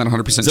 I'm not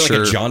 100% Is it sure.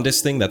 like a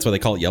jaundice thing? That's why they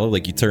call it yellow?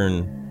 Like you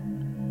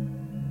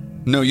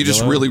turn... No, you just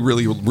Yellow?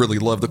 really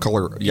love the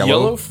color yellow.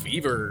 Yellow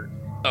fever,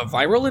 a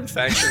viral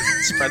infection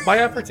spread by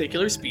a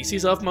particular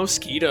species of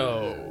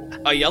mosquito.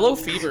 A yellow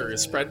fever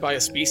is spread by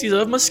a species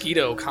of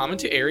mosquito common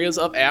to areas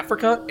of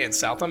Africa and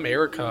South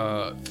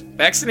America.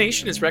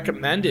 Vaccination is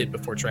recommended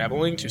before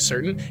traveling to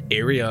certain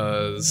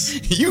areas.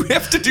 You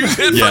have to do that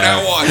from Yeah. now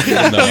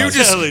on. No. You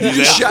just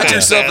you shot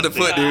yourself in the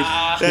foot, dude.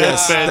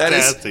 That's That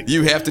is, fantastic.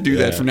 you have to do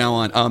that Yeah. from now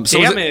on.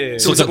 So Damn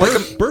is it. So So is it's it a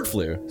like bird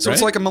flu. so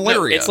it's like a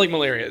malaria. It's like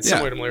malaria. It's Yeah.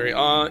 similar to malaria.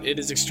 It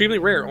is extremely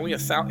rare. Only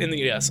in the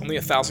U.S. Only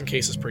 1,000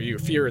 cases per year.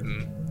 Fewer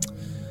than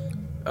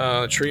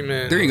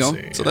treatment. There you go.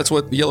 let's see. So that's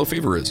what yellow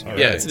fever is.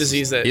 Yeah, it's a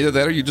disease that Either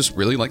that or you just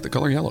really like the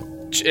color yellow.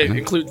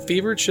 include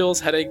fever, chills,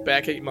 headache,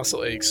 backache,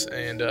 muscle aches,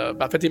 and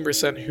about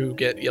 15% who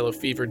get yellow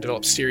fever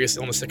develop serious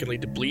illness that can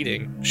lead to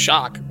bleeding,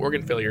 shock,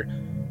 organ failure,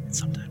 and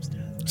sometimes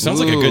death. Sounds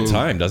like a good Ooh.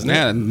 time, doesn't it?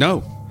 Yeah,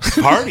 no.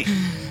 Party.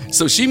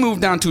 So she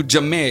moved down to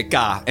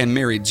Jamaica and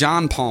married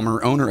John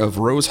Palmer, owner of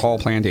Rose Hall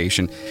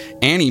Plantation.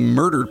 Annie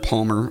murdered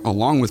Palmer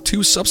along with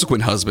 2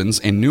 subsequent husbands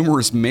and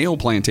numerous male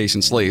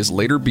plantation slaves,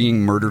 later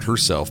being murdered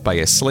herself by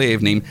a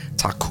slave named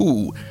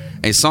Taku.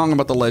 A song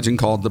about the legend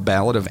called The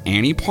Ballad of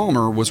Annie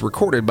Palmer was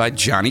recorded by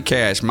Johnny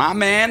Cash, my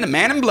man, the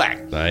man in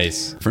black.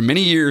 Nice. For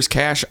many years,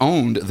 Cash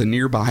owned the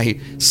nearby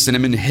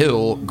Cinnamon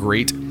Hill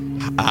Great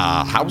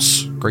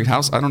House.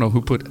 I don't know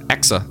who put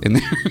Exa in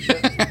there.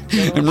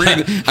 I'm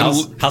reading.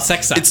 How's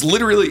sexa? It's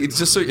literally, it's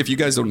just so if you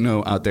guys don't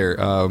know out there,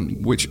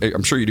 which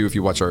I'm sure you do if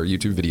you watch our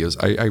YouTube videos,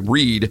 I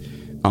read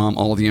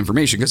all of the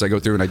information because I go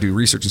through and I do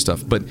research and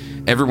stuff. But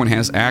everyone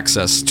has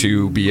access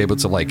to be able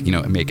to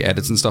make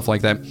edits and stuff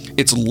like that.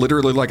 It's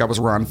literally like I was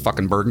Ron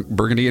fucking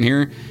Burgundy in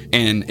here,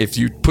 and if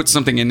you put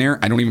something in there,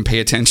 I don't even pay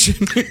attention.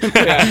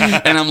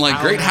 And I'm like,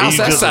 great house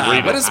SI.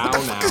 What the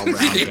fuck is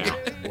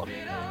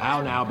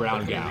How now,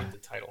 brown gown. The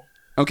title.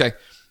 Okay,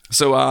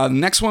 so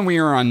next one we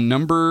are on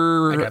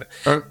number. I got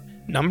it.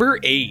 Number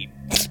 8,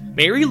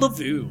 Mary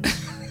LaVue.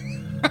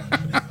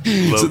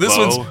 So this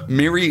one's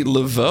Mary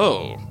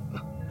Laveau.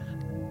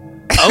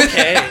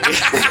 Okay.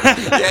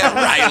 Yeah,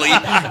 Riley.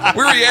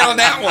 Where are you at on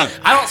that one?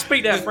 I don't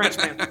speak that French,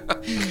 man.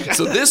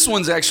 So this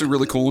one's actually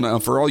really cool. Now,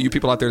 for all you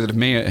people out there that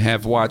may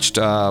have watched,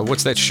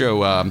 what's that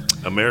show?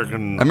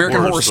 American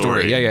Horror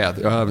Story.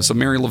 Yeah. So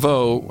Mary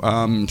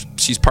Laveau,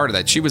 she's part of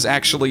that. She was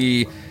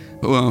actually...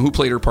 who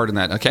played her part in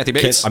that? Kathy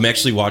Bates? I'm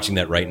actually watching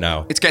that right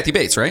now. It's Kathy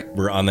Bates, right?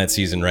 We're on that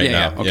season right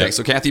now. Yeah. Okay,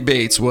 so Kathy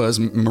Bates was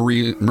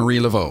Marie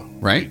Laveau,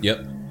 right?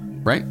 Yep.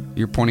 Right?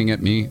 You're pointing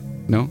at me.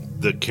 No?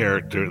 The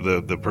character,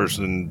 the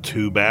person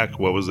 2-back.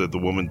 What was it? The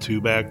woman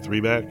 2-back,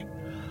 3-back?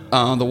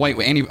 The white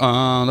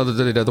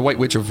the White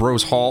Witch of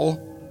Rose Hall.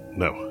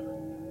 No.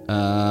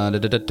 Oh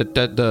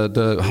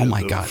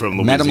my God.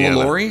 From Madame Louisiana.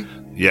 LaLaurie?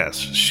 Yes,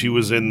 she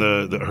was in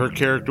her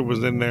character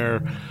was in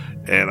there,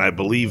 and I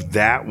believe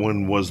that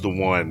one was the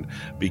one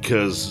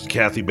because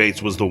Kathy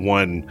Bates was the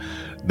one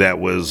that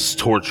was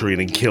torturing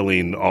and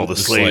killing all the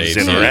slaves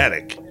in her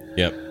attic.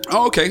 Yep.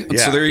 Oh, okay.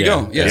 Yeah. So there you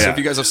go. Yeah. So if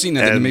you guys have seen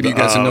that, then maybe you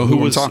guys know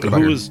who I'm talking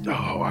about.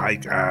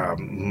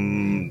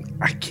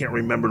 I can't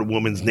remember the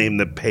woman's name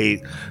that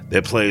plays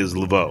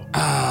Laveau.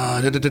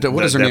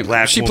 What is her name?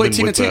 She played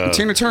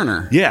Tina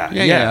Turner.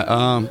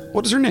 Yeah.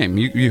 What is her name?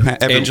 You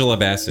have Angela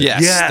Bassett.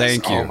 Yes.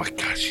 Thank you. Oh my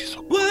God, she's so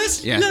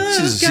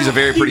she's a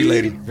very pretty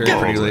lady. Very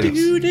pretty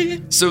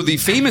lady. So the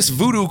famous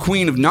voodoo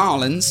queen of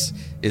Nolans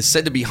is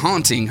said to be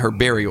haunting her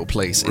burial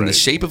place in the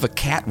shape of a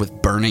cat with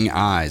burning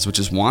eyes, which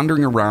is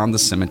wandering around the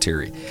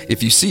cemetery.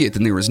 If you see it,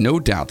 then there is no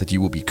doubt that you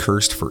will be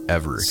cursed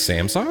forever.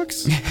 Sam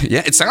Socks?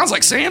 Yeah, it sounds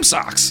like Sam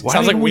Socks.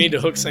 Sounds like we need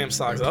to hook Sam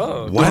Socks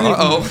up.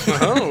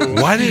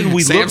 Why didn't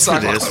we look for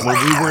this when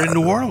we were in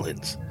New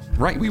Orleans?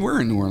 Right, we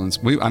were in New Orleans.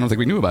 I don't think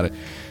we knew about it.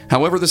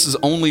 However, this is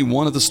only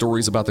one of the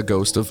stories about the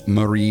ghost of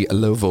Marie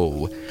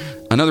Laveau.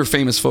 Another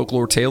famous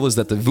folklore tale is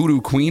that the voodoo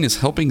queen is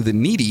helping the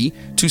needy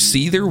to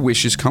see their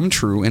wishes come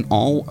true, and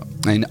all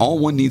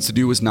one needs to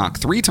do is knock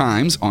 3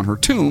 times on her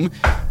tomb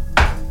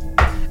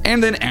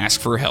and then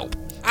ask for help.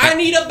 I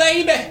need a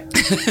baby.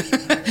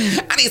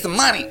 I need some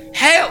money.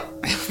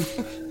 Help!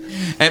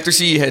 After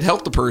she had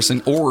helped the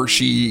person, or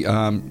he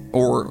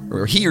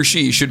or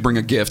she should bring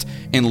a gift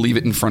and leave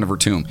it in front of her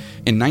tomb.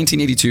 In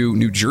 1982,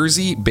 New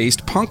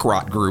Jersey-based punk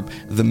rock group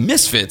The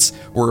Misfits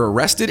were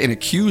arrested and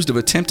accused of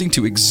attempting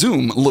to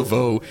exhume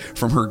Laveau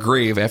from her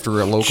grave after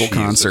a local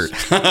concert.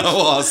 How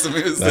awesome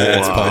is that?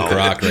 That's punk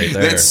rock right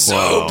there. That's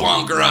so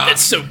punk rock.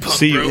 That's so punk,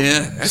 bro.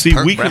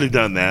 Yeah, we could have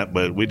done that,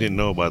 but we didn't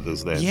know about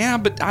this then. Yeah,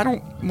 but I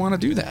don't want to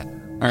do that.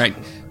 All right.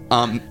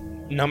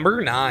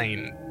 Number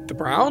 9. The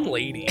Brown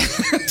Lady.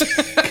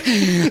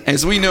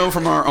 As we know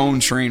from our own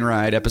train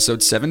ride,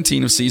 episode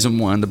 17 of season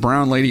 1, the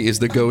Brown Lady is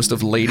the ghost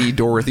of Lady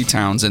Dorothy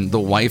Townsend, the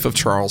wife of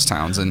Charles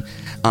Townsend,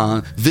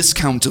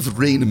 Viscount of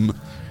Raynham.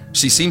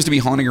 She seems to be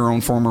haunting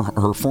her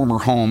former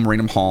home,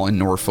 Raynham Hall in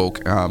Norfolk,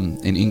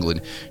 in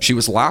England. She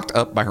was locked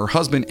up by her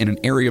husband in an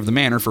area of the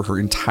manor for her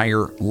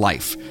entire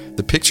life.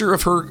 The picture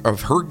of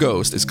her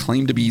ghost is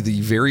claimed to be the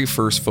very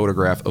first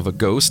photograph of a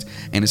ghost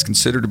and is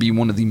considered to be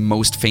one of the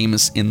most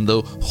famous in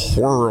the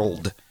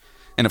world.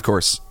 And of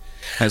course,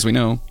 as we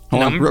know,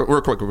 hold on,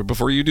 real quick,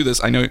 before you do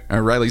this, I know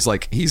Riley's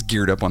he's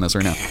geared up on this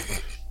right now.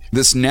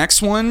 This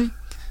next one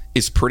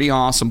is pretty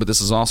awesome, but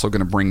this is also going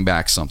to bring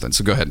back something.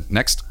 So go ahead.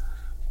 Next.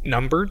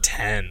 Number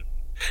 10.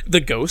 The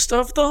ghost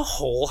of the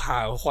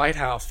White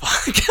House.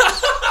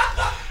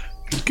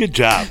 Good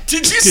job.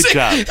 Did you Good say?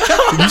 job. You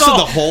said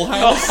the whole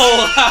house? The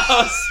whole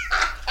house.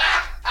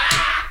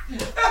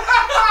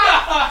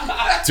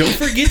 Don't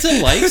forget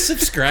to like,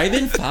 subscribe,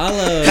 and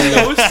follow.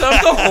 Ghost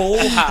of the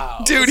whole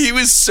house. Dude, he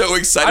was so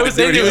excited. I was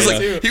to do it.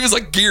 too. He was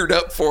geared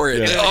up for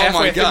it. And Oh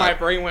halfway my through, my god.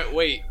 brain went,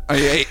 wait. All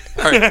right,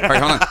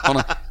 hold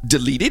on.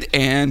 Delete it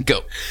and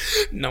go.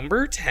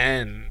 Number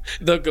 10.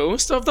 The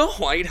ghost of the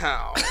White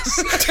House.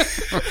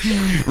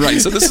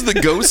 Right, so this is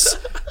the ghost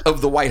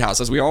of the White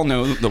House. As we all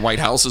know, the White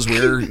House is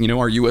where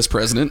our U.S.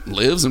 president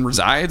lives and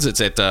resides.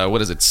 It's at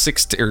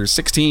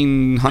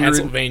 1600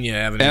 Pennsylvania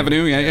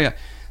Avenue. Yeah.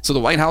 So the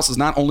White House is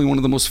not only one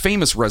of the most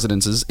famous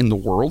residences in the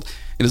world,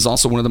 it is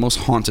also one of the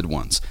most haunted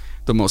ones.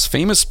 The most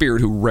famous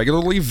spirit who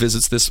regularly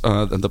visits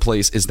the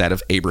place is that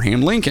of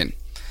Abraham Lincoln,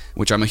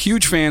 which I'm a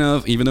huge fan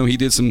of, even though he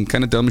did some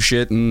kind of dumb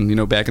shit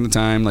and back in the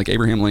time, like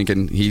Abraham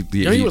Lincoln. He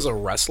was a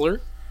wrestler?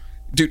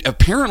 Dude,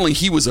 apparently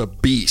he was a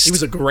beast. He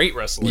was a great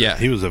wrestler. Yeah.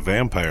 He was a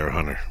vampire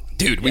hunter.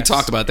 Dude, we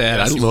talked about that.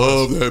 Yes, I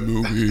love that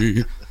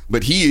movie.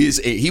 But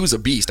he was a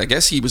beast. I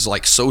guess he was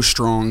so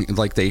strong,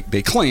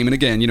 they claim, and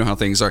again, you know how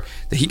things are,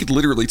 that he could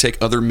literally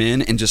take other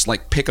men and just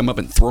pick them up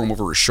and throw them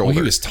over his shoulder.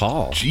 Well, he was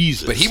tall.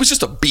 Jesus. But he was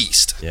just a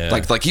beast. Yeah.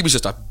 Like he was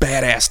just a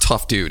badass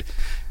tough dude.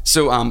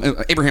 So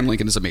Abraham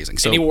Lincoln is amazing.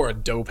 So and he wore a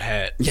dope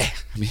hat. Yeah,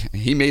 I mean,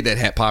 he made that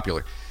hat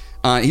popular.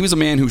 He was a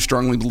man who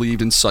strongly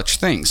believed in such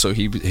things. So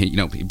he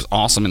was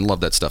awesome and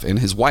loved that stuff. And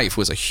his wife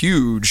was she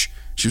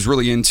was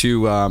really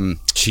into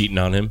cheating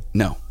on him.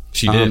 No,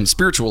 she did.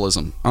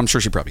 Spiritualism. I'm sure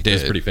she probably did.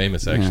 It's pretty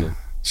famous, actually. Yeah,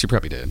 she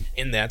probably did.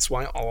 And that's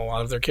why a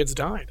lot of their kids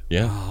died.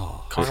 Yeah.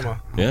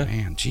 Karma. Yeah.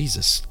 Man,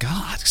 Jesus,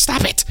 God,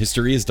 stop it.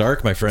 History is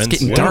dark, my friends. It's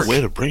getting dark.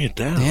 Way to bring it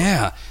down.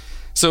 Yeah.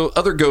 So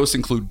other ghosts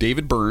include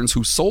David Burns,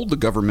 who sold the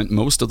government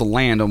most of the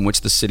land on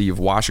which the city of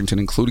Washington,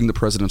 including the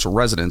presidential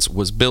residence,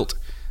 was built.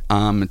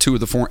 Two of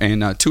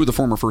the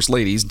former first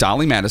ladies,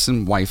 Dolly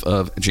Madison, wife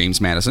of James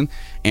Madison,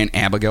 and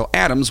Abigail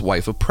Adams,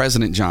 wife of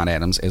President John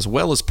Adams, as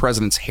well as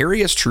Presidents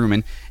Harry S.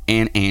 Truman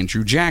and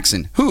Andrew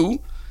Jackson,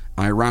 who,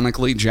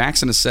 ironically,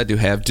 Jackson is said to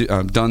have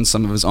done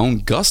some of his own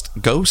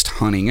ghost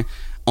hunting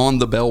on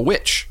the Bell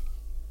Witch.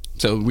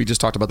 So we just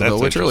talked about the Bell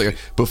Witch earlier,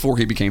 before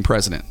he became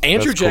president.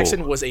 Andrew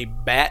Jackson was a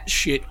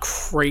batshit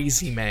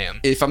crazy man.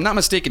 If I'm not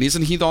mistaken,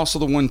 isn't he also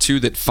the one, too,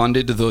 that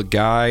funded the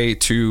guy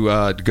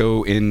to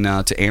go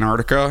to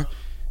Antarctica?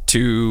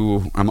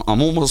 I'm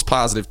almost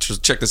positive.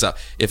 Check this out.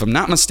 If I'm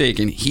not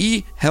mistaken,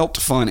 he helped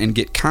fund and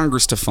get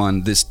Congress to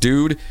fund this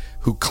dude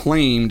who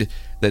claimed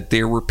that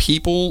there were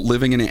people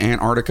living in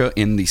Antarctica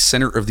in the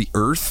center of the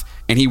earth,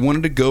 and he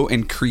wanted to go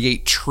and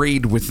create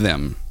trade with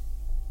them.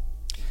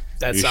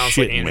 That sounds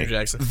like Andrew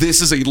Jackson.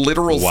 This is a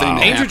literal thing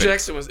that Andrew happened.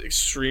 Jackson was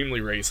extremely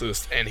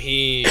racist, and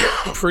he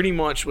pretty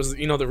much was,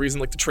 the reason,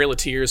 like, the Trail of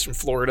Tears from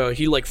Florida.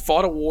 He, like,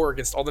 fought a war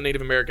against all the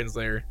Native Americans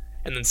there,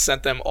 and then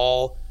sent them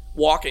all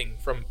walking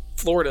from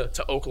Florida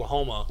to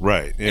Oklahoma.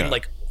 Right, yeah. And,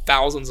 like,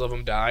 thousands of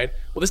them died.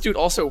 Well, this dude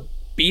also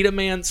beat a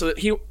man, so that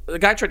the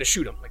guy tried to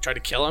shoot him, like, tried to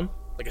kill him.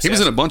 Like, he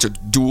was in a bunch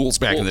of duels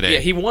back in the day.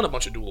 Yeah, he won a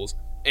bunch of duels,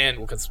 and,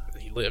 because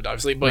he lived,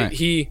 obviously, but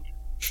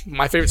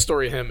my favorite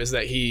story of him is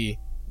that he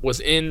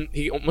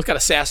almost got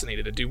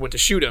assassinated. A dude went to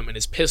shoot him, and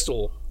his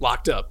pistol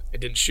locked up and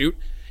didn't shoot.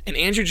 And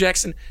Andrew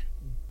Jackson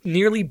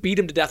nearly beat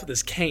him to death with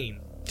his cane,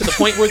 to the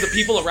point where the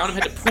people around him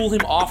had to pull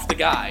him off the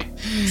guy.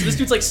 So this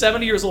dude's like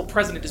 70 years old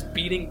president just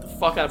beating the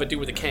fuck out of a dude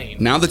with a cane.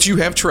 Now that you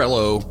have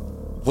Trello,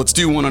 let's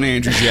do one on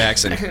Andrew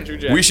Jackson. Andrew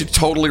Jackson. We should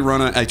totally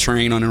run a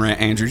train on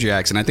Andrew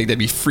Jackson. I think that'd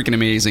be freaking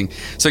amazing.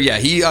 So yeah,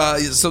 he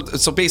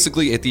so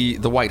basically at the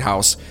White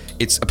House,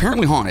 it's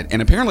apparently haunted,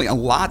 and apparently a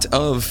lot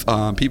of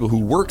people who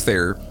work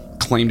there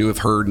claim to have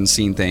heard and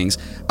seen things.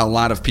 A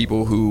lot of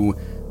people who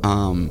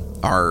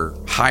are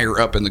higher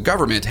up in the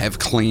government have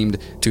claimed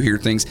to hear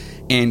things.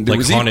 And there like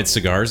was haunted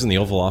cigars in the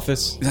Oval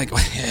Office? Like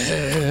ones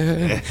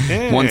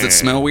that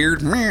smell weird?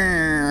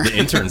 The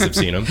interns have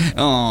seen them.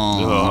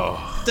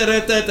 Oh.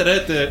 Like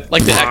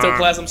the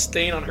ectoplasm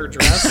stain on her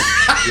dress?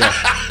 Yeah.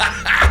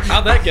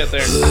 How'd that get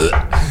there?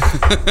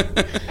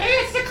 Hey,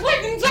 it's the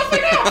Clintons up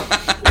and up!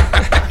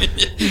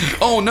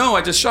 Oh no,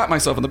 I just shot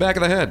myself in the back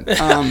of the head.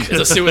 It's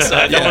a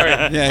suicide, don't worry.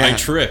 Yeah. I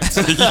tripped.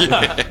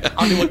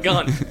 Onto a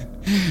gun.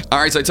 All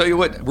right, so I tell you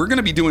what, we're going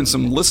to be doing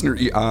some listener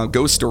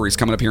ghost stories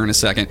coming up here in a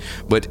second.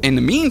 But in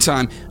the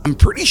meantime, I'm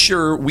pretty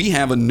sure we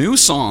have a new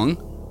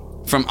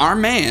song from our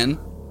man,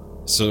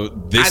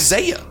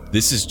 Isaiah.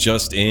 This is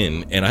just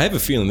in, and I have a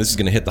feeling this is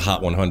going to hit the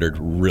Hot 100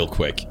 real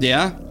quick.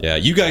 Yeah? Yeah,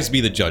 you guys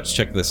be the judge.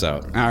 Check this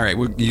out. All right,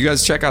 well, you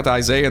guys check out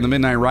Isaiah and the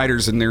Midnight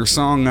Riders and their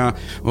song,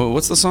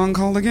 what's the song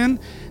called again?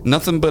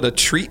 Nothing But a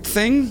Treat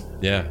Thing?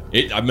 Yeah.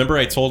 I remember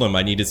I told him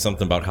I needed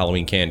something about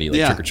Halloween candy,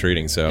 like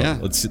trick-or-treating, so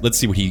let's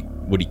see what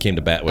he came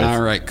to bat with.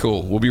 All right,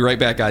 cool. We'll be right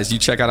back, guys. You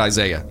check out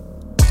Isaiah.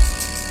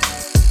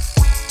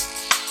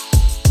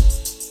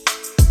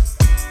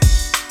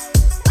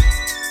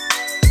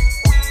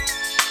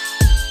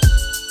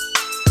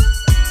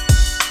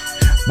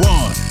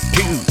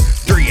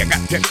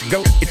 I got to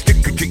go, it's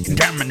trick-or-treating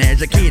time, and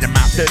as a kid I'm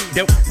out the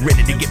door,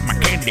 ready to get my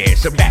candy,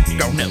 so back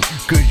on up,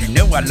 cause you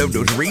know I love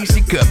those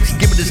Reese's cups.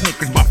 Give me the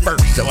Snickers bar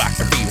first, so I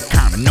can feel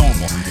kinda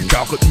normal.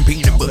 Chocolate and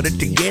peanut butter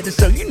together,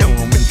 so you know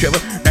I'm in trouble.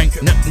 Ain't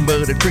nothing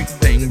but a treat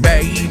thing,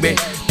 baby.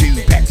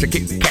 2 packs of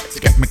Kit Kats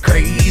got me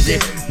crazy.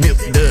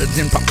 Milk duds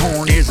and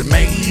popcorn is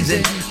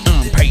amazing.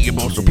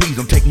 Unpayable, so please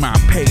don't take my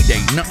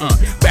payday. Nuh-uh,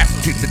 back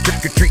to the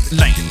trick-or-treat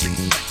lane.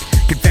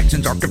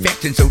 Confections are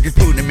confections, so just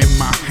put them in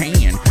my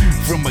hand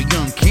from a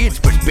young kid's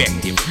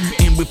perspective.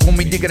 And before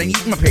me dig it and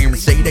eat, my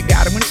parents say they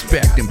gotta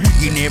inspect them.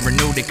 You never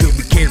know, they could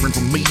be caring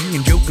for me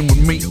and joking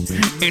with me,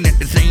 and at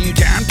the same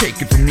time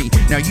taking from me.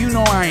 Now you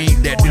know I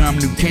ain't that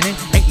dumb, Lieutenant.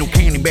 Ain't no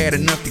candy bad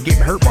enough to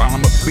get hurt while I'm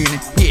up in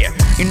it. Yeah,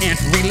 and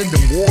that's really the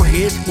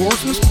warheads for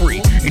some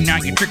spree. And now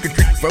you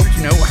trick-or-treat folks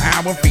know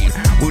how I feel.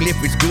 Well, if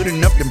it's good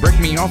enough to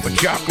break me off a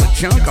chocolate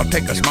chunk, I'll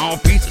take a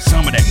small piece of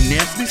some of that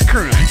Nestle's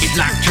crunch. It's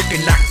like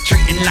tricking, like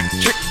treating, like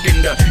chicken.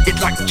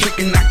 It's like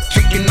chicken, like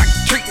chicken, like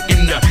treating.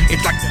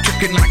 It's like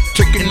chicken, like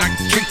chicken, like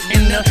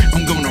treating.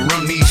 I'm gonna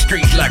run these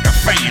streets like a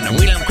phantom.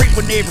 Well, I'm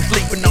creeping, never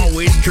sleeping,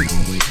 always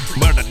treating.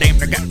 But I damn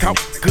near got caught,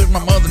 cause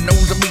my mother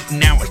knows I'm eating.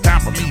 Now it's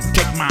time for me to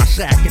take my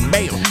sack and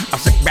bail. I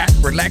sit back,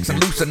 relax, and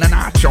loosen a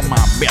notch on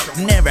my belt.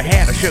 Never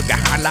had a sugar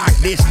high like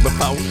this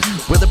before.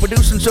 With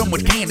producing so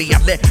much candy,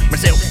 I let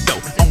myself go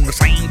on on the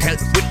same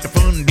touch with the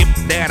fun dip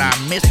that I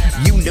miss.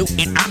 You know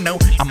and I know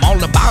I'm all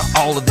about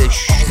all of this.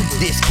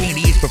 This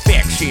candy is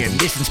perfection,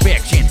 this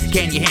inspection.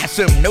 Can you have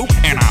some? Nope,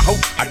 and I hope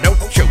I don't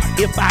choke.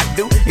 If I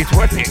do, it's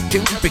worth it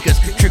too, because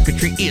trick or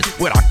treat is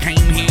what I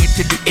came here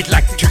to do. It's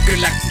like tricker,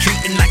 like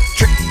treating, like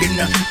tricking.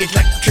 It's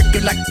like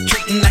tricker, like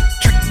treating, like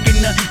tricking.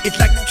 It's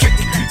like trick.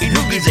 And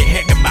who gives a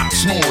heck about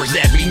s'mores?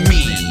 That be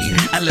me.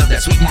 I love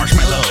that sweet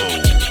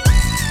marshmallow.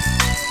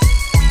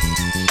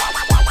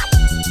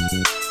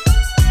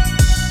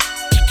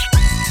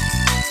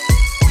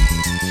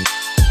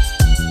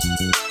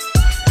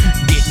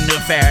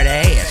 Fat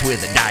ass with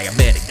a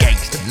diabetic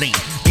gangster lean,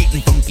 getting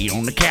funky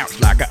on the couch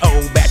like an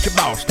old batch of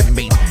Boston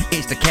beans.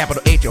 It's the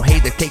capital H-O-Hey,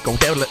 the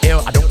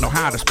K-O-L-L. I don't know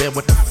how to spell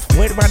what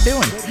am I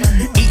doing?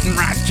 Eating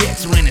rice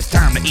checks when it's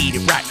time to eat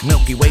it right.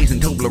 Milky Ways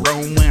and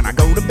Toblerone when I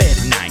go to bed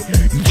at night.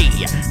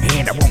 Yeah,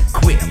 and I won't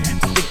quit.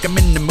 I think I'm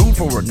in the mood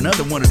for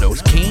another one of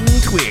those King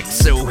Twix.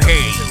 So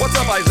hey, What's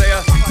up,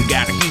 Isaiah? you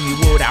gotta give me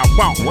what I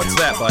want. What's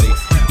that, buddy?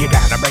 You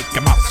gotta break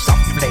them off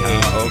softly.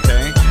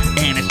 Okay.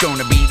 And it's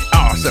gonna be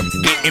awesome.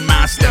 Get in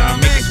my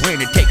stomach is where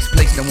it takes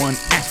place. No one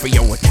asks for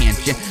your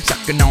attention.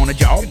 Sucking on a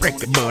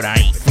jawbreaker, but I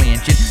ain't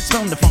flinching.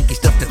 Smelling the funky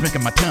stuff that's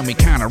making my tummy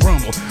kinda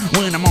rumble.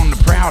 When I'm on the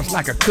prowl, it's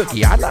like a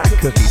cookie. I like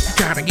cookies.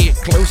 Try to get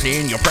closer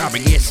and you'll probably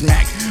get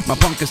smacked. My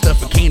pumpkin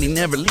stuff of candy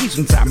never leaves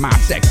inside my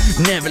sack.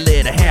 Never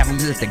let it happen,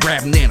 just to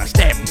grab them, then I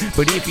stab them.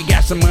 But if you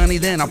got some money,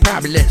 then I'll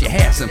probably let you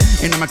have some.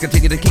 And I'ma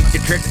continue to keep the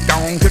trick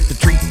on, put the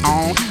treat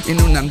on.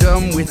 And when I'm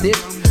done with it,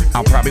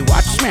 I'll probably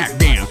watch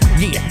SmackDown,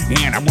 yeah,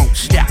 and I won't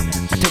stop.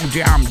 I told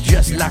you I'm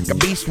just like a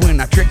beast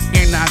when I trick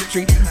and I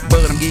treat.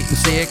 But I'm getting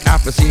sick,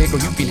 I feel sick, or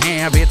you can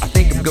have it. I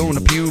think I'm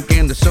gonna puke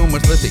and there's so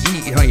much left to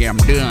eat. Oh yeah,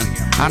 I'm done.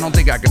 I don't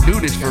think I can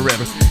do this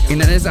forever. And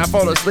then as I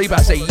fall asleep,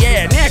 I say,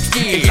 yeah, next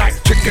year. It's like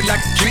tricking,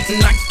 like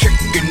treating, like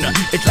tricking.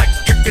 It's like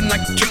tricking,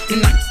 like treating,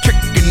 like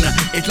tricking.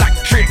 It's like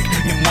trick.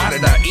 And why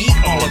did I eat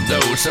all of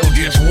those? So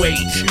just wait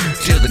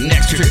till the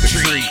next trick or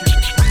treat.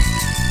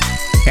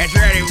 That's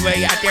right,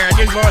 everybody out there. I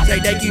just want to say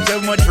thank you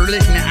so much for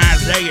listening to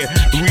Isaiah.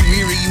 We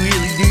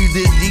really do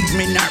this. These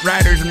Midnight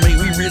Riders and me,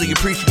 we really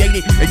appreciate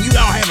it. And you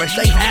all have a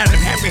safe house and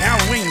happy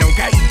Halloween,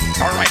 okay?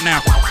 All right, now,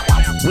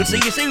 we'll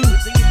see you soon.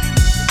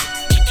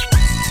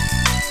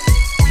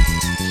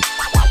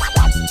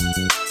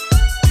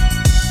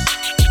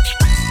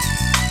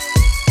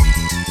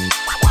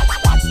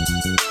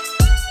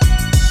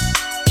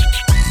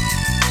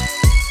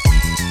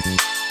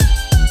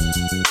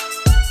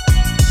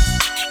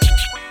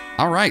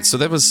 All right, so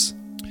that was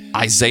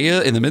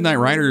Isaiah and the Midnight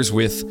Riders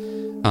with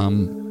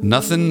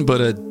nothing but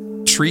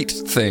a treat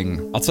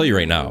thing. I'll tell you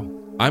right now,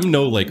 I'm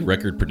no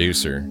record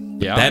producer.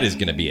 Yeah. That is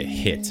going to be a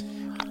hit.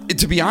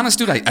 To be honest,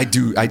 dude,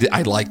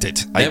 I liked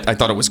it. I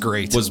thought it was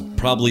great. Was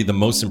probably the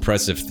most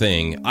impressive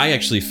thing. I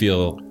actually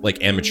feel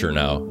like amateur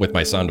now with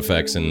my sound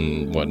effects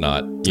and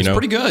whatnot. You know,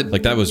 pretty good.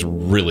 That was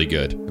really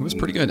good. It was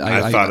pretty good.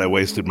 I thought I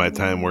wasted my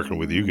time working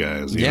with you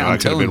guys. You know, I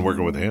could have been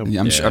working with him.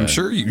 Yeah, I'm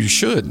sure you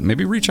should.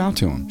 Maybe reach out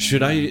to him.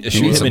 Should I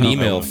shoot him an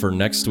email for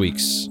next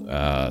week's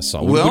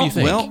song? What do you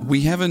think? Well,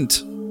 we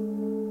haven't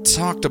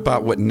talked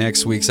about what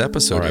next week's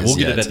episode is. All right, we'll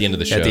get it at the end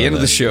of the show. At the end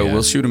of the show,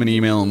 we'll shoot him an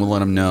email and we'll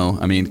let him know.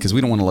 I mean, because we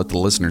don't want to let the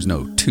listeners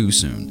know too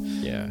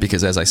soon. Yeah.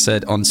 Because as I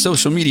said, on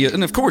social media,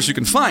 and of course you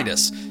can find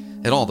us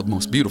at all the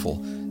most beautiful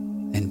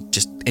and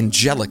just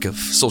angelic of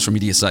social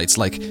media sites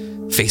like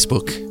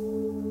Facebook,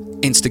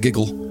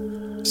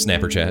 Instagiggle,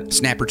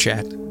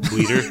 Snapperchat,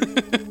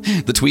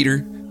 Twitter,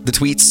 the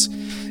tweets.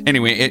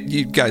 Anyway,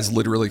 you guys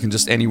literally can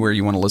just anywhere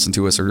you want to listen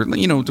to us, or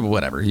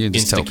whatever. You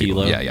just tell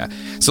people. Yeah.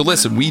 So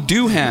listen, we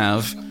do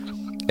have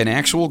an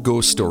actual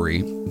ghost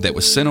story that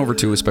was sent over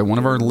to us by one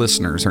of our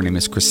listeners. Her name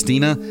is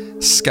Christina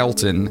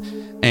Skelton,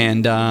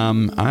 and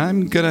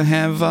I'm gonna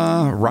have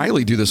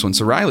Riley do this one.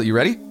 So Riley, you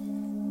ready?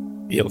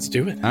 Yeah, let's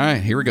do it. All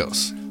right, here it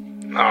goes.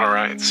 All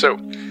right, so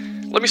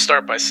let me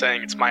start by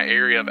saying it's my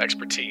area of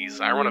expertise.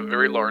 I run a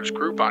very large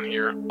group on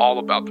here all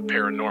about the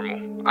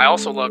paranormal. I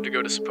also love to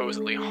go to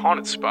supposedly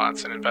haunted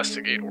spots and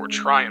investigate or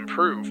try and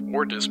prove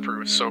or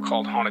disprove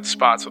so-called haunted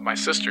spots with my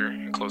sister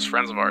and close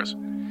friends of ours.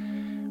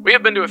 We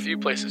have been to a few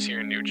places here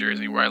in New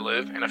Jersey where I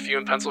live and a few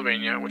in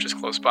Pennsylvania, which is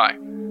close by.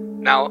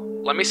 Now,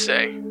 let me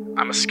say,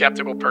 I'm a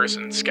skeptical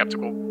person,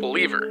 skeptical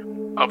believer.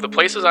 Of the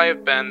places I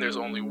have been, there's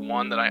only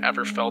one that I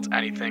ever felt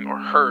anything or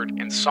heard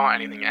and saw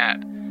anything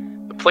at.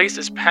 The place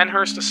is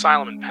Penhurst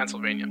Asylum in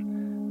Pennsylvania.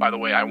 By the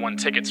way, I won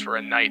tickets for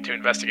a night to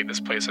investigate this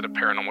place at a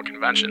paranormal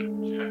convention.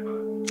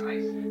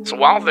 So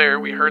while there,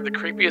 we heard the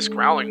creepiest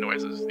growling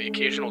noises, the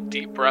occasional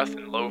deep breath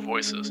and low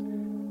voices.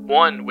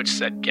 One which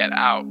said, "Get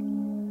out."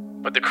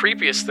 But the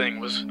creepiest thing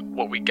was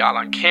what we got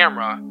on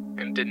camera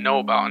and didn't know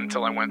about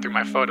until I went through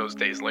my photos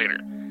days later.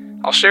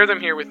 I'll share them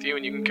here with you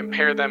and you can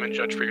compare them and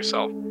judge for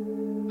yourself.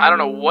 I don't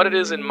know what it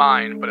is in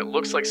mine, but it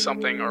looks like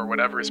something or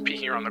whatever is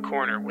peeking around the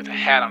corner with a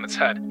hat on its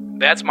head.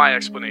 That's my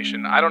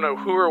explanation. I don't know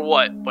who or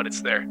what, but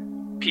it's there.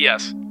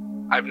 P.S.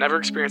 I've never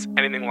experienced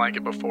anything like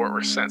it before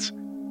or since.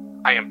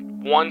 I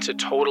am one to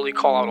totally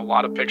call out a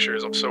lot of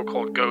pictures of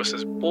so-called ghosts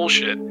as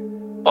bullshit,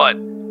 but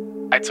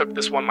I took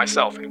this one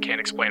myself and can't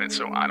explain it,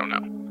 so I don't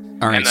know.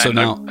 All right, and then so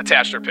now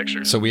attached her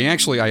pictures. So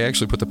I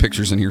actually put the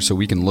pictures in here so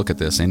we can look at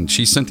this, and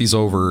she sent these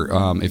over.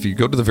 If you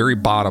go to the very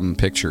bottom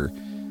picture,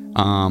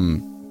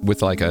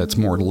 with like it's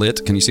more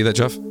lit. Can you see that,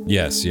 Jeff?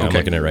 Yes, yeah, okay. I'm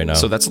looking at it right now.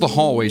 So that's the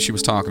hallway she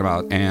was talking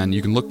about, and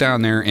you can look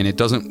down there, and it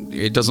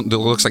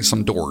looks like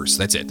some doors.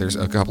 That's it. There's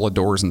a couple of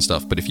doors and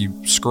stuff, but if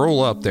you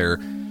scroll up there,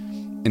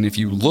 and if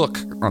you look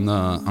on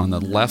the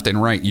left and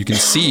right, you can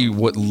see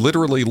what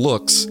literally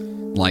looks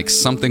like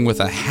something with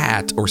a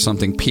hat or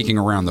something peeking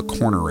around the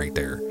corner right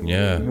there.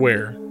 Yeah.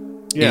 Where?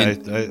 Yeah,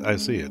 I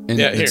see it.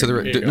 Yeah, here,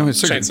 no,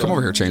 come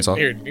over here, Chainsaw.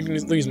 Here, you can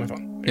use my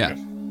phone. Yeah.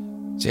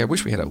 See, I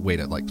wish we had a way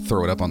to like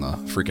throw it up on the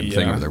freaking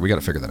thing over there. We got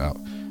to figure that out.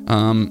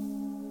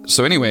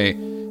 So anyway,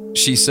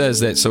 she says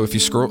that. So if you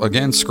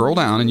scroll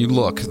down and you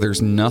look, there's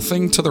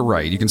nothing to the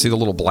right. You can see the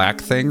little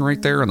black thing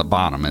right there on the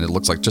bottom, and it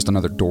looks like just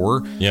another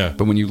door. Yeah.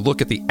 But when you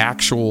look at the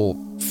actual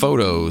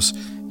photos,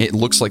 it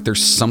looks like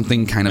there's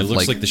something kind of like... It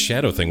looks like the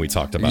shadow thing we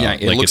talked about. Yeah,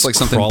 it looks like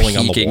something crawling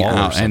peeking on the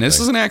wall out. And this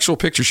is an actual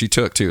picture she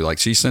took, too. Like,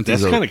 she sent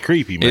this. That's kind of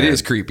creepy, man. It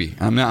is creepy.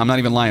 I'm not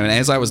even lying. And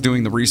as I was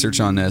doing the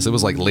research on this, it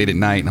was like late at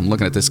night, and I'm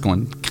looking at this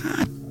going,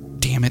 God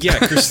damn it. Yeah,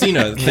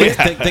 Christina,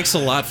 thanks a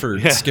lot for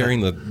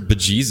scaring the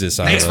bejesus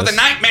out of us. Thanks for the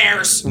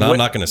nightmares. No, I'm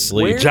not going to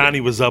sleep. Johnny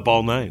was up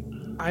all night.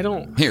 I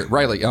don't... Here,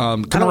 Riley,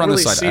 come around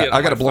really this side.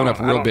 I got it blown up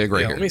real big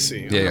right here. Let me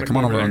see. Yeah, come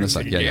on over on this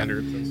side. Yeah.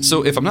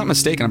 So if I'm not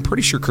mistaken, I'm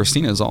pretty sure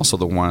Christina is also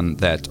the one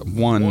that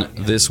won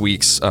this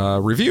week's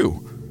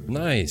review.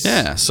 Nice.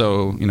 Yeah,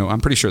 so,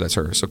 I'm pretty sure that's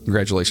her. So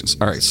congratulations.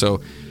 All right,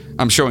 so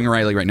I'm showing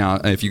Riley right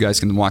now. If you guys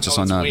can watch us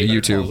on the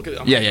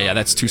YouTube. Yeah,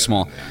 that's too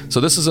small.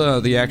 So this is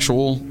the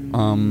actual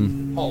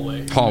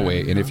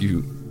hallway. And if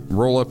you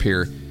roll up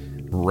here,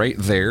 right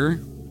there,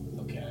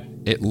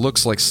 it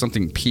looks like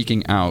something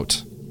peeking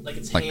out. Like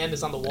its hand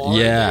is on the wall.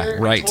 Yeah,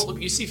 right. right.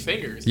 You see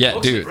fingers. Yeah,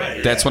 dude.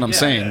 That's what I'm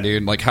saying,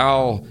 dude. Like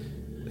how...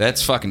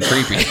 That's fucking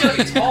creepy. It's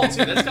gotta be tall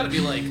too. That's gotta be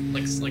like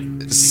 6 feet in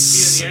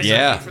the air.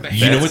 Yeah.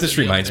 You know what this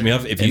reminds me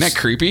of? Isn't that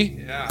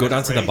creepy? Yeah, go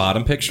down to the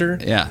bottom picture.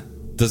 Yeah.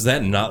 Does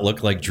that not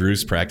look like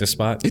Drew's practice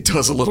spot? It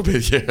does a little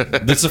bit, yeah.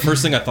 That's the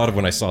first thing I thought of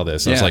when I saw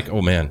this. I was like,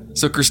 oh man.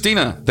 So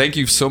Christina, thank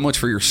you so much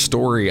for your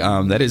story.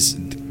 That is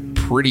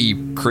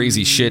pretty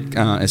crazy shit,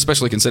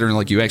 especially considering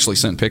like you actually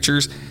sent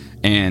pictures.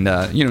 And,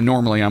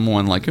 normally I'm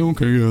one like,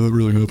 okay, yeah, that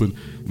really happened.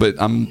 But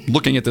I'm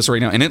looking at this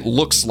right now, and it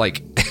looks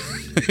like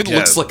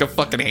looks like a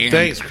fucking hand.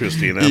 Thanks,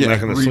 Christina. I'm not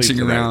going to sleep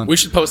tonight. around. We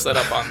should post that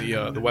up on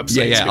the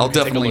website. Yeah, I'll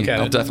definitely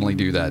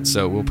do that.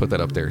 So we'll put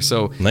that up there.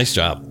 So nice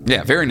job.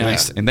 Yeah, very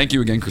nice. Yeah. And thank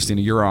you again, Christina.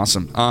 You're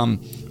awesome. All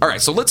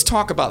right, so let's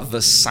talk about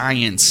the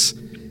science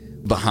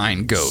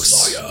behind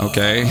ghosts.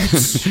 Okay,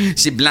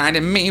 she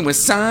blinded me with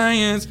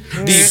science.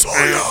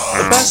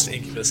 The best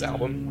Incubus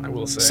album, I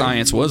will say.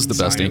 Science was the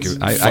best Incubus.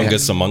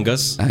 Fungus Among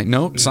Us.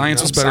 No,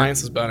 Science was better.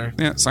 Science is better.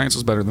 Yeah, Science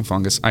was better than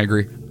Fungus. I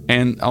agree.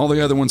 And all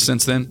the other ones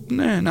since then,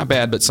 not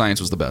bad, but Science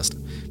was the best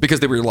because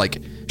they were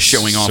like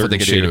showing off what they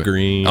could do. Certain Shade of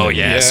Green. Oh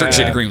yeah, Certain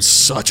Shade of Green was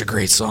such a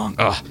great song.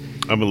 Ugh.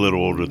 I'm a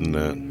little older than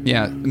that.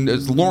 Yeah,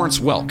 Lawrence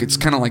Welk. It's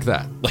kind of like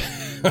that.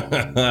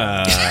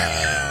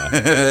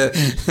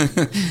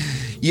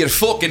 You're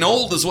fucking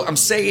old is what I'm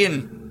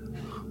saying.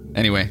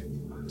 Anyway,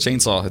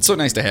 Chainsaw, it's so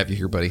nice to have you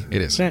here, buddy.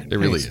 It is. It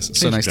really is.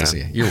 It's so nice to see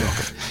you. You're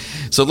welcome.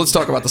 So let's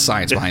talk about the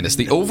science behind this.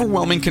 The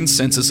overwhelming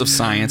consensus of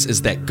science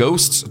is that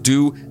ghosts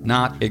do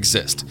not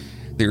exist.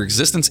 Their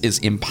existence is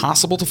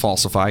impossible to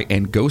falsify,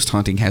 and ghost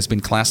hunting has been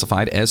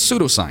classified as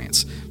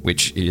pseudoscience,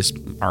 which is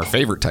our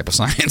favorite type of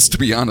science, to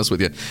be honest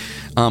with you.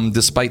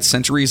 Despite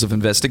centuries of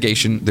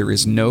investigation, there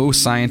is no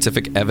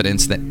scientific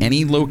evidence that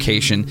any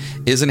location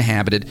is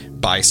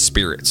inhabited by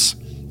spirits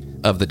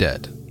of the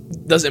dead.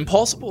 Does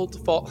impossible to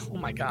oh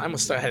my god, I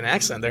almost had an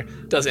accent there.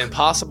 Does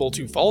impossible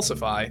to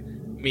falsify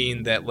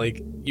mean that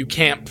like you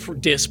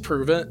can't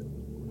disprove it?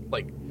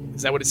 Like,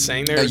 is that what it's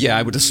saying there? Yeah,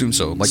 I would assume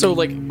so. So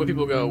like when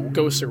people go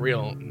ghosts are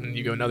real, and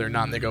you go no they're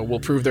not, and they go we'll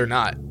prove they're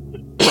not.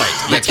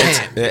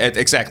 Right.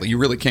 Exactly. You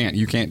really can't.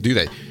 You can't do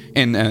that.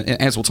 And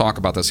as we'll talk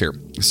about this here,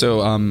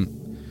 so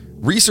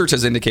research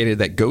has indicated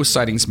that ghost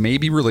sightings may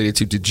be related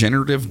to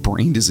degenerative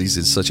brain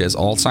diseases such as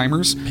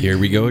Alzheimer's. Here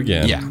we go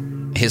again. Yeah.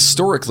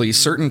 Historically,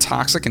 certain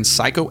toxic and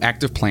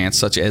psychoactive plants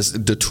such as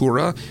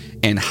Datura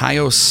and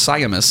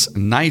Hyoscyamus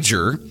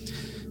niger.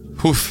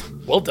 Oof.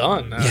 Well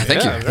done. Yeah,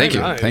 thank you. Thank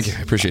you.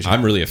 I appreciate you.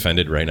 I'm really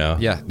offended right now.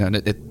 Yeah, no,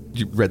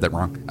 you read that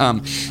wrong.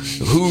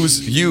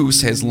 Whose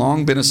use has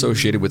long been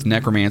associated with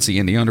necromancy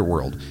in the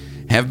underworld,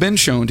 have been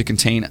shown to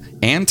contain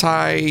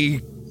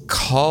anticholinergic.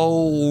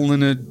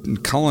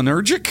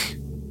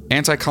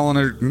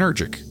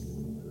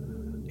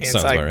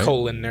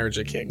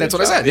 Anticholinergic. That's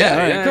what I said.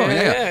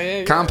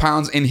 Yeah.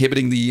 Compounds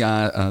inhibiting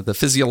the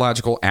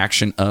physiological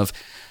action of,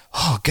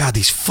 oh god,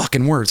 these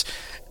fucking words.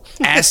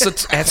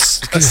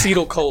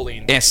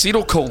 Acetylcholine.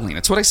 Acetylcholine.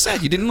 That's what I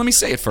said. You didn't let me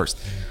say it first.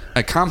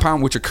 A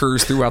compound which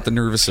occurs throughout the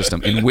nervous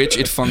system, in which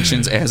it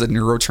functions as a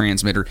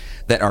neurotransmitter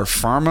that are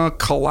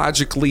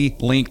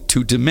pharmacologically linked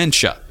to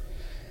dementia,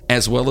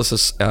 as well as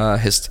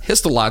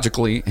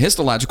histological.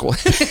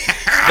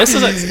 This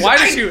is why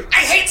did you? I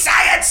hate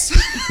science.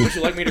 Would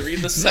you like me to read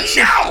this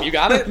section? You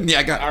got it? Yeah,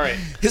 I got it. All right.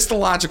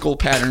 Histological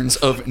patterns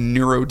of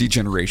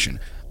neurodegeneration.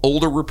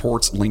 Older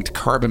reports linked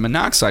carbon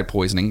monoxide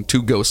poisoning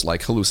to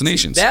ghost-like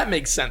hallucinations. That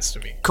makes sense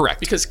to me. Correct.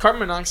 Because carbon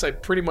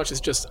monoxide pretty much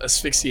is just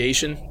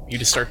asphyxiation. You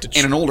just start to...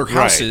 And in older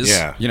houses,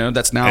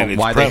 that's now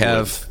why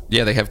prevalent.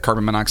 they have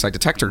carbon monoxide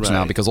detectors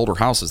now, because older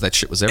houses, that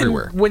shit was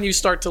everywhere. And when you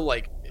start to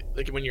like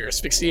when you're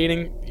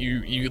asphyxiating,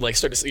 you like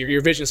start to see,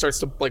 your vision starts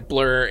to like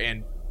blur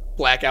and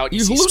black out.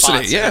 You see hallucinate,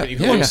 spots, yeah. You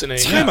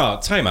hallucinate.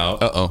 Time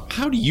out. Uh-oh.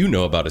 How do you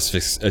know about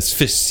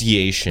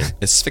asphyxiation?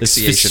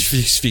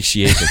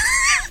 Asphyxiation.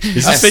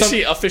 Is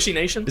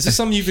Asphyxiation? this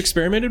something you've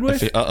experimented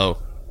with?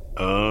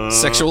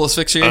 Sexual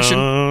asphyxiation?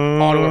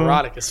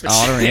 Autoerotic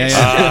asphyxiation.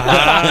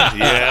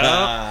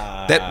 Yeah.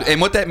 And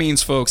what that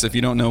means, folks, if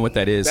you don't know what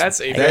that is,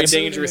 that's a very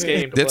dangerous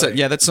game to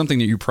play. That's something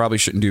that you probably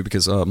shouldn't do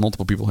because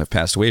multiple people have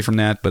passed away from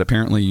that. But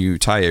apparently, you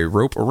tie a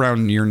rope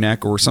around your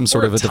neck or some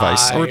sort of a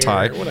device or a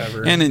tie,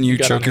 whatever, and then you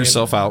choke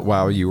yourself out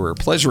while you were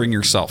pleasuring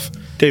yourself.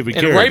 David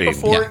Carradine. Right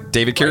before,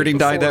 David Carradine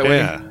died that way.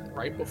 Yeah.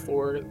 Right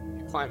before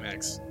the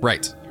climax.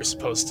 Right. You're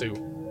supposed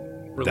to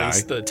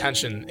release the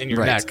tension in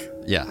your neck.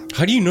 Yeah.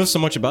 How do you know so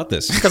much about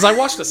this? Because I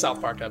watched the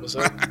South Park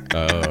episode.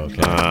 Oh,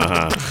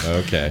 okay.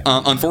 Okay.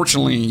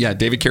 Unfortunately,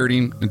 David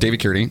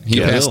Carradine,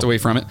 he passed away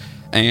from it,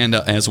 and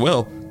as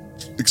well,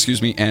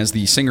 as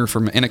the singer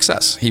from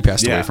NXS, he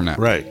passed away from that.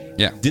 Right.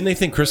 Yeah. Didn't they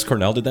think Chris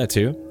Cornell did that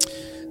too?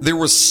 There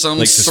was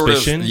some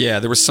suspicion?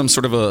 there was some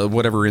sort of a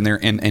whatever in there,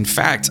 and in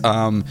fact,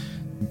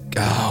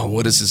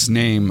 what is his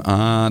name?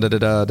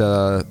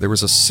 There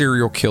was a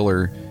serial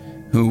killer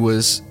who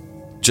was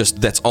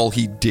that's all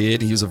he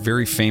did. He was a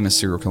very famous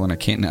serial killer, and I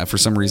can't, for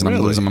some reason, I'm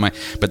losing my mind.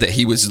 But that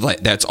he was like,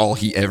 that's all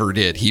he ever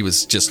did. He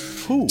was just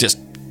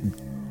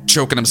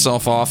choking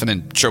himself off and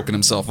then choking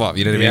himself off.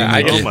 You know what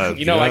I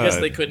mean? I guess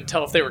they couldn't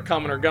tell if they were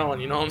coming or going.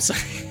 You know what I'm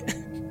saying?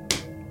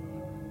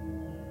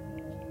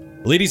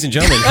 Ladies and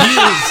gentlemen,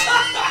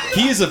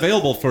 he is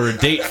available for a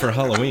date for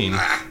Halloween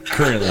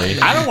currently.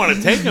 I don't want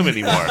to take him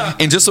anymore.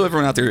 And just so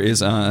everyone out there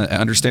is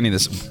understanding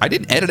this, I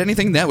didn't edit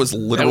anything. That was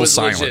literal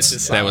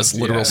silence. That was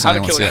literal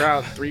silence. How to Kill a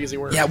Crowd, 3 easy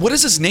words. Yeah, what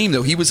is his name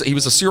though? He was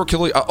a serial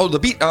killer.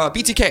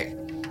 BTK.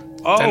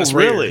 Oh, Dennis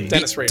really?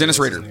 Dennis Rader. Dennis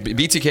Rader.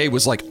 BTK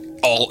was like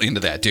all into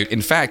that, dude.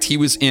 In fact, he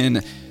was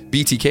in.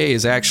 BTK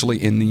is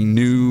actually in the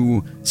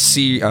new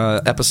season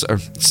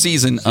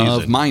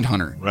of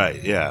Mindhunter.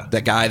 Right. Yeah.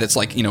 That guy that's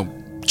like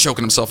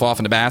choking himself off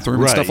in the bathroom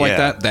and stuff like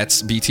that.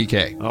 That's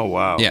BTK. Oh,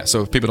 wow. Yeah,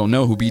 so if people don't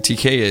know who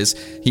BTK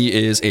is, he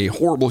is a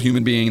horrible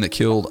human being that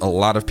killed a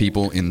lot of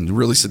people in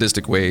really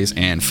sadistic ways,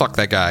 and fuck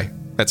that guy.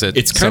 That's it.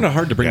 It's kind of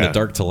hard to bring the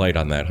dark to light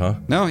on that, huh?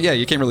 No, yeah,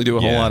 you can't really do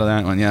a whole lot of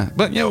that one, yeah.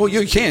 But,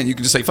 you can. You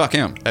can just say, fuck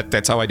him.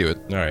 That's how I do it.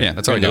 All right. Yeah,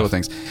 that's how I deal with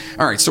things.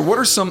 All right, so what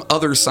are some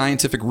other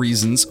scientific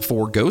reasons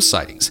for ghost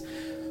sightings?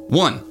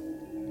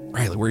 1.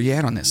 Riley, where are you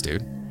at on this,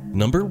 dude?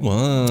 Number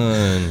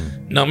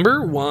 1.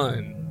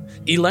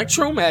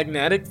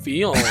 Electromagnetic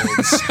fields.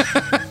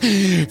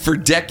 For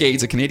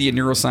decades, a Canadian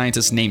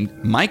neuroscientist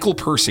named Michael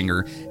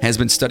Persinger has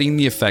been studying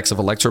the effects of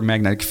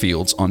electromagnetic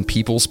fields on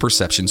people's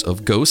perceptions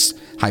of ghosts,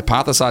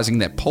 hypothesizing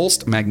that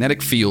pulsed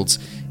magnetic fields,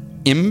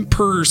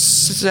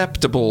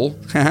 imperceptible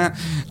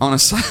on a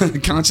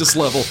conscious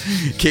level,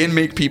 can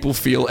make people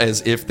feel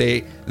as if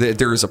that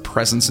there is a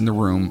presence in the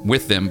room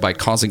with them by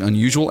causing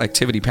unusual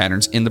activity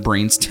patterns in the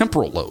brain's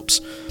temporal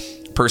lobes.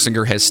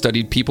 Persinger has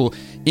studied people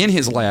in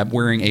his lab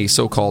wearing a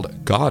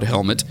so-called God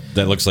helmet.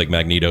 That looks like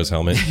Magneto's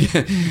helmet.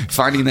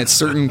 Finding that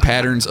certain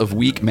patterns of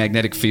weak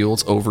magnetic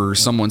fields over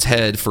someone's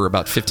head for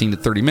about 15 to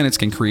 30 minutes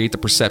can create the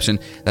perception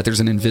that there's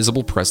an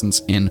invisible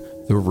presence in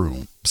the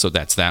room. So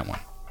that's that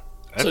one.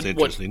 That's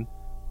interesting.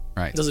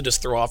 Right. Does it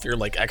just throw off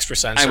your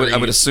extrasensory? I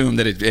would assume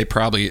that it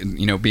probably,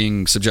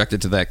 being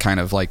subjected to that kind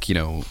of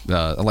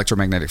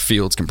electromagnetic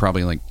fields can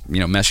probably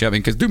mess you up.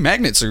 Because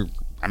magnets are,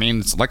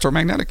 it's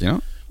electromagnetic,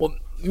 Well,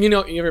 you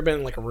ever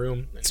been in a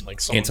room and someone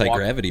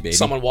anti-gravity, baby.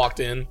 Someone walked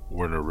in.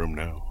 We're in a room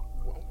now.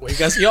 Well, you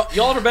guys,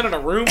 y'all ever been in a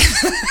room?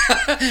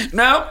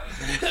 No,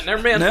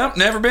 never been. Nope,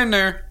 never been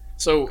there.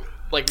 So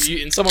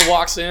and someone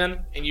walks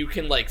in and you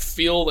can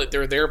feel that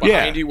they're there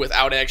behind you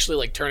without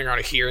actually turning around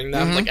and hearing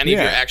them. Any of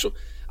your actual.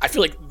 I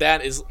feel like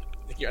that is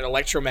an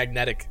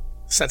electromagnetic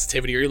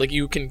sensitivity, or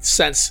you can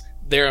sense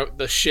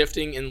the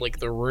shifting in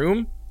the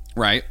room.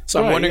 Right.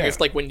 So I'm wondering if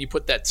when you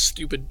put that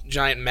stupid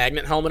giant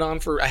magnet helmet on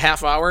for a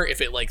half hour, if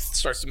it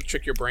starts to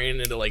trick your brain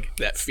into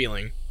that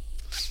feeling.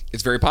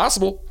 It's very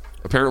possible.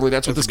 Apparently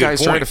that's what this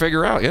guy's trying to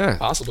figure out. Yeah.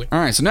 Possibly. All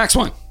right, so next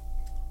one.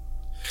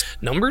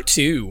 Number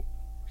 2.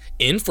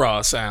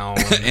 Infrasound.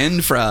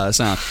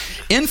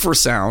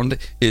 Infrasound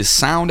is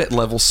sound at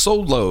levels so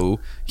low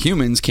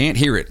humans can't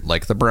hear it,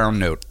 like the brown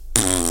note.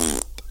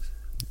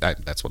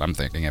 That's what I'm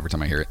thinking every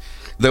time I hear it.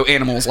 Though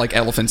animals like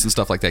elephants and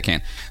stuff like that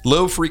can.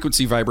 Low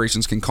frequency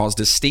vibrations can cause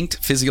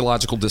distinct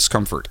physiological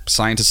discomfort.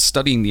 Scientists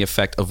studying the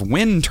effect of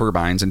wind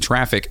turbines and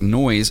traffic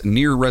noise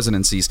near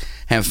residencies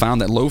have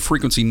found that low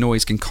frequency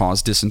noise can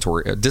cause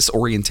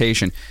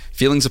disorientation,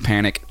 feelings of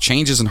panic,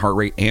 changes in heart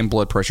rate and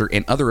blood pressure,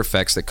 and other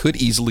effects that could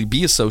easily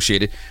be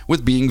associated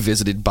with being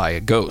visited by a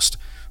ghost.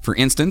 For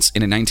instance,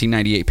 in a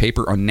 1998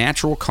 paper on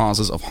natural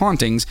causes of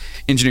hauntings,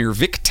 engineer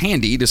Vic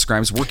Tandy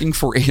describes working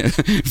for a...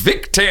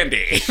 Vic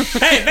Tandy!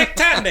 Hey, Vic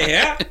Tandy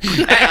here.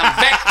 Hey, I'm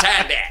Vic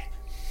Tandy.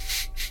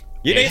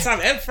 You need some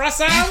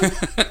infrasound?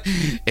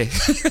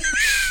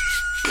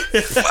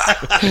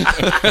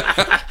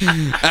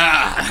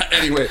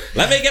 Anyway,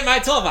 let me get my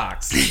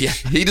toolbox. Yeah,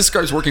 he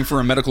describes working for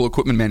a medical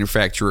equipment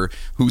manufacturer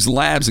whose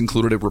labs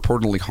included a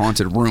reportedly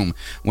haunted room.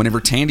 Whenever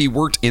Tandy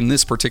worked in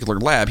this particular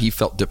lab, he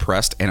felt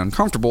depressed and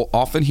uncomfortable,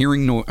 often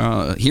hearing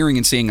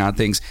and seeing odd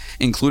things,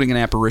 including an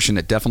apparition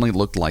that definitely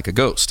looked like a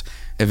ghost.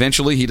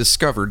 Eventually, he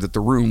discovered that the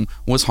room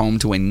was home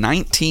to a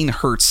 19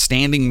 hertz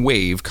standing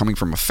wave coming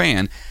from a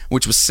fan,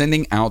 which was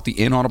sending out the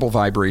inaudible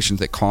vibrations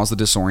that caused the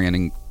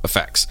disorienting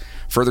effects.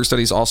 Further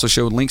studies also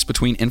showed links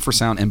between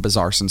infrasound and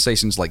bizarre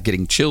sensations like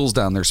getting chills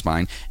down their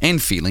spine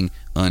and feeling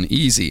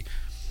uneasy.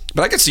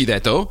 But I could see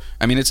that, though.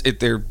 I mean,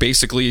 they're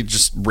basically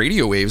just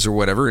radio waves or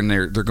whatever, and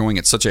they're going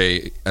at such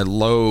a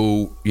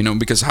low,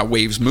 because how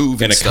waves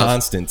move and a stuff.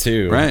 Constant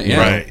too, right?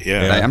 Yeah, right.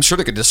 Yeah. I'm sure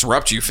they could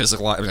disrupt you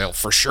physically,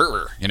 for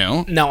sure.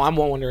 Now I'm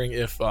wondering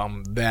if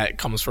that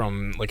comes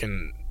from like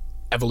an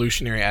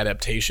evolutionary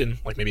adaptation,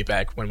 like maybe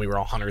back when we were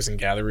all hunters and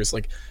gatherers,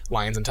 like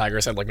lions and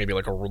tigers had like maybe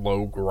like a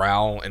low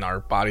growl, and our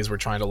bodies were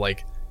trying to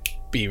like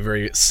be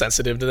very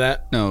sensitive to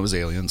that. No, it was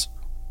aliens.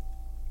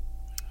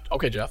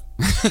 Okay, Jeff.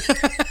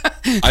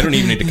 I don't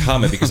even need to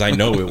comment because I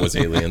know it was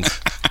aliens.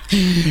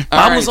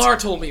 Bob Lazar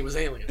told me it was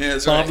aliens. Yeah,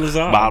 that's Bob right.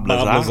 Lazar. Bob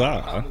Lazar.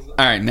 Lazar. All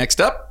right,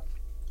 next up.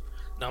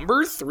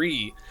 Number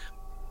 3.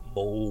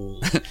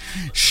 Mold.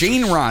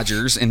 Shane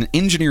Rogers, an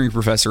engineering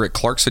professor at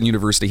Clarkson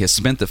University, has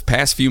spent the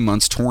past few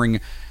months touring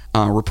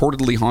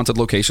reportedly haunted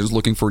locations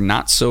looking for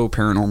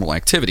not-so-paranormal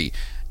activity,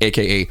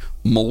 aka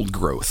mold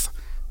growth.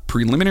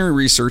 Preliminary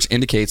research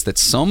indicates that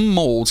some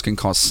molds can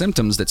cause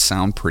symptoms that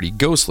sound pretty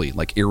ghostly,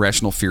 like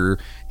irrational fear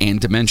and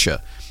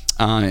dementia.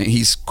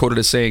 He's quoted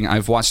as saying,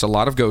 "I've watched a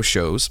lot of ghost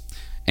shows,"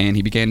 and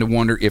he began to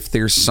wonder if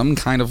there's some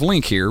kind of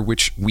link here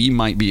which we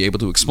might be able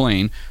to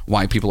explain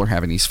why people are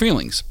having these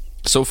feelings.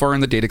 So far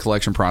in the data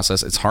collection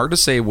process, it's hard to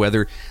say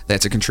whether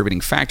that's a contributing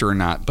factor or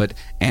not, but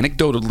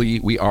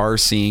anecdotally, we are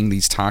seeing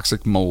these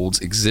toxic molds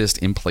exist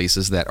in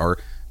places that are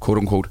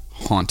quote-unquote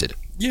haunted.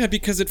 Yeah,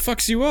 because it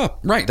fucks you up.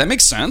 Right, that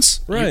makes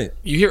sense. Right.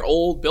 You hear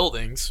old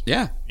buildings.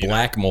 Yeah.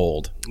 Black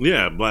mold.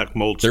 Yeah, black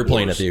mold. They're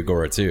playing at spores. the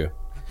Agora too.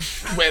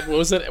 Wait, what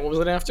was it? What was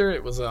it after?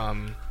 It was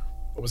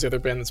what was the other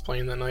band that's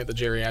playing that night? The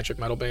geriatric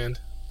metal band.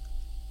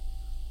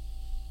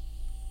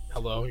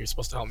 Hello, you're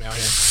supposed to help me out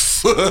here.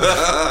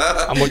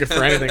 I'm looking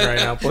for anything right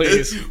now,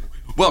 please.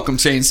 Welcome,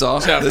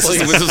 Chainsaw. Jeff, This is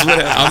please. what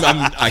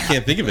happened. I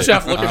can't think of it.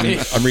 Jeff, look at me.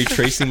 I'm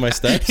retracing my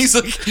steps. He's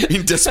like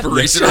in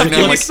desperation Jeff, right now.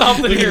 give me Like,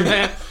 something here,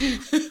 man.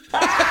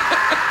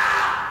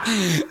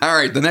 all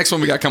right, the next one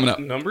we got coming up.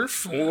 Number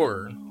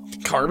 4.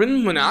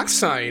 Carbon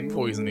monoxide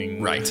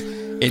poisoning. Right.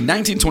 In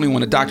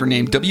 1921, a doctor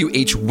named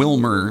W.H.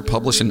 Wilmer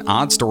published an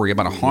odd story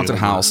about a haunted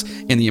house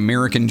in the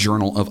American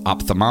Journal of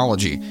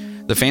Ophthalmology.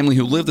 The family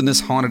who lived in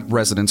this haunted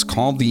residence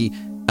called the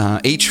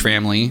H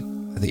family.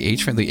 The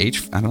H family? The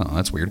H? I don't know.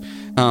 That's weird.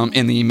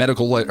 In the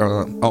medical...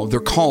 they're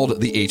called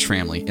the H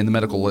family. In the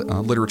medical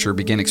literature,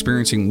 began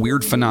experiencing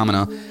weird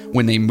phenomena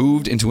when they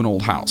moved into an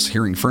old house,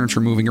 hearing furniture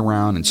moving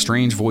around and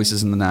strange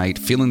voices in the night,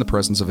 feeling the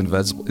presence of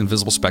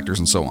invisible specters,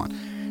 and so on.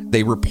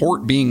 They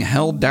report being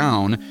held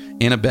down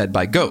in a bed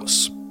by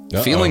ghosts,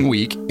 feeling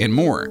weak, and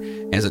more.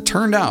 As it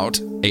turned out,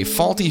 a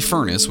faulty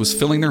furnace was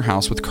filling their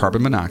house with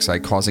carbon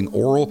monoxide, causing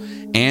oral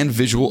and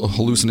visual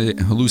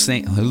hallucinations.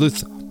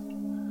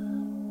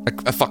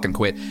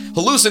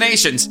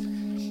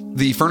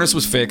 The furnace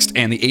was fixed,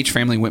 and the H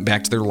family went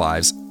back to their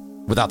lives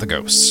without the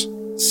ghosts.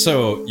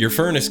 So your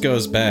furnace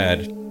goes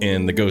bad,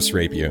 and the ghosts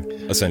rape you,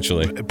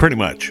 essentially. Pretty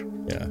much.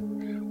 Yeah.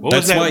 What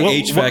was That's why that?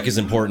 HVAC is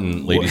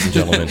important, ladies and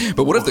gentlemen.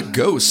 But what if the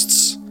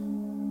ghosts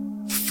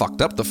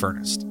fucked up the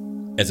furnace?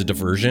 As a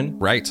diversion?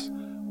 Right.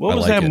 What I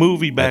was like that it.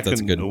 movie back That's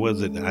in? good.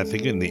 Was it? I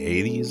think in the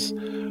 80s,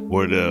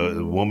 where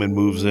the woman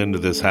moves into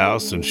this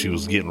house and she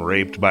was getting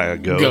raped by a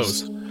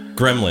ghost.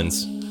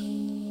 Gremlins.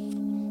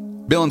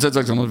 Bill and Ted's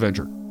Excellent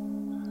Adventure.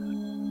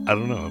 I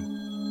don't know.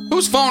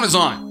 Whose phone is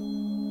on?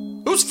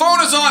 Whose phone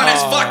is on in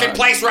this fucking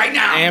place right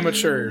now?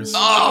 Amateurs.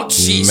 Oh,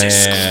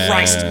 Jesus Man.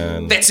 Christ.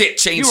 That's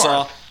it, You Chainsaw.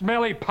 are a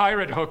smelly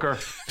pirate hooker.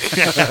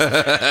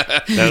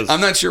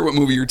 I'm not sure what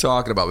movie you're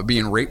talking about, but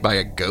being raped by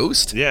a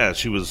ghost? Yeah,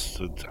 she was.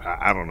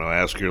 I don't know.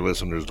 Ask your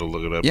listeners to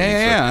look it up.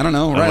 Yeah, I don't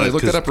know. Riley,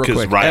 look that up real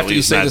quick. After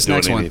you say this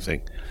next one.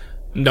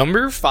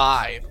 Number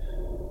 5.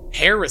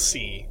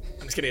 Heresy.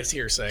 I'm just kidding, it's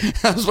hearsay.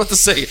 I was about to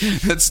say,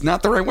 that's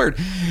not the right word.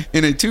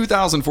 In a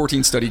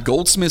 2014 study,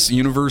 Goldsmiths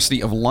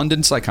University of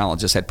London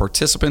psychologists had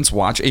participants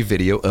watch a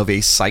video of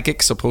a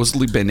psychic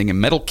supposedly bending a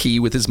metal key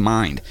with his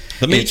mind.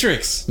 The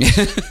Matrix.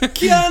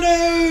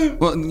 Keanu!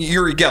 Well,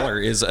 Uri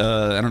Geller is,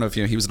 I don't know if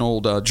you know, he was an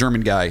old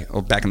German guy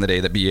back in the day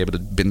that be able to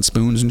bend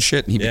spoons and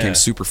shit, and he became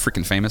super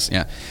freaking famous.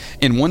 Yeah.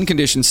 In one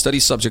condition, study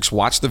subjects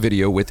watched the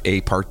video with a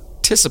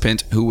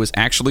participant who was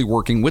actually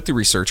working with the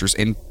researchers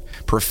and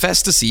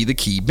professed to see the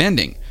key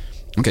bending.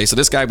 Okay, so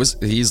this guy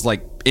he's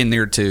like in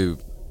there to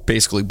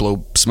basically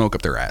blow smoke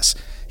up their ass.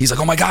 He's like,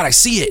 oh my God, I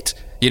see it,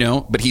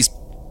 but he's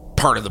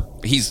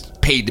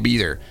paid to be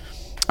there.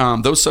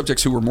 Those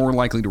subjects who were more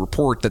likely to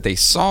report that they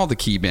saw the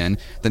key bend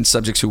than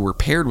subjects who were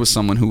paired with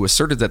someone who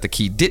asserted that the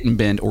key didn't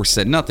bend or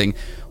said nothing.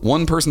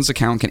 One person's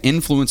account can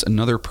influence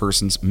another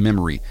person's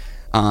memory.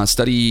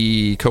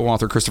 Study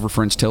co-author Christopher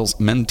French tells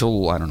I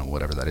don't know,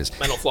 whatever that is.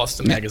 Mental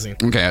Floss magazine.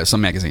 Okay,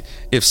 some magazine.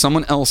 If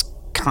someone else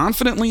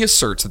confidently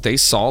asserts that they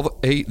saw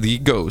the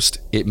ghost,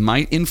 it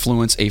might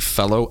influence a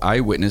fellow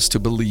eyewitness to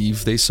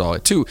believe they saw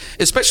it too,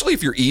 especially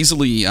if you're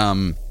easily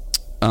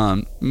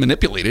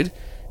manipulated.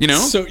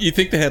 So you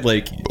think they had for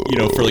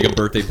a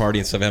birthday party,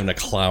 instead of having a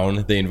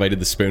clown, they invited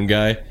the spoon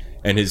guy,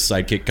 and his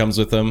sidekick comes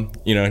with them,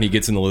 and he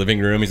gets in the living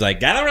room. He's like,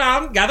 gather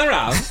around,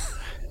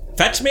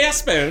 fetch me a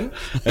spoon.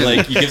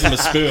 And he gives him a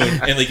spoon,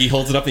 and he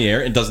holds it up in the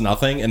air and does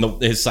nothing. And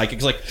his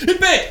sidekick's like, it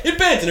bent,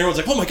 and everyone's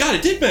like, oh my God,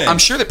 it did bend. I'm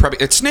sure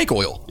it's snake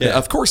oil. Yeah.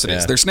 Of course it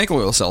is. They're snake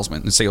oil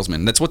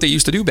salesmen. That's what they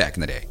used to do back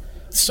in the day.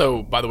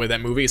 So, by the way, that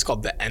movie is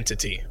called The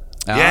Entity.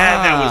 Yeah,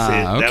 that was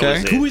it. Okay. That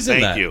was it. Who is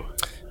in that? Thank you.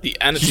 The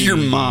Entity. Your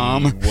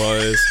mom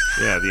was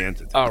the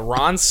Entity.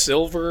 Ron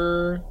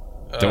Silver.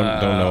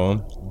 Don't know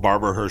him.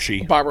 Barbara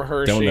Hershey.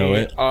 Don't know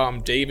it.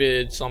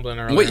 David something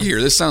or other. What year?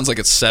 This sounds like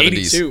it's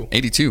 70s.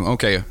 82.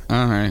 Okay.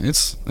 All right.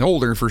 It's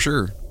older for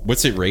sure.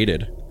 What's it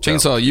rated?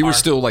 Chainsaw, you were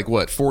still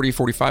 40,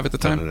 45 at the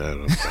time?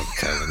 I'm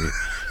telling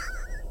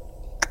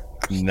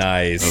you.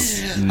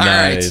 Nice.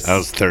 Nice. I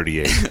was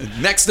 38.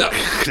 Next up.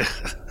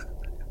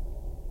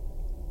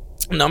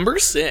 Number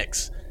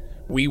 6.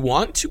 We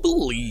want to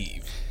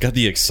believe. God,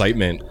 the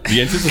excitement,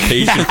 the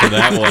anticipation for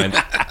that one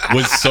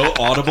was so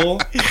audible.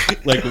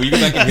 When you go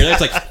back and hear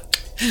that,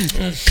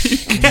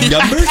 it's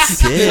number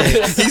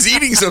 6. He's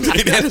eating something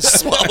and had to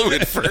swallow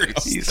it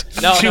first. He's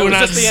chewing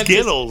on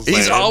Skittles.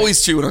 He's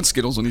always chewing on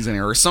Skittles when he's in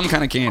here, or some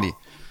kind of candy.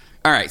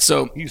 All right,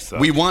 so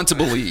we want to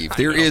believe.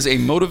 There is a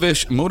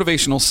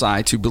motivational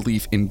side to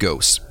belief in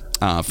ghosts.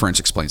 French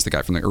explains, the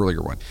guy from the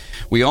earlier one.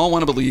 We all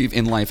want to believe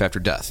in life after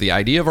death. The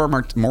idea of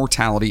our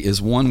mortality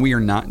is one we are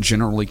not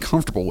generally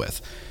comfortable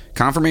with.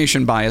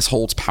 Confirmation bias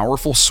holds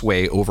powerful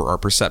sway over our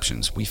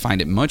perceptions. We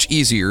find it much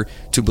easier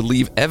to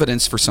believe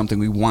evidence for something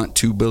we want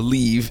to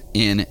believe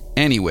in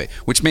anyway,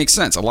 which makes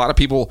sense. A lot of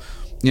people,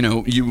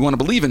 you want to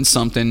believe in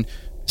something,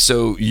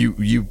 so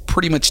you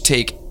pretty much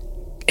take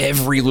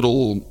every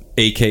little...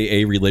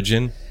 AKA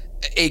religion?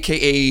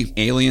 AKA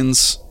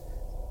aliens.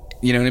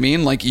 You know what I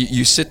mean?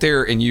 You sit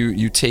there and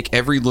you take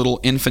every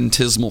little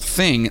infinitesimal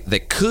thing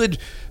that could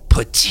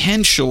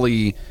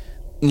potentially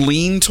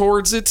lean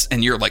towards it,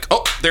 and you're like,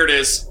 oh, there it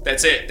is.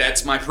 That's it.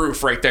 That's my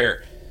proof right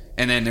there.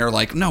 And then they're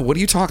like, no, what are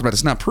you talking about?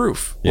 It's not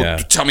proof. Yeah.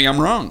 Well, tell me I'm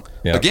wrong.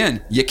 Yeah.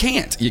 Again, you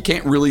can't. You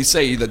can't really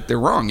say that they're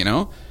wrong,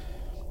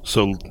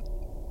 So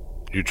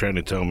you're trying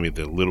to tell me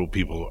that little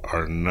people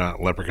are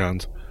not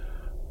leprechauns?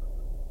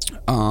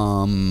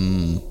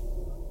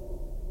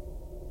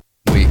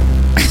 Wait.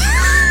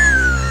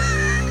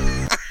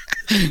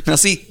 Now,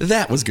 see,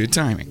 that was good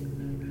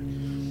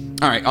timing.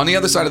 All right, on the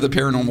other side of the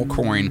paranormal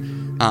coin,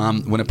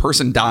 when a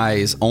person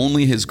dies,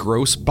 only his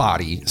gross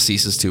body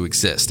ceases to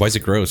exist. Why is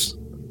it gross?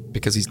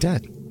 Because he's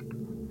dead.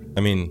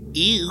 I mean...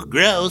 Ew,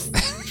 gross.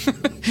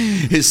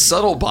 His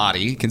subtle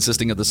body,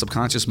 consisting of the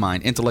subconscious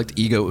mind, intellect,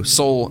 ego,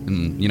 soul,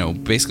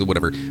 and, basically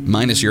whatever,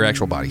 minus your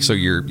actual body. So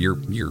your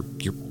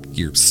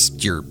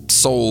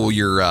soul,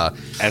 your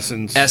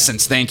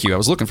essence. Thank you. I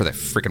was looking for that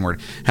freaking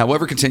word.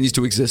 However, continues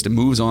to exist and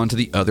moves on to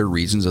the other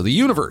regions of the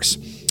universe.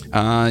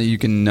 You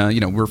can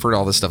refer to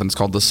all this stuff, and it's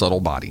called the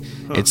subtle body.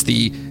 It's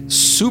the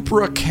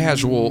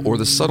supra-casual or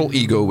the subtle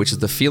ego, which is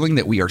the feeling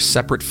that we are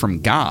separate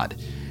from God.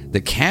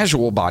 The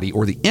casual body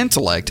or the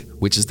intellect,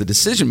 which is the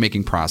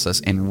decision-making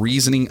process and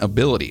reasoning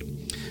ability.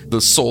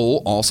 The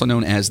soul, also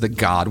known as the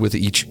God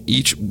within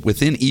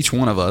each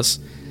one of us.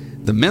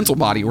 The mental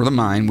body or the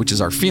mind, which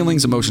is our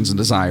feelings, emotions, and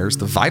desires.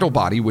 The vital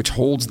body, which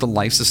holds the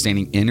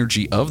life-sustaining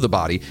energy of the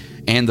body.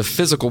 And the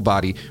physical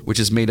body, which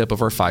is made up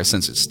of our 5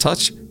 senses.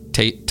 Touch,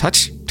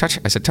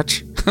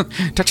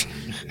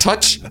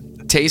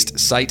 taste,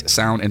 sight,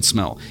 sound, and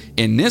smell.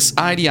 In this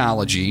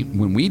ideology,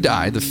 when we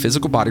die, the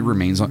physical body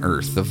remains on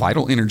Earth. The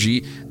vital energy,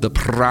 the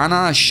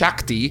prana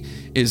shakti,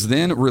 is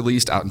then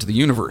released out into the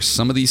universe.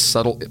 Some of these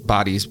subtle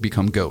bodies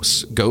become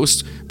ghosts.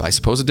 Ghosts, by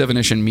supposed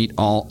definition, meet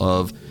all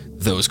of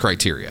those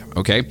criteria,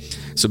 okay?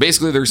 So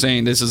basically they're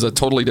saying this is a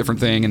totally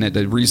different thing, and that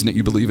the reason that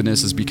you believe in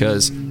this is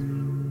because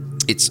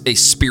it's a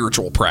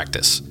spiritual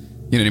practice.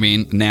 You know what I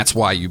mean? And that's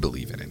why you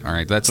believe in it. All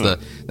right, that's the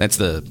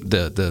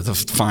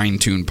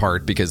fine-tuned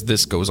part, because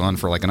this goes on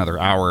for like another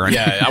hour.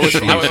 Yeah, I was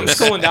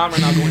scrolling down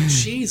right now going,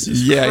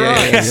 Jesus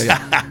Christ.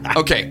 Yeah.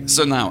 Okay,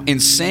 so now in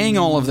saying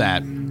all of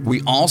that,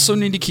 we also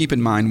need to keep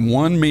in mind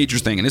one major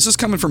thing, and this is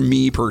coming from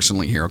me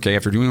personally here. Okay,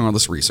 after doing all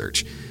this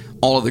research,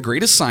 all of the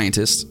greatest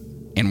scientists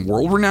and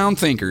world-renowned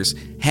thinkers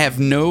have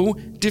no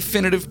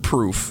definitive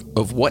proof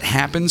of what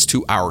happens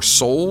to our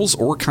souls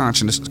or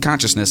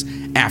consciousness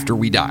after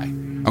we die.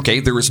 Okay,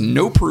 there is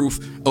no proof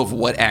of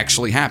what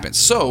actually happens.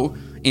 So,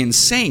 in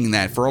saying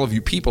that, for all of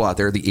you people out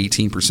there, the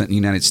 18% in the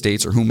United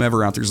States or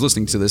whomever out there is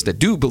listening to this that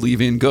do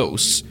believe in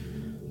ghosts,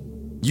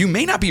 you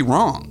may not be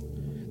wrong.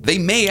 They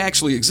may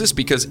actually exist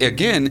because,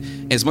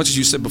 again, as much as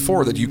you said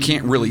before that you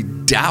can't really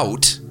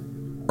doubt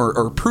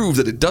or prove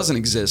that it doesn't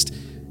exist,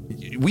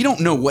 we don't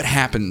know what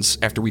happens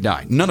after we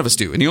die. None of us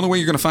do. And the only way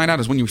you're going to find out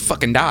is when you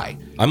fucking die.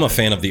 I'm a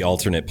fan of the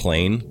alternate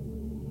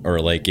plane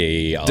or like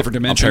a different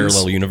dimensions, a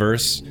parallel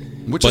universe.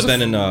 But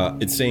then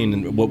it's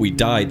saying what we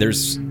die,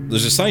 there's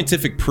a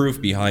scientific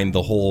proof behind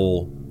the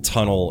whole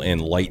tunnel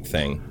and light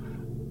thing,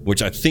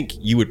 which I think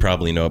you would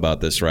probably know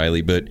about this,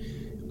 Riley, but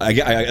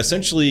I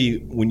essentially,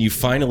 when you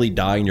finally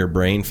die and your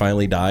brain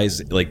finally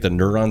dies, like the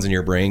neurons in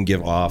your brain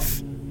give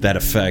off that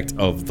effect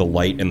of the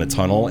light in the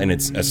tunnel, and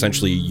it's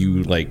essentially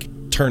you like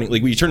turning,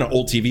 like when you turn an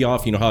old TV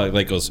off, you know how it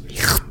like goes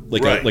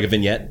like a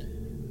vignette.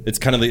 It's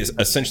kind of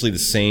essentially the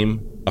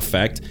same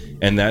effect,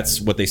 and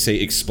that's what they say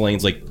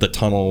explains like the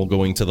tunnel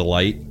going to the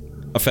light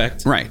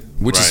effect. Right,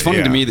 which is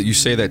funny to me that you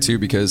say that too,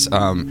 because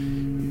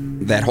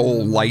that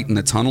whole light in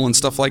the tunnel and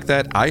stuff like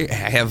that. I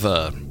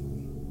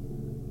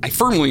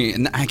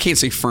can't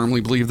say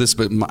firmly believe this,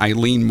 but I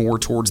lean more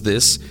towards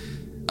this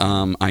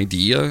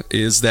idea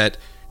is that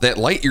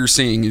light you're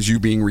seeing is you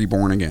being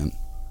reborn again.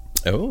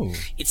 Oh,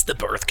 it's the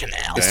birth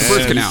canal. It's the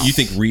birth canal. You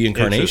think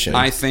reincarnation?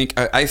 I think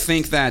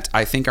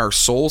our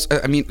souls.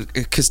 I mean,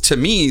 because to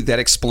me that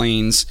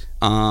explains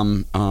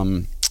what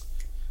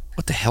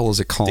the hell is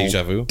it called?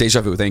 Deja vu.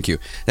 Deja vu. Thank you.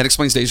 That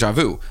explains deja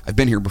vu. I've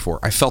been here before.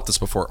 I felt this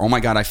before. Oh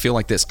my God, I feel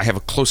like this. I have a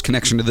close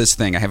connection to this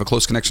thing. I have a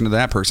close connection to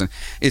that person.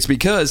 It's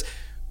because.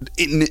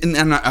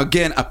 And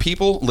again,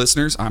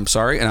 listeners, I'm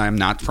sorry, and I'm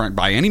not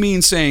by any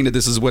means saying that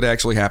this is what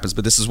actually happens,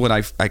 but this is what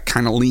I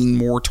kind of lean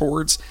more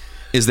towards,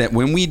 is that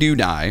when we do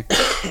die,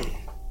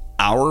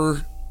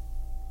 our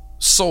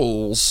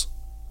souls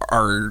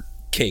are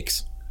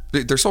cakes.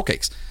 They're soul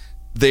cakes.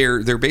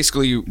 They're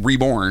basically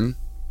reborn,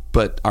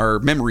 but our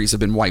memories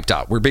have been wiped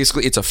out. We're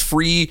basically, it's a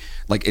free,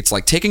 like, it's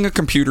like taking a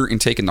computer and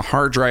taking the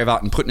hard drive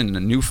out and putting it in a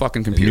new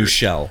fucking computer. A new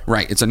shell.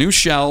 Right. It's a new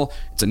shell.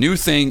 It's a new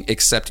thing,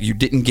 except you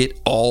didn't get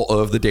all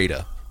of the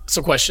data.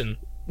 So question.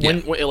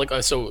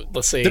 So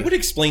let's say. That would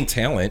explain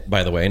talent,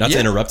 by the way, not to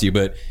interrupt you,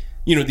 but,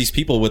 you know, these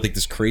people with like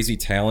this crazy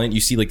talent,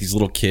 you see like these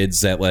little kids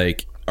that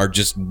like are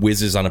just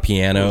whizzes on a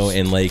piano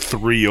and like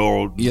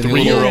 3-year-old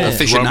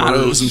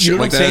aficionados and shit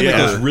like that. Like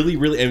those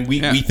really, and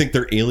we think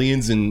they're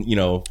aliens and, you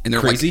know, and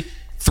they're crazy. Like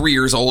 3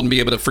 years old and be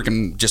able to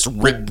freaking just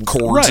rip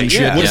chords and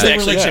shit. What if they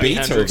were like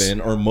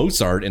Beethoven or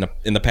Mozart in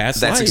the past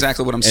That's life?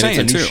 exactly what I'm saying,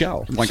 it's a new too.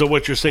 shell. Like, so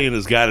what you're saying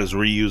is God is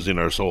reusing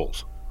our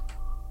souls.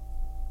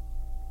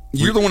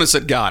 You're the one that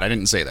said God. I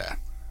didn't say that.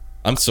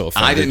 I'm so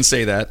offended. I didn't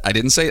say that.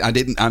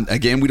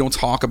 Again, we don't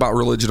talk about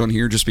religion on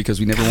here just because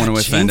we never want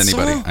to offend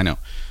anybody. I know.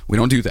 We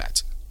don't do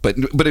that.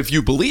 But if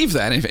you believe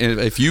that,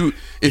 if you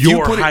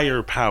put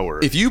higher power,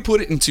 if you put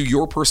it into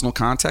your personal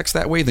context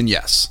that way, then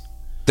yes.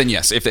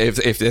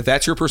 If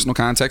that's your personal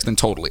context, then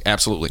totally,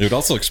 absolutely. It would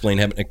also explain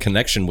having a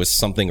connection with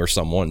something or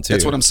someone too.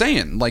 That's what I'm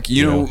saying. Like,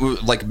 you know,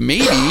 like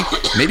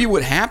maybe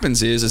what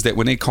happens is that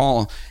when they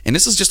call, and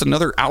this is just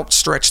another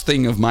outstretched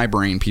thing of my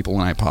brain, people,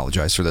 and I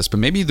apologize for this, but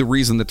maybe the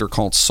reason that they're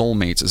called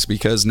soulmates is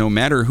because no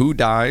matter who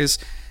dies,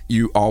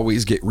 you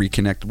always get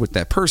reconnected with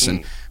that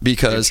person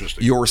because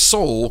your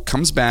soul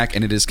comes back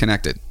and it is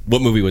connected.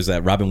 What movie was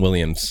that? Robin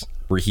Williams,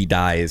 where he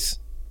dies,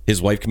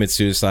 his wife commits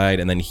suicide,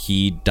 and then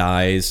he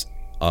dies.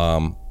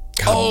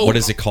 What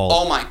is it called?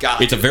 Oh my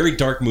God! It's a very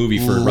dark movie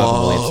for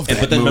Robin Williams.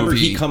 But then remember,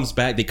 he comes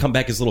back. They come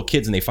back as little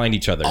kids and they find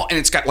each other. Oh, and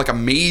it's got like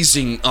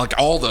amazing, like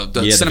all the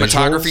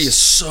cinematography is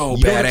so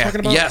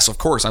badass. Yes, of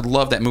course. I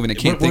love that movie. And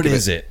I can't think of it. What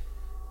is it?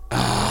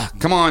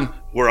 Come on.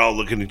 We're all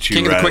looking at you,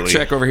 King of the quick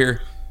check over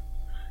here.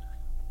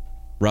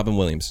 Robin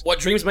Williams. What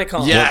Dreams May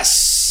Come.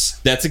 Yes.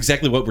 That's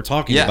exactly what we're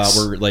talking about.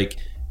 Where like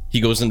he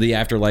goes into the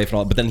afterlife and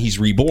all, but then he's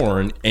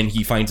reborn and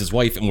he finds his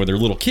wife, and where they're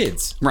little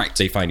kids, right?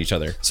 They find each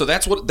other. So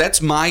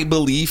that's my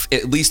belief.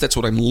 At least that's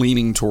what I'm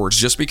leaning towards.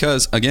 Just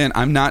because, again,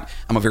 I'm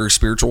a very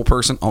spiritual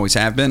person, always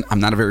have been. I'm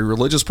not a very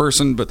religious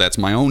person, but that's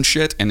my own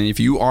shit. And if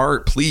you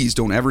are, please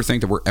don't ever think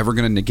that we're ever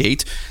going to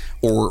negate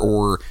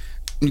or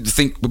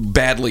think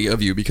badly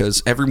of you,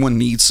 because everyone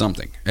needs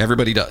something.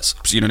 Everybody does.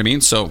 So, you know what I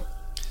mean? So,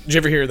 did you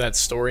ever hear that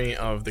story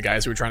of the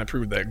guys who were trying to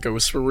prove that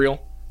ghosts were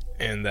real,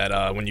 and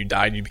that when you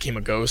died, you became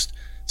a ghost?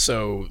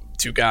 So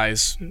 2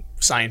 guys,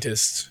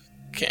 scientists,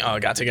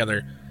 got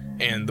together,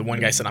 and the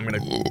one guy said, "I'm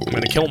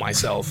gonna kill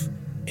myself,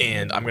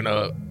 and I'm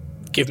gonna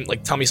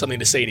tell me something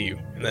to say to you,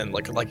 and then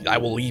like I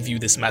will leave you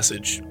this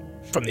message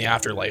from the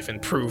afterlife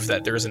and prove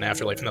that there is an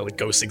afterlife and that like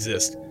ghosts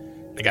exist."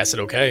 The guy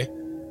said, "Okay."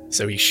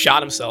 So he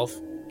shot himself,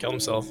 killed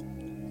himself,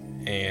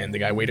 and the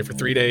guy waited for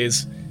 3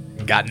 days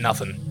and got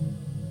nothing.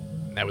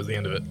 And that was the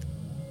end of it.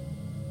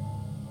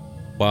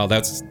 Wow,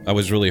 I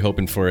was really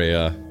hoping for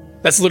a.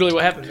 That's literally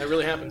what happened. That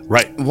really happened.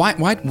 Right.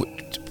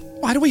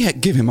 Why do we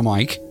give him a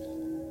mic?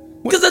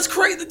 Because that's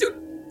crazy, dude.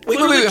 Wait,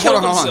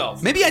 hold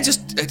on. Maybe I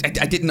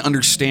didn't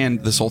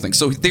understand this whole thing.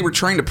 So they were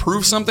trying to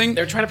prove something?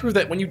 They're trying to prove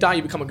that when you die,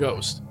 you become a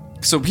ghost.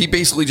 So he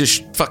basically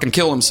just fucking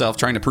killed himself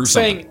trying to prove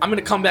something. Saying, I'm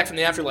going to come back from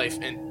the afterlife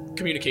and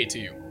communicate to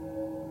you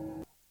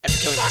after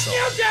killing myself.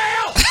 Fuck you,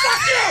 Dale!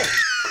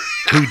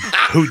 Fuck you!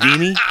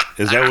 Houdini?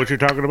 Is that what you're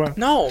talking about?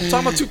 No, I'm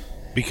talking about two.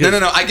 Because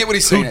No. I get what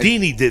he's saying.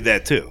 Houdini did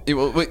that too.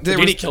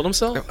 Houdini killed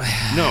himself?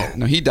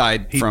 No, he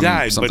died. He from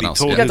died, something but he else.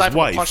 told He got his died from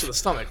a wife. punch to the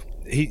stomach.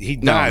 He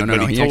died, No.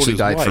 but he He told actually his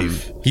died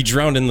wife. from. He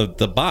drowned in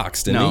the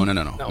box, didn't he?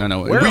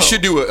 No. Where- We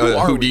should do who a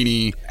are we?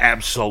 Houdini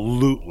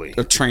Absolutely.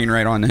 a train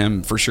right on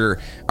him for sure.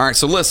 All right,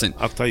 so listen.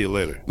 I'll tell you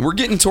later. We're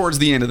getting towards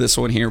the end of this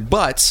one here,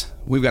 but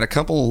we've got a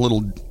couple of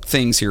little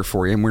things here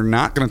for you, and we're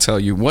not going to tell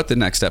you what the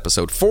next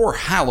episode for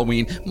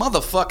Halloween.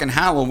 Motherfucking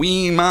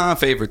Halloween, my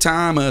favorite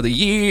time of the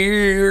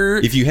year.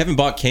 If you haven't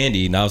bought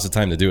candy, now's the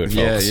time to do it,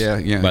 folks.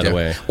 Yeah. By the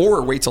way.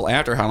 Or wait till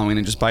after Halloween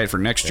and just buy it for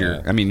next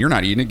year. I mean, you're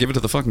not eating it. Give it to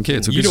the fucking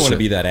kids. Who You gives don't a want to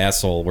be shit? that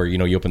asshole where,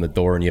 you open the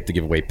door and you have to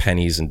give away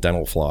pennies and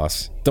dental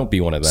floss. Don't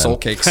be one of them. Soul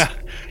cakes.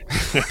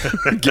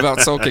 Give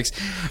out soul cakes.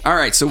 All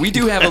right, so we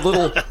do have a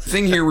little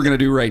thing here we're going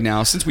to do right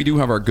now, since we do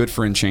have our good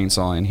friend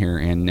Chainsaw in here,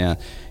 and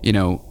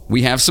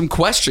we have some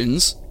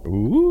questions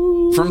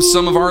from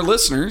some of our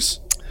listeners.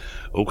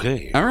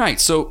 Okay. All right,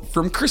 so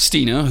from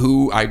Christina,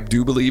 who I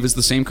do believe is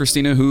the same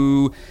Christina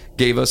who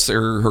gave us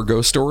her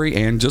ghost story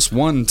and just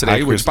won today.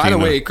 Hi, which, by the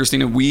Christina. way,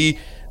 Christina, we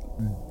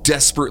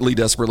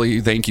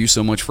desperately thank you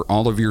so much for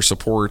all of your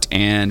support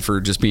and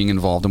for just being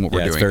involved in what we're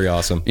doing. It's very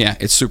awesome. Yeah,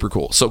 it's super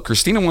cool. So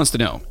Christina wants to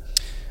know,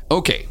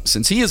 okay,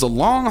 since he is a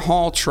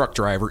long-haul truck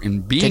driver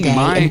and being Today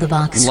my in the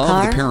box love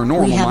car, the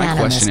paranormal, we have my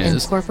Animus question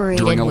is, incorporated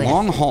during a with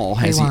long haul,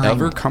 has he Rewind.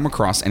 ever come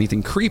across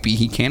anything creepy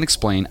he can't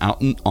explain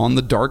out on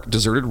the dark,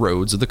 deserted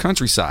roads of the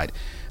countryside?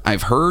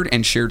 I've heard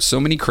and shared so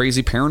many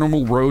crazy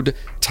paranormal road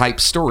type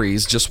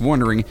stories, just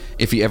wondering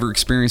if he ever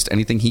experienced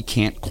anything he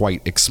can't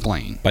quite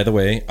explain. By the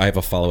way, I have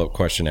a follow-up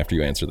question after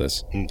you answer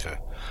this. Okay.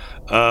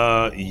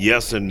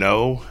 Yes and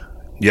no.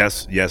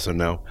 Yes and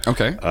no.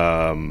 Okay.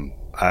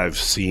 I've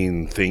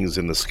seen things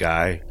in the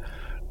sky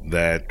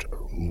that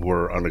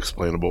were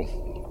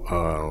unexplainable.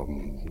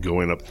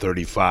 Going up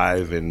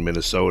 35 in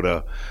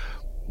Minnesota,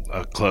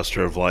 a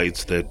cluster of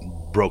lights that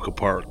broke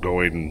apart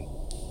going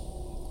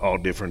all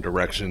different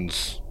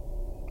directions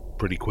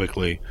pretty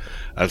quickly.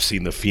 I've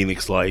seen the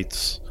Phoenix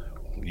lights.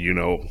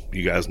 You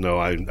guys know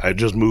I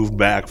just moved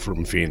back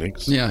from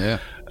Phoenix. Yeah.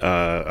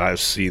 I've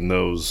seen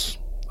those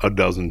a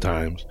dozen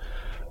times.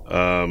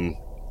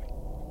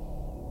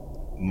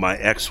 My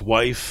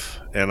ex-wife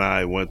and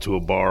I went to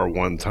a bar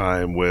one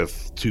time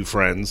with two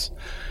friends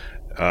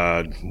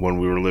when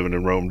we were living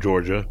in Rome,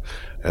 Georgia,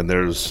 and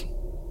there's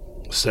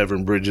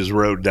Seven Bridges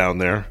Road down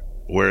there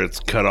where it's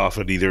cut off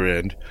at either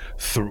end.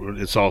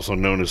 It's also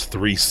known as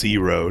 3C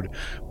Road.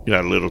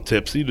 Got a little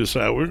tipsy,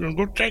 decide we're going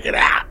to go check it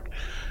out.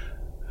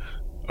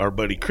 Our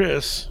buddy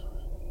Chris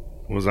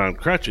was on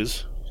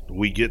crutches.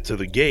 We get to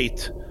the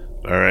gate,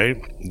 all right?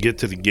 Get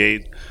to the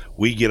gate.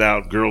 We get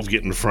out, girls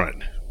get in the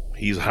front.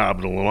 He's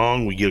hobbling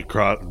along. We get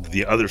across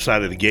the other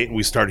side of the gate, and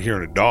we start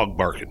hearing a dog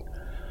barking.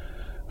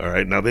 All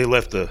right, now they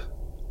left the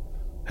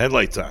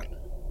headlights on.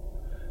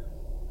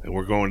 And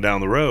we're going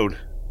down the road,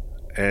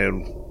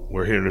 and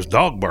we're hearing this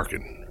dog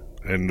barking.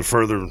 And the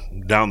further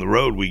down the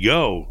road we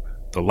go,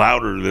 the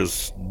louder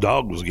this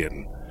dog was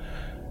getting.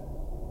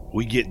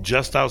 We get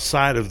just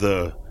outside of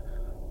the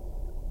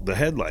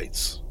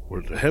headlights,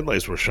 where the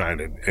headlights were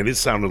shining, and it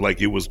sounded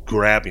like it was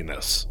grabbing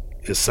us.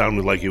 It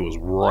sounded like it was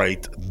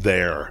right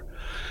there.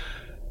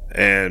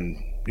 And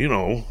you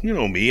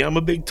know me, I'm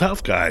a big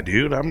tough guy,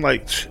 dude. I'm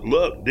like,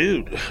 look,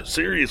 dude,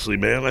 seriously,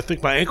 man, I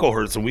think my ankle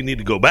hurts and we need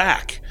to go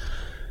back.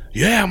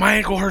 Yeah, my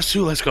ankle hurts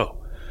too, let's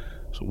go.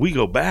 So we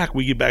go back,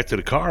 we get back to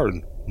the car,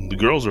 and the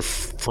girls are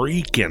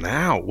freaking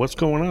out. What's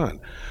going on?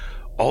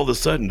 All of a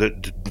sudden,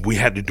 we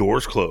had the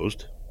doors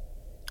closed,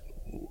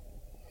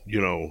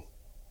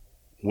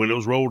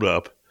 windows rolled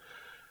up,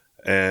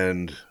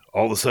 and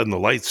all of a sudden the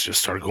lights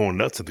just started going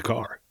nuts in the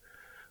car.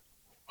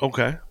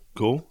 Okay,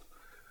 cool.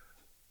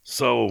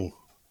 So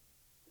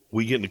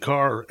we get in the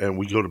car and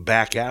we go to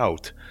back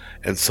out,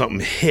 and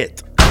something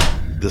hit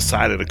the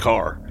side of the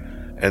car,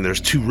 and there's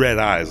two red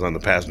eyes on the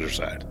passenger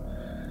side.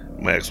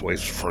 My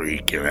ex-wife's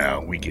freaking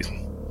out. We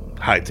can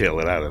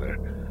hightail it out of there.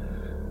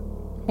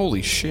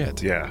 Holy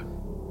shit. Yeah.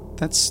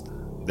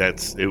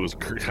 It was,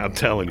 I'm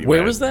telling you. Where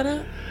man. was that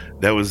at?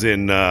 That was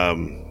in,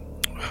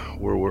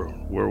 where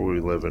were we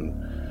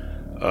living?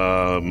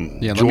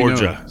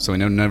 Georgia. So we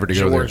know never to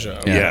go Georgia.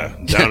 there.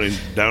 Yeah.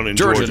 Down in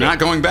Georgia. Georgia. Not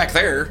going back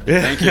there.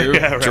 Thank you,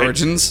 Yeah, right.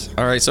 Georgians.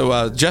 All right,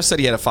 so Jeff said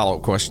he had a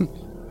follow-up question.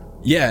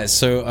 Yeah,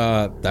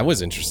 so that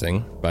was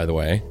interesting, by the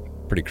way.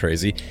 Pretty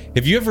crazy.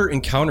 Have you ever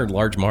encountered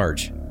Large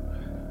Marge?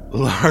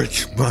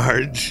 Large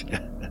Marge?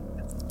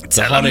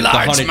 The haunted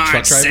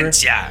truck driver?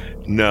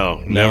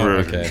 No, never.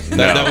 Okay.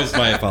 That was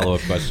my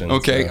follow-up question.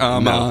 Okay,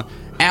 so.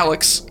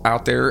 Alex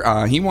out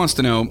there, he wants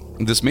to know,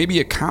 this may be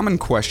a common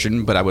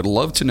question, but I would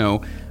love to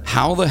know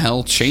how the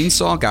hell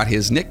Chainsaw got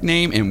his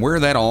nickname and where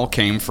that all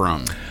came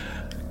from.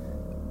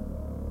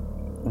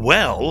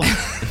 Well,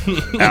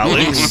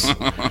 Alex,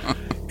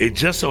 it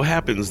just so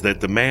happens that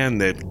the man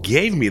that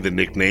gave me the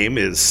nickname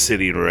is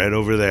sitting right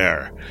over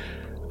there.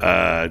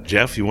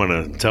 Jeff, you want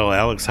to tell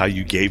Alex how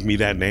you gave me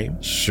that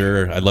name?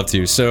 Sure, I'd love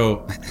to.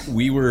 So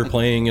we were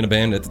playing in a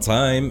band at the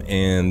time,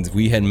 and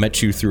we had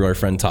met you through our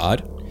friend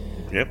Todd.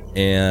 Yep.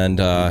 And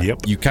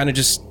you kind of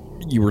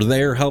you were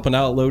there helping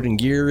out, loading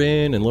gear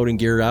in and loading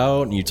gear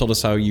out, and you told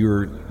us how you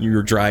were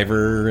a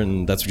driver,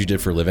 and that's what you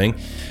did for a living.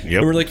 Yep.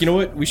 And we're like, you know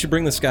what? We should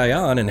bring this guy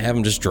on and have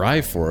him just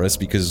drive for us,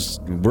 because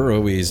we're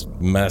always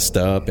messed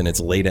up, and it's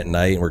late at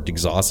night, and we're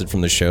exhausted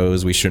from the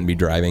shows. We shouldn't be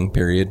driving,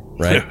 period,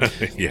 right?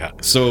 Yeah.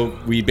 So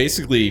we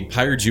basically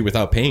hired you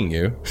without paying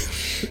you.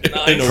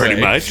 Pretty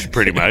much,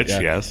 Yeah.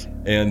 Yes.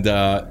 And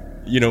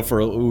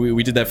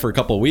we did that for a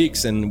couple of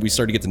weeks, and we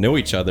started to get to know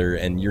each other.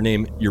 And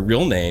your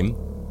real name.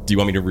 Do you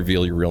want me to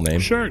reveal your real name?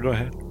 Sure, go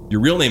ahead.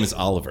 Your real name is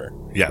Oliver.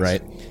 Yes.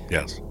 Right?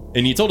 Yes.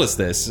 And you told us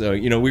this.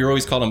 We were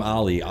always calling him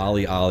Ollie.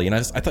 And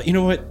I thought, you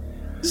know what?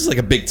 This is like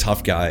a big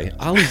tough guy.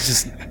 Ollie's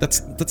just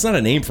that's not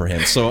a name for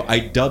him. So I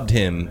dubbed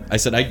him. I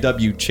said, I dub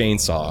you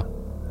Chainsaw.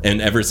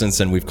 And ever since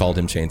then, we've called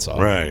him Chainsaw.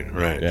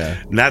 Right.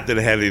 Yeah. Not that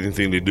it had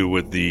anything to do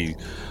with the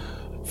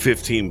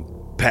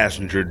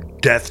 15-passenger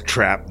death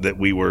trap that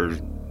we were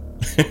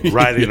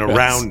riding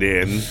around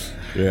in.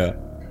 Yeah.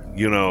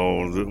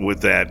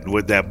 With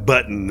that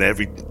button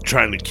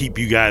trying to keep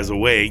you guys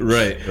awake.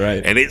 Right.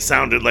 And it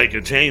sounded like a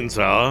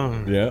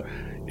chainsaw. Yeah.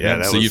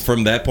 Yeah. So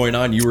from that point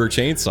on, you were a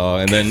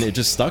Chainsaw, and then it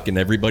just stuck, and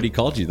everybody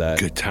called you that.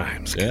 Good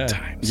times. Good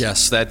times.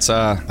 Yes, that's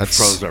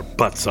froze our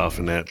butts off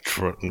in that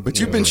truck. But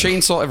you've been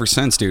Chainsaw ever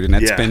since, dude, and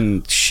that's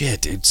been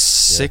it's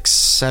 6,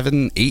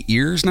 7, 8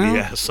 years now.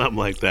 Yeah, something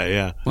like that.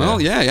 Yeah. Well,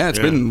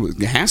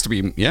 it has to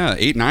be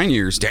 8, 9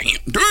 years.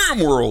 Damn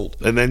world.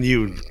 And then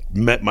you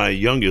met my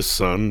youngest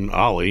son,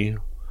 Ollie,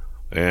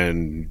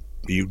 and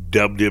you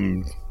dubbed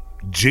him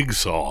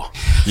Jigsaw.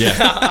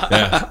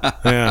 Yeah.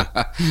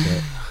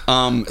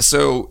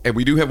 So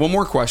we do have one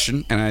more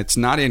question, and it's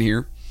not in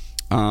here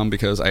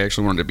because I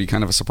actually wanted it to be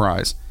kind of a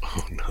surprise.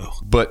 Oh no!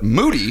 But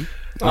Moody,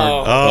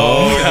 no!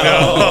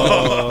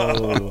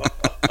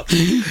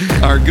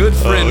 our good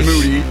friend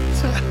Moody,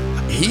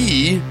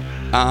 he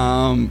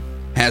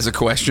has a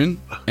question,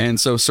 and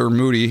so Sir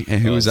Moody,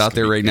 who is out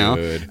there right now,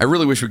 I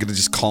really wish we could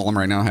just call him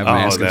right now, have him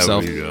ask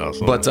himself. Would be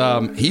awesome. But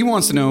he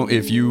wants to know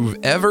if you've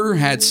ever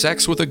had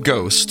sex with a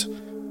ghost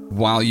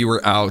while you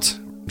were out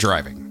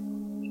driving.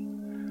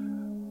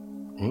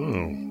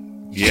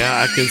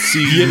 Yeah, I can see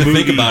You had to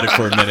Moody. think about it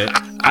for a minute.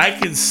 I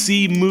can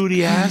see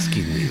Moody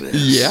asking me this.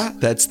 Yeah,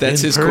 that's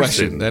his person.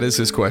 question. That is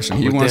his question.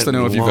 He With wants that to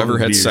know if you've ever long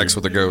had beard. sex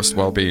with a ghost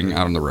while being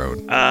out on the road.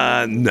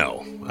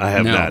 No, I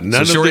have not.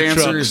 None So of short the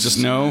answer trucks, is just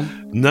no.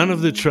 None of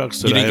the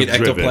trucks that You I didn't have get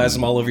driven.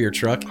 ectoplasm all over your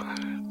truck?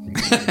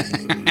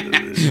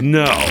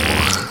 No.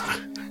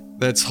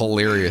 That's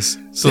hilarious.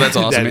 So that's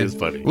awesome. That man. is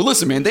funny. Well,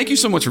 listen, man. Thank you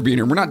so much for being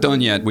here. We're not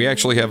done yet. We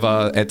actually have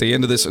at the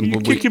end of this.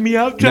 You kicking me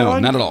out,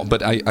 John? No, not at all.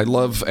 But I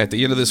love at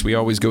the end of this. We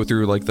always go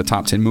through like the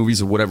top 10 movies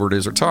of whatever it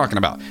is we're talking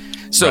about.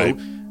 So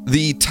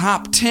the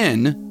top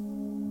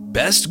 10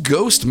 best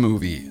ghost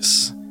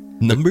movies.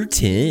 Number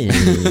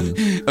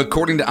 10.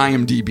 According to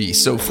IMDb.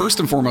 So first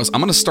and foremost,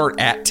 I'm going to start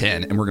at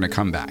 10 and we're going to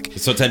come back.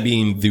 So 10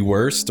 being the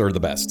worst or the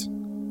best?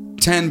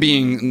 10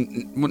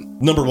 being...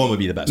 Number 1 would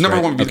be the best, Number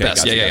right? 1 would be the Okay,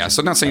 best. gotcha, Yeah. gotcha.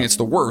 So I'm not saying it's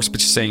the worst, but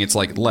just saying it's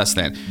like less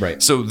than.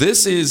 Right. So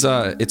this is...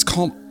 it's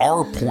called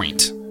R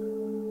Point.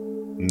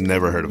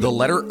 Never heard of it. The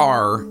letter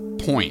R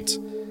Point.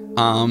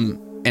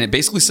 And it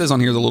basically says on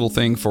here the little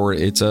thing for it.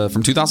 It's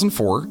from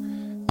 2004.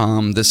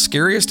 The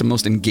scariest and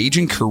most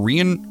engaging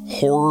Korean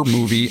horror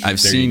movie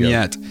I've There seen you go.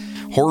 yet.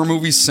 Horror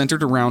movies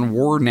centered around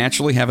war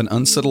naturally have an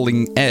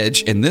unsettling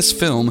edge, and this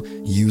film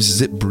uses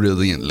it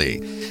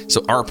brilliantly.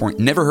 So R Point,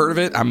 never heard of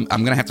it. I'm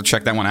gonna have to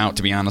check that one out,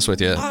 to be honest with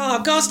you.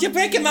 Oh, Ghost, you're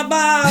breaking my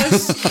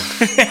balls.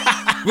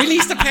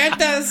 Release the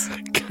Panthers.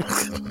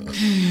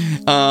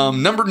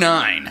 Number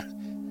 9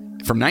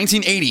 from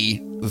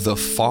 1980, The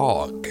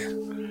Fog.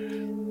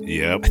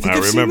 Yep, think I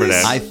I've seen remember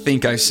this. that. I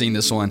think I've seen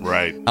this one.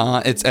 Right.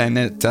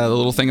 The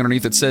little thing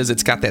underneath it says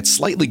it's got that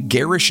slightly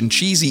garish and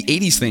cheesy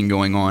 80s thing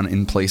going on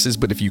in places,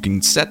 but if you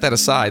can set that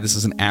aside, this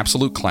is an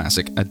absolute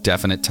classic, a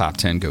definite top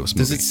 10 ghost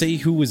movie. Does it say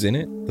who was in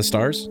it? The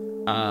stars?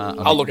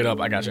 I'll look it up.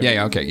 I got you.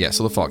 Yeah, okay. Yeah,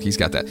 so The Fog, he's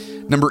got that.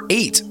 Number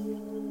 8,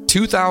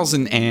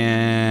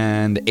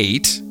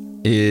 2008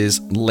 is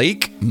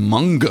Lake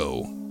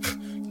Mungo.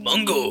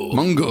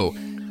 Mungo.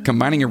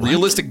 Combining a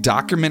realistic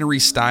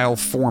documentary-style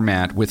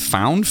format with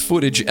found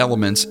footage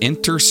elements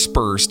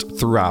interspersed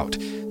throughout.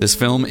 This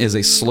film is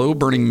a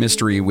slow-burning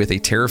mystery with a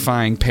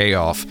terrifying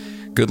payoff.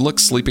 Good luck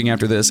sleeping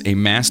after this, a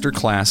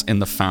masterclass in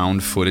the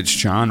found footage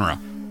genre.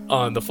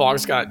 The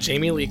Fog's got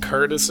Jamie Lee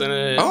Curtis in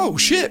it. Oh,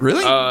 shit,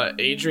 really?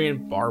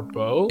 Adrienne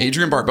Barbeau.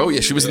 Adrienne Barbeau,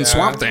 yeah, she was in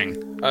Swamp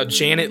Thing.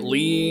 Janet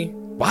Leigh.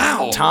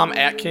 Wow. Tom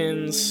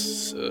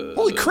Atkins.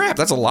 Holy crap,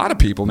 that's a lot lot of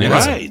people, man.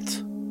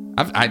 Right.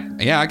 I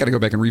got to go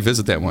back and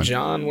revisit that one.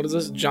 What is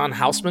this? John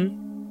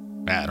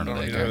Houseman? I don't know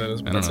that guy. Who that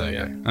is, but I don't know that's that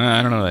it, guy.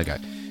 I don't know that guy.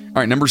 All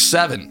right, number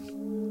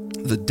 7,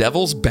 The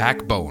Devil's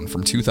Backbone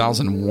from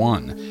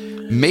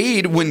 2001.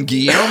 Made when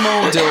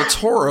Guillermo del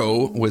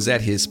Toro was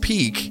at his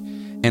peak,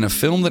 and a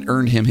film that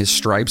earned him his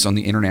stripes on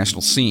the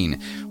international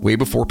scene way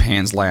before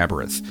Pan's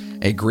Labyrinth.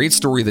 A great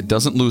story that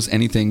doesn't lose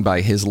anything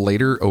by his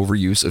later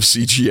overuse of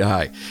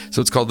CGI.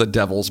 So it's called The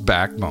Devil's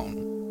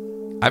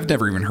Backbone. I've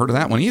never even heard of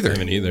that one either. I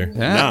haven't either.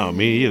 Yeah. No,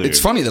 me either. It's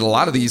funny that a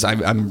lot of these, I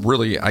want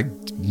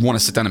to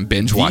sit down and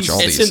binge watch all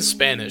these. It's in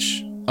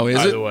Spanish. Oh, is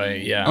by it? the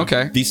way, yeah.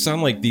 Okay. These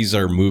sound like these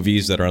are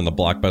movies that are on the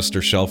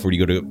Blockbuster shelf where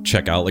you go to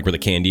check out, like where the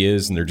candy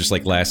is, and they're just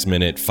like last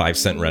minute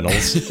 5-cent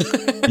rentals.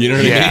 You know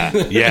what I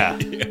mean? Yeah.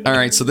 All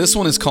right, so this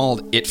one is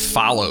called It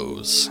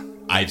Follows.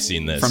 I've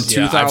seen this. From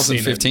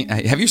 2015.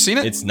 Have you seen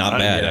it? It's not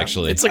bad,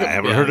 actually. It's like I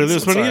haven't heard of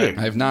this one either.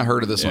 I have not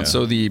heard of this one.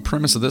 So the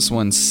premise of this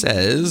one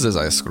says, as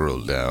I scroll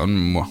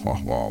down,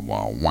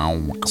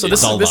 So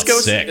this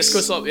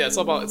goes all, yeah, it's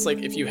all about, it's like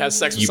if you have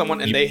sex with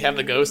someone and they have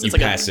the ghost, it's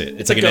like pass it.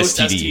 It's like a ghost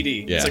STD.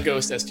 STD. Yeah. It's a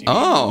ghost STD.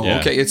 Oh, Yeah.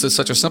 okay. It's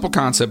such a simple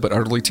concept, but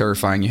utterly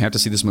terrifying. You have to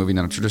see this movie,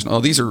 not a traditional.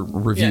 Oh, these are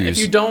reviews. Yeah, if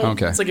you don't,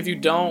 okay. it's like if you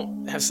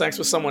don't have sex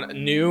with someone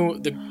new,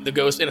 the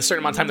ghost in a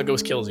certain amount of time, the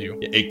ghost kills you.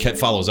 It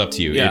follows up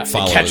to you. Yeah, it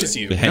follows. it catches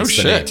you. Hence No the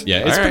shit. name.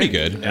 Yeah, it's All pretty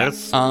right. good.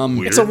 That's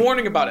weird. It's a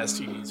warning about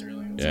STDs,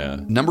 really. Yeah.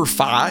 Number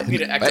 5. You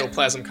need an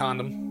ectoplasm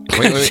condom.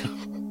 Wait.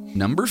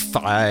 Number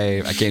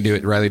 5. I can't do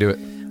it. Riley, do it.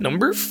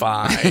 Number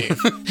 5.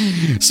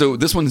 So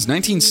this one's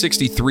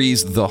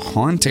 1963's The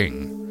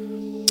Haunting.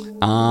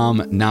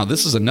 Now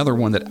this is another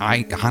one that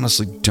I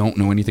honestly don't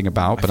know anything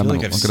about, but I I'm feel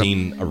gonna like I've look it up.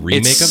 seen a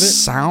remake of it.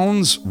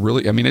 Sounds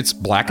really. I mean, it's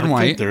black and I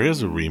white. think there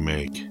is a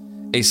remake.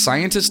 A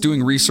scientist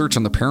doing research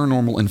on the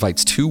paranormal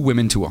invites 2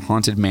 women to a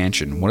haunted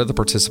mansion. One of the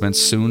participants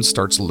soon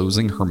starts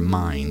losing her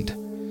mind.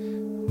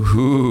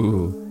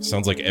 Ooh.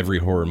 Sounds like every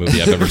horror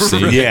movie I've ever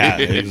seen. Yeah,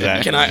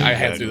 exactly. I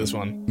have to do this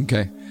one.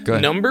 Okay, go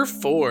ahead. Number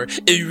 4,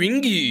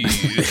 Ringu.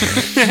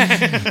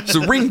 So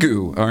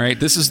Ringu, all right.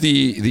 This is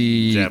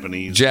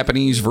the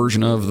Japanese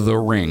version of The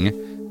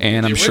Ring,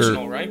 and I'm original,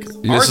 sure right?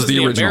 'Cause this ours is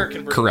the original.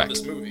 American version Correct. of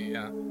this movie,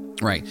 yeah.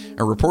 Right.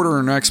 A reporter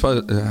and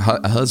her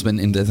husband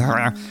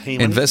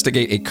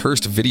investigate a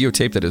cursed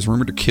videotape that is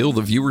rumored to kill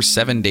the viewer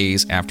 7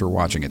 days after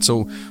watching it.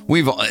 So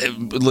we've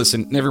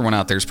listen. Everyone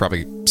out there's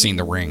probably seen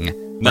The Ring.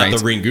 Not right?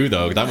 the Ringu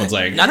though. That one's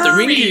like Not the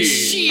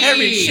Ringu.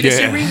 Harry shit is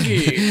a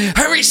Ringu.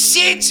 Hurry,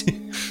 shit!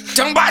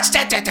 Don't watch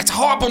that. That's a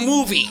horrible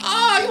movie.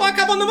 Oh, you want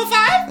to come on number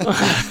 5?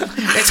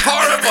 It's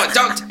horrible.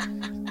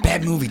 Don't.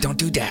 Bad movie. Don't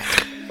do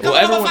that. Well,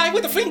 everyone, 5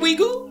 with the friend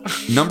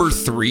Wigu. Number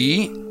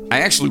 3. I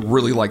actually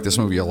really like this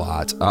movie a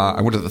lot.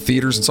 I went to the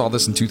theaters and saw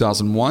this in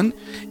 2001.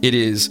 It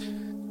is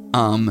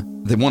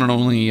the one and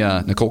only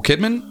Nicole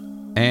Kidman,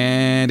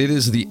 and it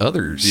is The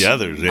Others. The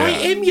Others, yeah. I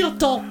am your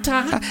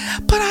daughter.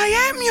 But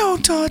I am your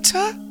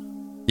daughter.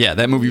 Yeah,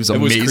 that movie was It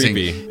was amazing.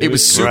 creepy. It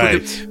was super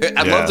Right. good.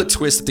 I love the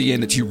twist at the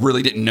end that you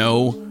really didn't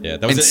know. Yeah,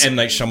 that was an M.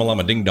 Night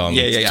Shyamalan Ding Dong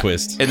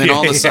twist. And then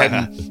all of a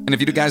sudden, and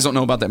if you guys don't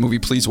know about that movie,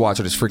 please watch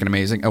it. It's freaking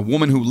amazing. A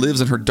woman who lives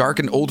in her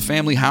darkened old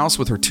family house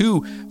with her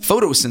 2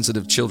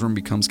 photosensitive children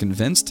becomes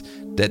convinced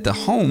that the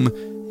home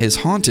is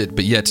haunted,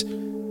 but yet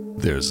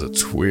there's a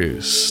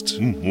twist.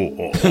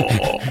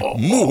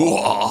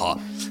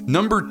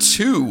 Number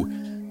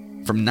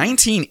 2, from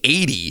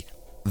 1980,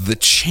 The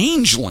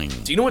Changeling.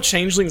 do you know what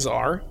changelings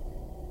are?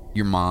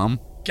 Your mom.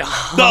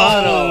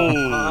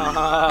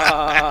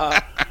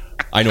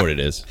 I know what it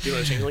is. Do you know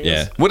what a changeling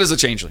Yeah. is? What is a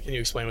changeling? Can you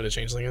explain what a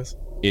changeling is?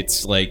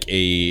 It's like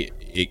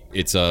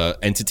it's a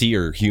entity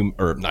or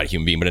not a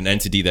human being, but an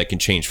entity that can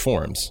change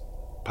forms.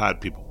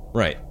 Pod people.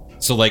 Right.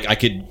 So like I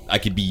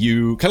could be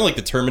you, kind of like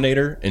the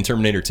Terminator in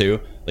Terminator 2.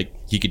 Like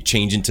he could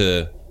change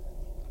into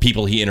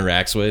people he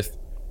interacts with.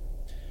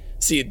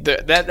 See,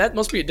 that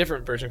must be a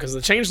different version, because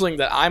the changeling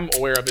that I'm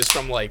aware of is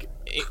from like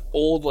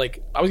old,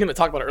 like I was going to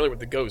talk about it earlier with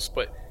the ghost,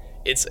 but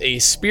it's a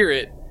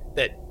spirit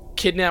that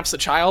kidnaps a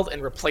child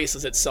and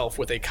replaces itself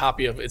with a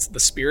copy of the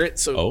spirit.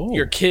 So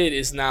your kid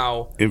is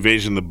now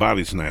Invasion of the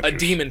Body Snatchers. a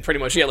demon, pretty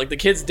much. Yeah, like the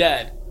kid's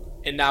dead,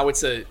 and now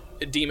it's a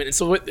demon. And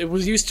so it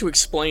was used to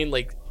explain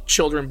like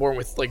children born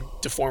with like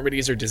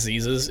deformities or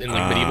diseases in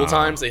like medieval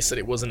times. They said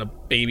it wasn't a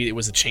baby; it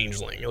was a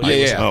changeling. Like,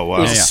 it was, Oh wow.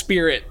 it was a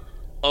spirit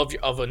of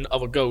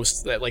a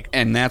ghost that like.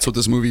 And that's what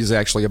this movie is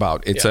actually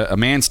about. It's a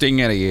man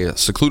staying at a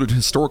secluded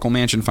historical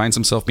mansion finds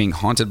himself being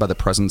haunted by the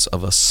presence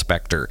of a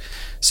specter.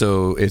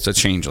 So it's a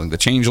changeling. The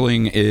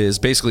changeling is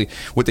basically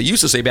what they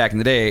used to say back in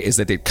the day is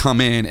that they'd come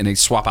in and they'd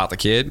swap out the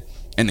kid,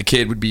 and the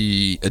kid would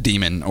be a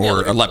demon or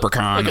like a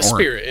leprechaun like a or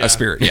spirit, yeah. a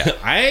spirit. Yeah.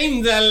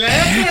 I'm the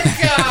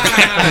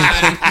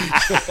leprechaun.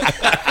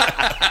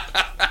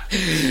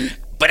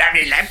 But I'm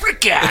the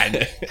leprechaun.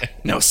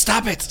 No,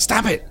 stop it.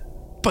 Stop it.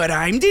 But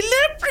I'm the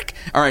leprechaun.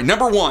 All right,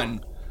 number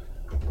 1,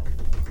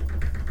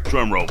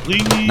 Drum roll,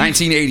 please.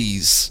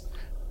 1980s,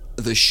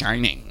 The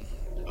Shining.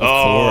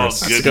 Oh,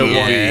 course. good good movie.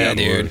 one. Yeah,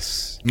 dude.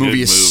 Movie Good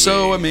is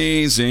so movie.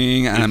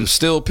 amazing. I'm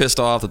still pissed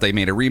off that they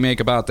made a remake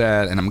about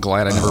that, and I'm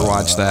glad I never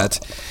watched that.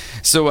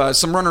 So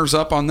some runners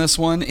up on this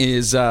one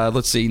is,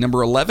 let's see,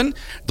 number 11,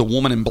 The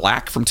Woman in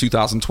Black from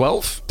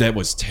 2012. That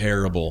was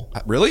terrible.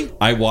 Really?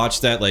 I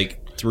watched that like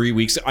 3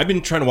 weeks. I've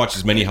been trying to watch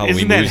as many Halloween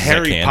Isn't that movies as I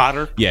Harry can.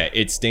 Potter? Yeah,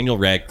 it's Daniel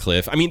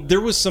Radcliffe. I mean,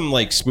 there was some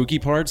like spooky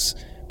parts,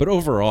 but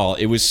overall,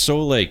 it was so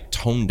like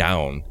toned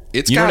down.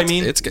 It's You know got, what I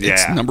mean? It's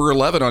Yeah. number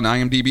 11 on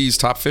IMDb's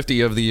top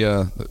 50 of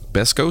the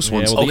best ghost Yeah,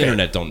 ones. well, the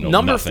internet don't know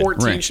Number nothing.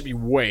 14 Right. should be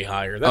way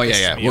higher. That Oh yeah,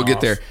 pisses yeah. me We'll get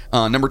off.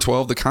 there. Number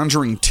 12, The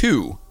Conjuring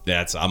 2.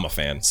 I'm a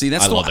fan. See,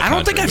 that's I the love one. the I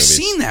don't think Conjuring I've movies.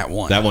 seen that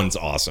one. That one's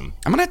awesome.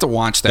 I'm gonna have to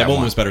watch that, That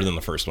one was better than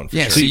the first one. For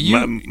Yeah, sure. see,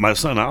 you My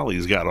son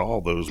Ollie's got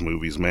all those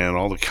movies, man.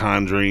 All the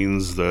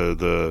Conjurings,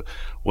 the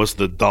what's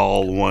the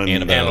doll one?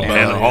 Annabelle.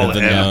 And all the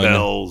The Nun.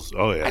 Annabelles.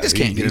 Oh yeah, I just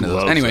can't get into those.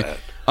 loves Anyway,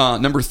 that.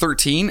 number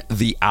 13,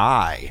 The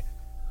Eye,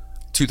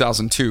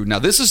 2002. Now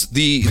this is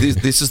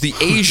the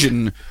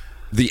Asian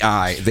The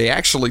Eye. They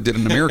actually did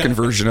an American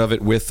version of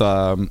it with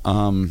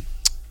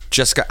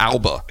Jessica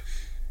Alba,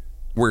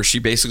 where she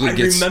basically I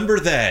gets remember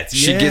that.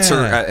 she gets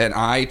her Yeah. an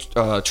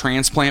eye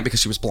transplant because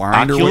she was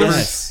blind or whatever,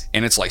 Oculus?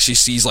 and it's like she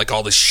sees like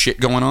all this shit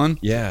going on.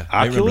 Yeah,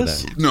 I remember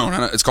Oculus? that.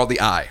 No, it's called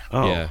The Eye.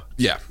 Oh, Yeah.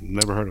 Yeah.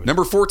 never heard of it.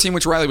 Number 14,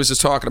 which Riley was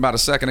just talking about a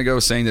second ago,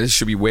 saying that this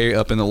should be way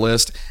up in the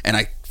list, and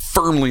I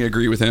firmly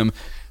agree with him.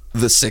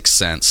 The Sixth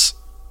Sense.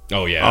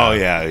 Oh yeah. Oh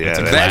yeah, yeah. That's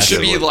a That classic.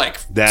 should be like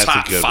That's a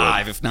top good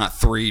 5, one. if not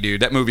 3,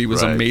 dude. That movie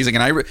was Right. amazing.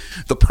 And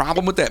the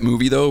problem with that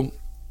movie, though,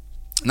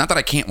 not that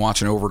I can't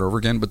watch it over and over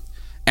again, but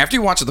after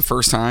you watch it the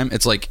first time,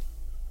 it's like,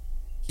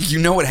 you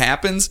know what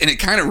happens, and it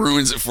kind of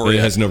ruins it for It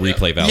you. has no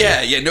replay value.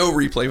 Yeah, no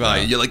replay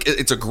value. You're like,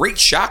 it's a great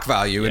shock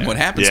value in what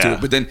happens to Yeah.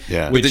 it, but then,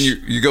 Yeah. then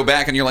you go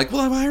back and you're like,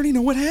 well, I already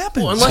know what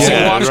happened. Well, unless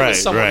Yeah, you watch it right, with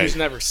someone right. who's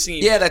never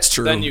seen Yeah, it, that's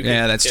true. then you Yeah,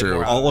 can that's get true.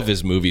 more out All of of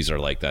his movies are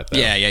like that. Though.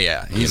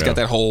 Yeah. He's You got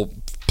know? that whole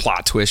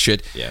plot twist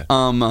shit. Yeah.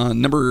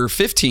 Number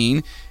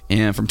 15,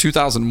 and from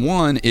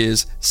 2001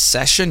 is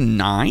Session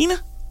 9.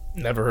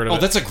 Never heard of Oh,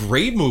 it. that's a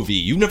great movie.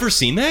 You've never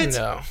seen that?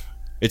 No.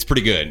 It's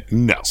pretty good.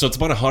 No. So it's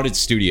about a haunted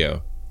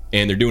studio,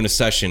 and they're doing a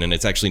session, and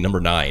it's actually number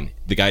 9.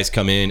 The guys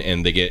come in,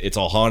 and it's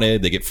all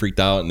haunted. They get freaked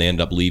out, and they end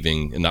up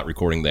leaving and not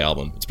recording the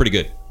album. It's pretty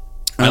good.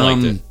 I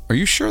liked it. Are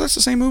you sure that's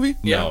the same movie?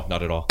 No,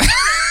 not at all.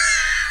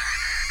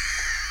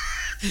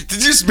 Did you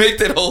just make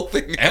that whole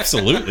thing?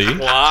 Absolutely.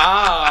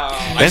 Wow.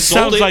 That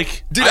sounds it.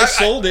 like Dude, I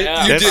sold it.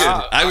 Yeah. You That's- did.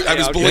 I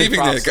was okay, believing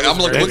props. that. I'm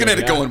like Very looking at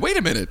good, it yeah. going, wait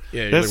a minute.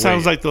 Yeah, that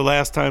sounds like the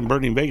last time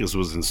Burning Vegas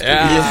was in studio.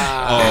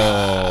 Yeah.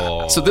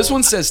 Oh. So this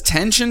one says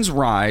tensions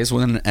rise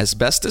within an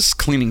asbestos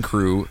cleaning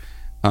crew.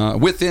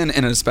 Within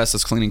an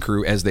asbestos cleaning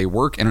crew as they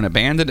work in an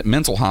abandoned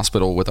mental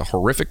hospital with a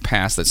horrific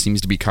past that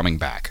seems to be coming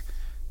back.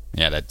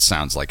 Yeah, that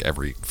sounds like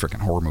every freaking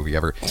horror movie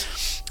ever.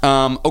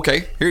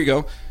 Okay, here you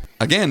go.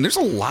 Again, there's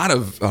a lot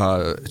of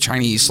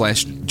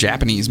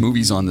Chinese/Japanese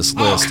movies on this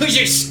list. Because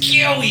you're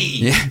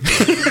skewy.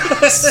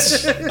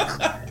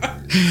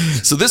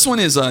 So this one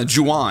is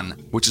Ju-on,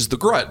 which is The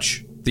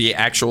Grudge, the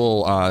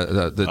actual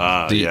the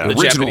yeah. original,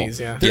 The Japanese,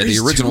 yeah. the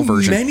original too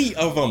version. Many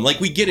of them. Like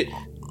we get it.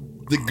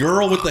 The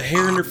girl with the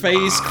hair in her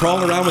face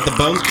crawling around with the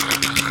bones.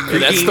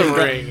 That's the creaking.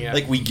 ring, yeah.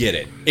 Like we get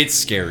it. It's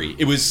scary.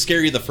 It was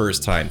scary the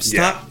first time.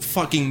 Stop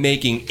fucking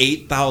making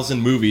 8,000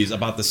 movies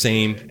about the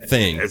same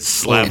thing. It's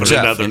slapping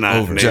Jeff, another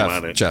name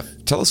on it. Jeff,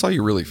 tell us how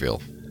you really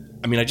feel.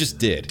 I mean, I just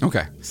did.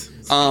 Okay.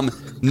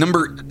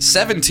 Number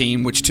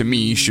 17, which to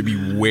me should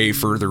be way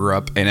further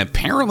up, and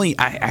apparently,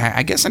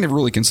 I guess I never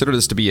really considered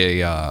this to be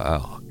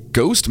a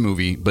ghost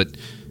movie, but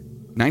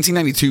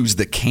 1992's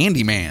The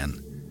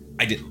Candyman.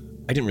 I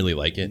didn't really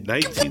like it.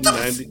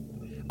 1990.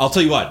 I'll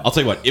tell you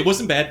what. It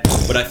wasn't bad,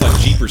 but I thought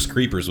Jeepers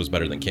Creepers was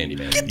better than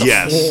Candyman.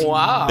 Yes.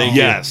 Wow. Thank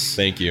Yes. you.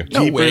 Thank you.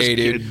 No way,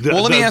 dude.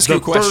 Well, let me ask you a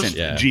question. First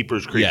Yeah.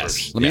 Jeepers Creepers.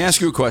 Yes. Let me ask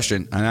you a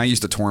question, and I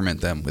used to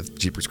torment them with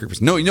Jeepers Creepers.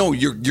 No, your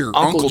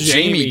Uncle Uncle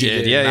Jamie Jamie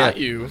did. did, Yeah, not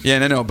yeah. you.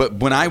 Yeah, no. But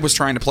when I was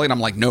trying to play it, I'm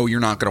like, no, you're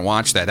not going to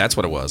watch that. That's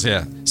what it was.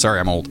 Yeah. Sorry,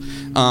 I'm old.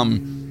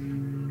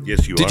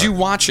 Yes, you are. Did you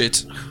watch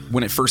it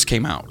when it first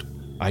came out?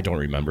 I don't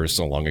remember.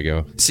 So long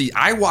ago. See,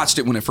 I watched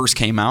it when it first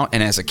came out,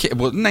 and as a kid,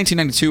 well, in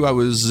 1992, I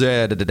was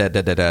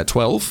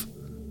 12.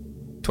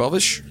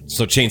 12-ish?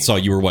 So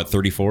Chainsaw, you were what,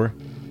 34?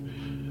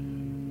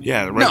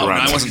 Yeah, right No,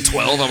 around I there. wasn't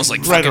 12. I was like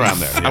Right fucking- around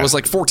there, I yeah. was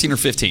like 14 or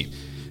 15.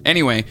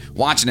 Anyway,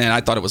 watching it,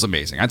 I thought it was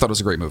amazing. I thought it was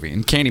a great movie.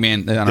 And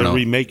Candyman, I don't They're know.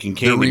 remaking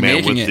They're Candyman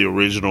remaking with it. the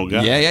original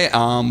guy.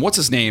 Yeah. What's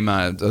his name?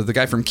 The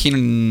guy from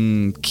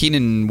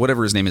Keenan,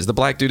 whatever his name is, the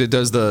black dude that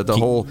does the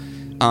whole,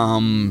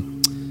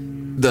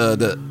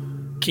 the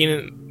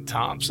Keenan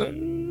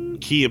Thompson?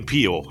 Key and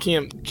Peele. Key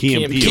and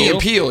Key and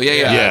Peele. Yeah.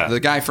 Yeah. The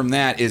guy from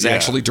that is Yeah.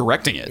 actually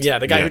directing it. Yeah,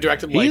 the guy Yeah. who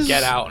directed like He's-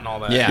 Get Out and all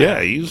that. Yeah.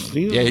 Yeah, he's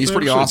pretty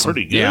actually awesome.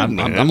 Pretty good, yeah,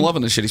 man. I'm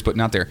loving the shit he's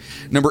putting out there.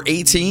 Number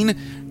 18,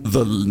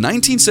 the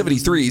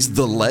 1973's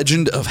The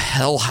Legend of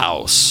Hell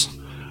House.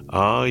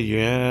 Oh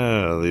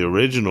yeah, the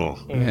original.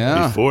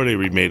 Yeah. Before they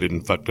remade it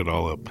and fucked it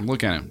all up.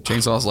 Look at him.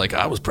 Chainsaw's like,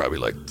 I was probably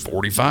like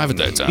 45 at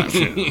that time.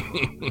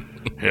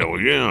 Hell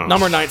yeah.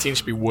 Number 19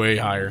 should be way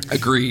higher.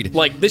 Agreed.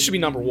 Like, this should be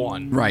number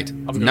 1. Right.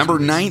 Of ghost Number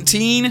movies.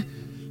 19,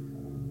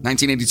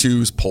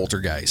 1982's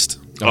Poltergeist.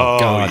 Oh,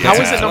 God. yeah. How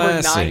is it number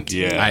Classic.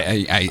 19? Yeah.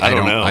 I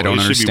don't know. I don't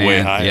It should be understand.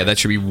 way higher. Yeah, that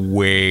should be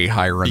way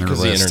higher on Because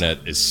their the list.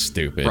 internet is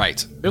stupid.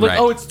 Right. They're like, right.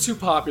 oh, it's too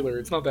popular.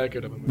 It's not that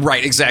good of a movie.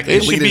 Right, exactly.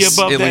 It should be Elitist-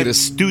 above that elitist.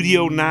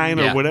 Studio 9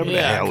 Yeah. or whatever the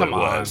Yeah, hell come it on.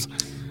 was.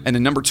 And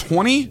then number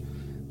 20,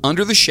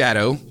 Under the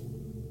Shadow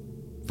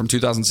from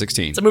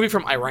 2016. It's a movie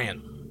from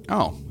Iran.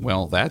 Oh,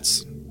 well,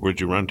 that's Where'd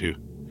you run to?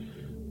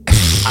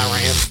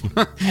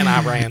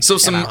 I ran. So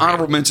some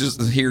honorable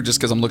mentions here, just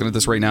because I'm looking at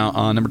this right now.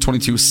 Number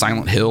 22,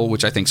 Silent Hill,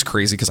 which I think is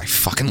crazy because I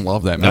fucking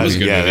love that movie. That was a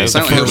good movie. that's The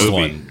Silent first Hill.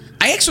 one.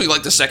 I actually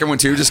liked the second one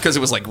too, just because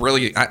it was like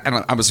really.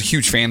 I was a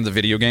huge fan of the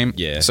video game.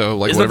 Yeah. So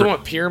like, Isn't that whatever. the one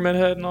with Pyramid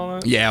Head and all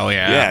that? Yeah, oh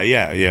yeah,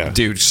 Yeah.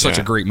 dude, such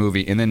a great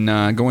movie. And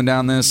then going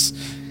down this,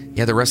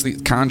 the rest of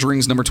the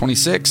Conjuring's number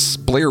 26.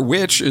 Blair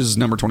Witch is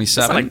number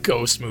 27. It's not a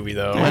ghost movie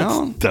though.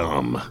 Well,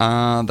 Dumb.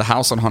 The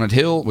House on Haunted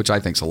Hill, which I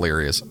think's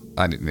hilarious.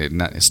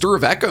 Stir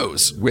of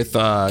Echoes with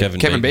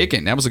Kevin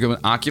Bacon. That was a good one.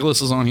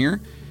 Oculus is on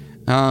here.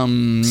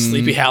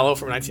 Sleepy Hollow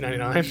from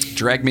 1999.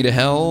 Drag Me to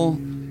Hell.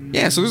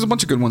 Yeah, so there's a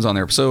bunch of good ones on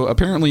there. So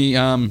apparently,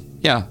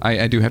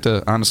 I do have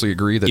to honestly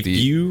agree that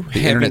the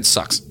internet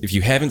sucks. If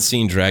you haven't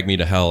seen Drag Me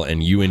to Hell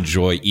and you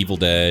enjoy Evil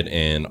Dead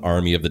and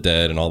Army of the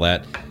Dead and all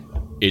that,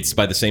 it's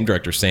by the same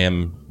director,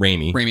 Sam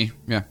Raimi.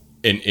 Yeah.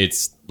 And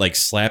it's like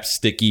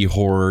slapsticky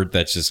horror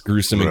that's just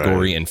gruesome and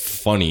gory and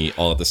funny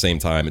all at the same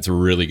time. It's a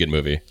really good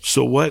movie.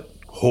 So what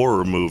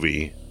horror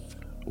movie,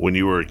 when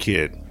you were a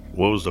kid,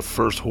 what was the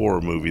first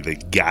horror movie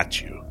that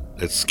got you?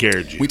 That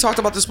scared you? We talked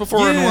about this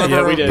before in one of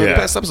our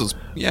past episodes.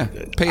 Yeah,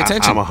 pay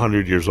attention. I'm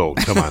 100 years old.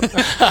 Come on.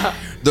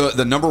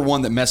 The number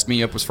one that messed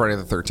me up was Friday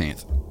the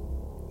 13th.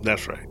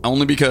 That's right.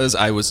 Only because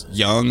I was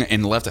young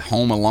and left at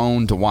home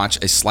alone to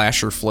watch a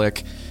slasher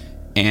flick.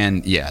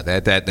 And yeah,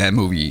 that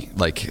movie,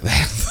 like,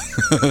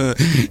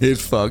 it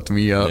fucked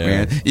me up,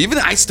 man. Even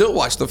I still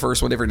watch the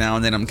first one every now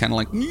and then. I'm kind of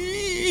like,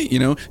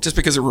 just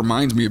because it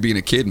reminds me of being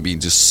a kid and being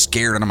just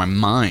scared out of my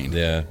mind.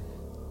 Yeah.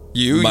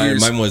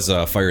 Mine was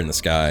Fire in the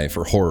Sky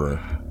for horror.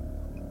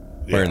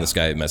 Fire in the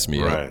Sky messed me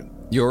up.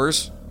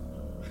 Yours?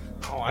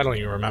 Oh, I don't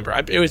even remember.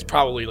 It was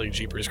probably like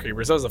Jeepers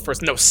Creepers. That was the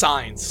first. No,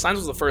 Signs. Signs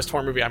was the first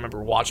horror movie I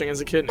remember watching as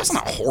a kid. That's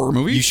not a horror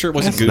movie. You sure it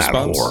wasn't That's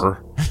Goosebumps? not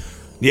horror.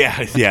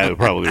 Yeah, it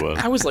probably was.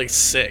 I was like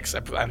 6,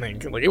 I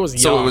think. Like, it was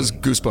young. So it was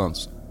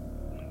Goosebumps.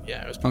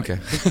 Yeah, it was probably,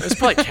 Okay. it was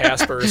probably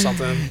Casper or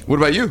something. What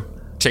about you?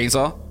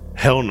 Chainsaw?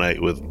 Hell Night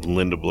with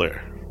Linda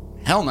Blair.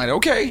 Hell Night.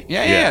 Okay.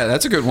 Yeah.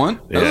 That's a good one.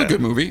 That was a good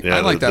movie. Yeah,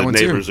 I like that one too.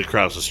 The neighbors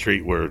across the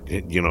street were,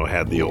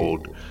 had the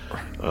old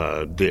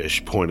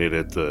dish pointed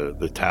at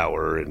the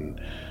tower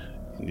and,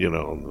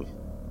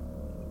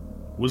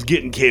 was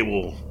getting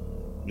cable,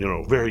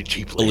 very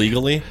cheaply.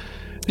 Illegally?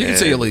 You can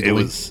say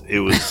illegally. It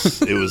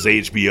was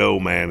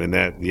HBO, man, and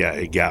that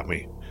it got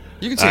me.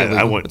 You can say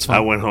illegal. I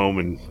went home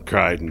and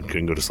cried and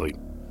couldn't go to sleep.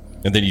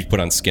 And then you put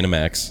on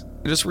Skinamax.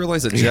 I just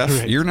realized that,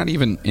 Jeff, you're not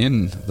even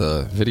in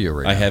the video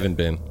right now. I haven't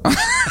been.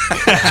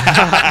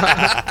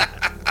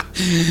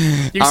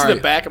 You can see the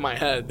back of my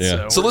head.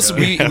 Yeah. So listen,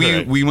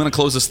 we want to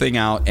close this thing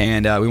out,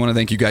 and we want to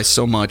thank you guys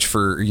so much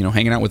for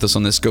hanging out with us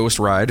on this ghost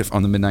ride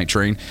on the Midnight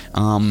Train.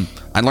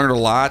 I learned a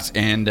lot,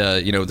 and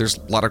there's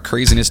a lot of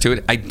craziness to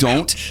it. I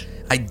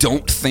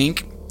don't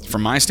think,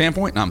 from my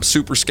standpoint, and I'm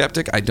super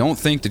skeptic, I don't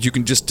think that you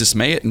can just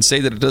dismay it and say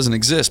that it doesn't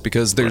exist,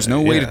 because there's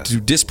no way to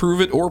disprove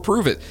it or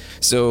prove it.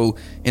 So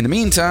in the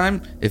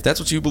meantime, if that's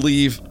what you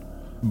believe,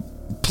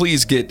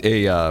 please get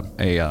a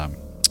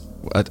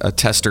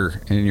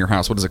tester in your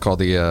house. What is it called?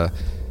 The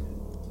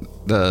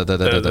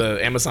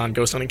Amazon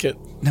ghost hunting kit.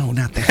 No,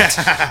 not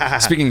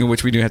that. Speaking of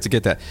which, we do have to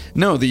get that.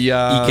 No, the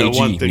EKG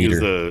one thing meter. is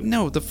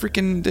the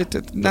freaking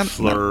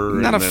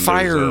FLIR, not a and then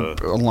fire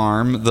there's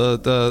alarm.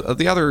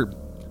 The other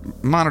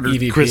monitor.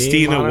 EVP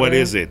Christina, monitor? what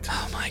is it?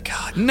 Oh my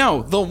god!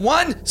 No, the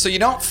one so you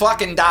don't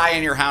fucking die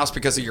in your house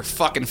because of your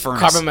fucking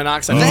furnace. Carbon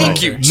monoxide.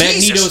 Thank you,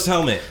 Magneto's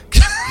helmet.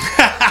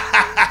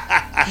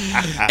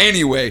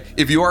 Anyway,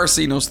 if you are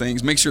seeing those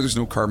things, make sure there's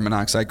no carbon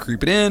monoxide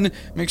creeping in.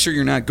 Make sure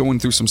you're not going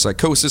through some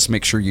psychosis.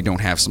 Make sure you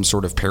don't have some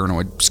sort of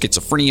paranoid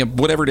schizophrenia,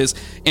 whatever it is.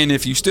 And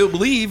if you still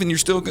believe and you're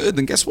still good,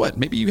 then guess what?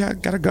 Maybe you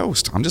got a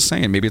ghost. I'm just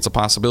saying, maybe it's a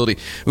possibility.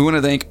 We want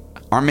to thank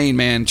our main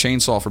man,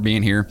 Chainsaw, for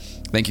being here.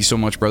 Thank you so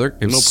much, brother.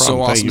 It was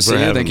so awesome to see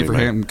you. Thank you for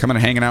coming and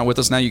hanging out with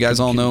us. Now you guys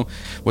all know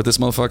what this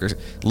motherfucker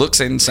looks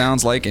and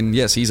sounds like. And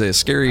yes, he's a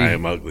scary... I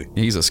am ugly.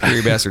 He's a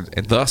scary bastard.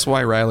 And thus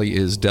why Riley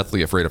is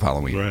deathly afraid of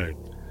Halloween. Right.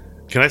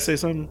 Can I say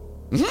something?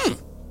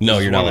 No,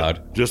 you're not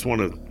allowed. Just want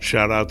to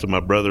shout out to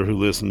my brother who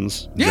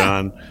listens,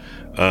 John,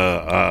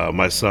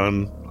 my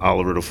son,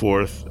 Oliver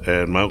IV,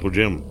 and my Uncle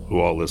Jim,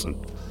 who all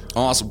listen.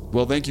 Awesome.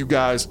 Well, thank you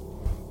guys,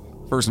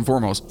 first and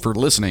foremost, for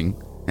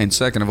listening. And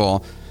second of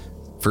all,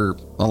 for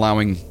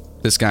allowing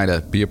this guy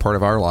to be a part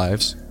of our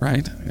lives,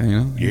 right?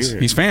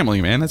 He's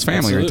family, man. That's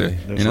family. Absolutely.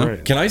 Right there. That's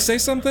right. Can I say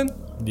something?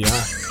 Yeah.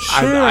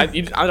 I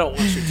don't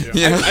want you to.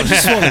 Yeah. I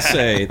just want to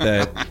say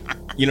that,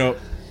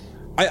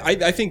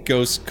 I think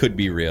ghosts could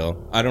be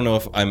real. I don't know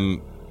if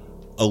I'm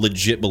a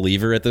legit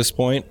believer at this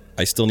point.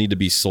 I still need to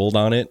be sold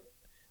on it.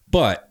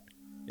 But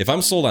if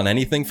I'm sold on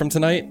anything from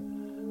tonight,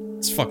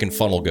 it's fucking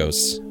funnel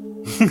ghosts.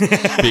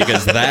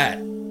 Because that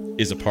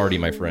is a party,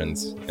 my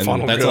friends. And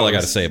Funnel that's all I got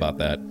to ghosts. say about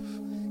that.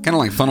 Kind of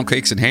like funnel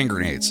cakes and hand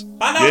grenades.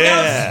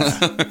 Yeah.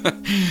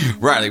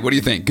 Riley, what do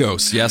you think?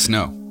 Ghosts? Yes,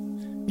 no?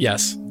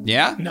 Yes.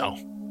 Yeah? No.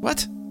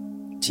 What?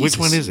 Which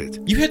one is it?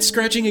 You had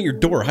scratching at your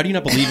door. How do you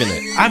not believe in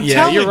it? I'm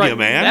telling you,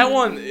 man. That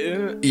one,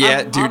 Yeah,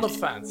 I'm dude. on the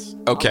fence.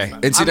 Okay,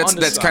 and see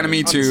that's kind of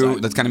me too.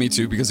 That's kind of me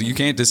too because you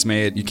can't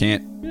dismay it. You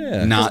can't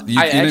not. You,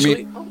 I you know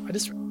actually, what I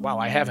mean? wow,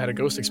 I have had a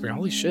ghost experience.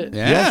 Holy shit!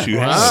 Yes, you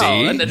have. Wow,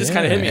 See? that just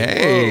kind of hit me.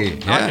 Hey,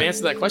 Whoa. Now I can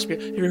answer that question.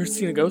 Have you ever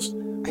seen a ghost?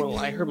 Well,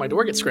 I heard my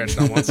door get scratched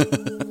on once.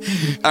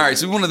 All right,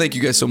 so we want to thank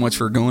you guys so much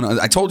for going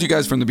on. I told you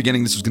guys from the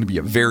beginning this was going to be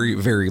a very,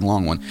 very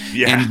long one.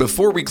 Yeah. And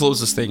before we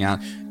close this thing out,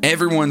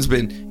 everyone's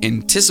been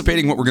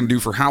anticipating what we're going to do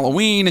for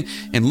Halloween.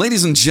 And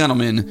ladies and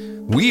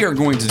gentlemen, we are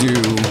going to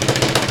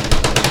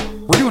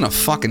we're doing a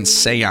fucking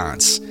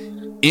seance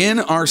in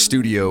our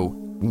studio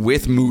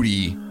with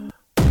Moody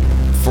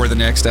for the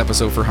next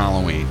episode for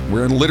Halloween.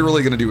 We're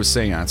literally going to do a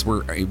seance.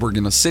 We're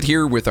going to sit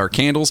here with our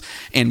candles.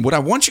 And what I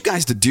want you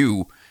guys to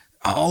do,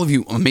 all of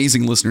you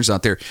amazing listeners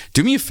out there,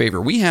 do me a favor.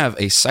 We have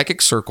a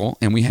psychic circle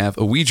and we have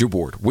a Ouija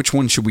board. Which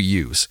one should we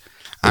use?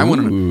 I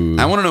want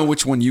to know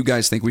which one you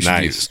guys think we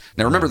should use.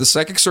 Now, remember, the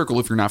psychic circle,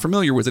 if you're not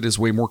familiar with it, is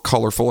way more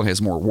colorful. It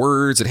has more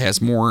words. It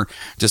has more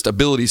just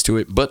abilities to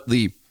it. But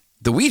the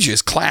Ouija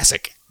is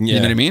classic. You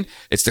know what I mean?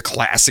 It's the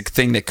classic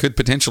thing that could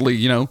potentially,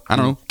 I don't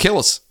know, kill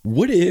us.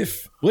 What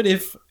if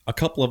a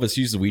couple of us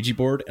use the Ouija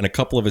board and a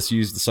couple of us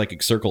use the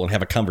psychic circle and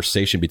have a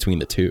conversation between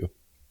the two?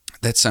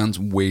 That sounds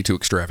way too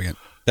extravagant.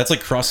 That's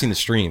like crossing the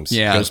streams.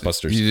 Yeah,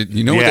 Ghostbusters.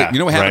 You know what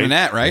happened in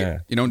that, right? Yeah.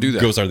 You don't do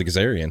that. Ghosts are the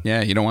Gazarian.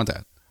 Yeah, you don't want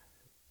that.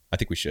 I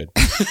think we should.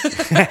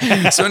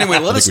 So anyway,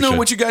 let us know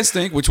what you guys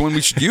think, which one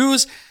we should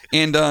use,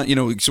 and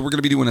so we're going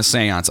to be doing a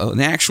seance, an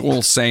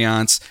actual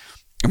seance,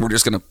 and we're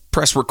just going to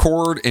press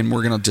record, and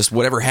we're going to just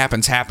whatever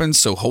happens.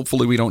 So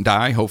hopefully we don't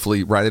die.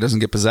 Hopefully Riley doesn't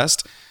get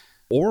possessed.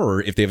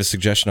 Or if they have a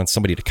suggestion on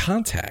somebody to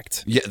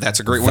contact, yeah,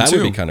 that's a great one too.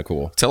 That would be kind of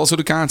cool. Tell us who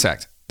to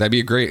contact. That'd be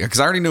a great, because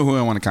I already know who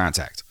I want to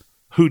contact.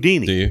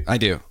 Houdini. Do you? I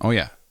do. Oh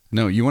yeah.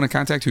 No, you want to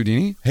contact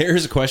Houdini?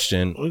 Here's a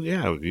question. Well,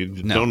 yeah, you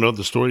don't know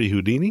the story of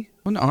Houdini?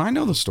 Well, no, I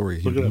know the story.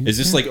 Of Houdini. Is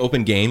this like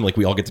open game? Like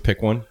we all get to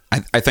pick one?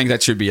 I think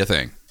that should be a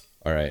thing.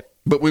 All right.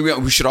 But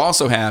we should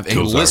also have a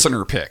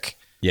listener pick.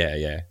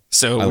 Yeah.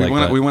 So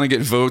we want to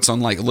get votes on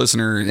like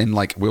listener, and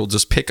like we'll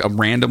just pick a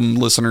random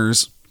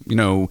listener's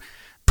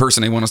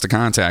person they want us to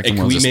contact. And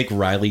can we make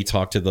Riley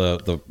talk to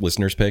the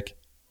listener's pick?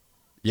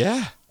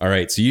 Yeah. All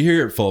right. So you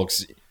hear it,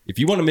 folks. If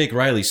you want to make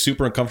Riley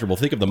super uncomfortable,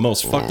 think of the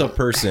most fucked up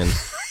person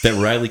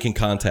that Riley can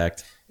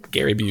contact.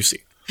 Gary Busey.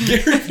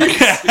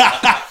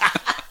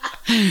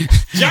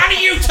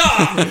 Johnny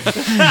Utah.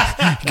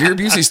 Gary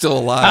Busey's still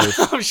alive.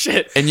 Oh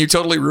shit! And you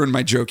totally ruined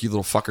my joke, you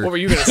little fucker. What were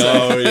you gonna say?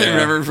 Oh, yeah.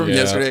 Remember from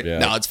yesterday? Yeah.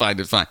 No, it's fine.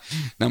 It's fine.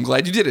 No, I'm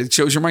glad you did it. It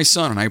shows you're my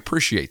son, and I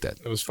appreciate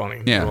that. It was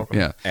funny.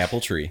 Yeah.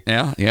 Apple tree.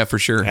 Yeah, for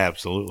sure.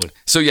 Absolutely.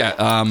 So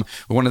yeah,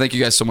 we want to thank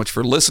you guys so much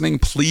for listening.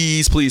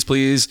 Please, go on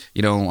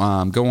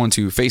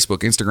to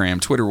Facebook,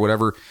 Instagram, Twitter,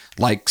 whatever.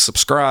 Like,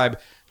 subscribe.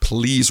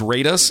 Please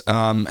rate us.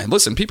 And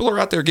listen, people are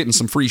out there getting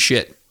some free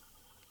shit.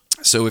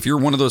 So if you're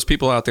one of those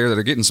people out there that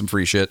are getting some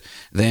free shit,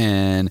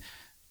 then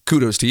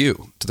kudos to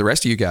you. To the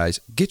rest of you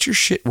guys, get your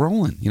shit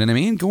rolling. You know what I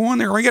mean? Go on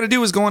there. All you got to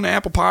do is go on to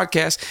Apple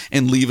Podcasts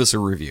and leave us a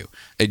review.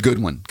 A good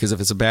one. Because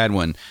if it's a bad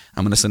one,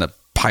 I'm going to send a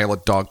pile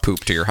of dog poop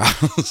to your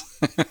house.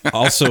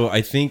 Also,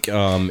 I think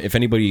if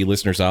anybody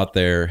listeners out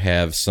there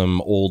have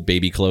some old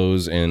baby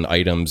clothes and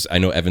items, I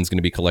know Evan's going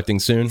to be collecting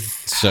soon.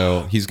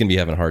 So he's going to be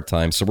having a hard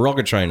time. So we're all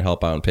going to try and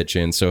help out and pitch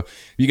in. So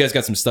if you guys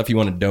got some stuff you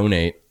want to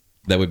donate,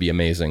 that would be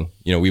amazing.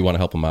 We want to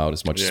help him out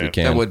as much as we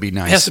can. That would be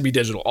nice. It has to be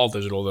digital, all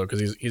digital though,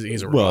 because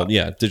he's a robot.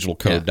 Digital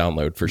code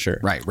download for sure.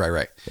 Right.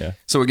 Yeah.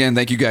 So again,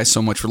 thank you guys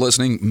so much for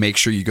listening. Make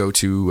sure you go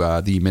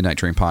to the Midnight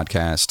Train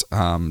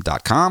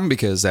Podcast.com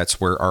because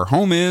that's where our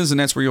home is, and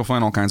that's where you'll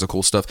find all kinds of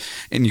cool stuff.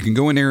 And you can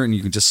go in there and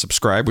you can just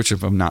subscribe, which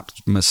if I'm not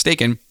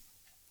mistaken,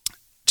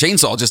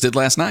 Chainsaw just did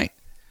last night.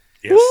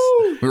 Yes.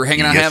 Woo! We were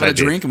hanging out having a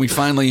drink, and we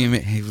finally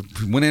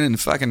went in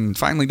and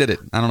finally did it.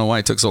 I don't know why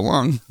it took so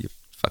long. You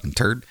fucking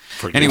turd.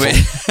 Anyway,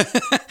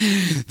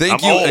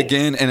 thank you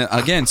again. And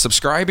again,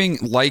 subscribing,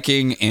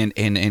 liking,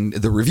 and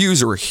the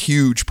reviews are a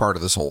huge part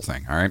of this whole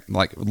thing. All right.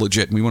 Like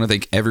legit. We want to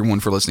thank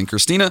everyone for listening.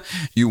 Christina,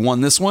 you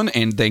won this one.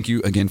 And thank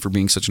you again for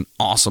being such an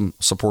awesome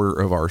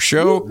supporter of our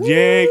show.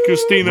 Yay,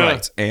 Christina.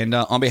 Right. And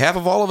on behalf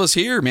of all of us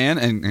here, man,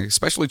 and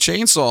especially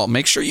Chainsaw,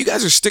 make sure you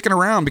guys are sticking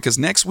around because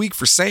next week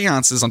for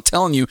seances, I'm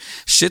telling you,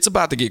 shit's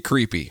about to get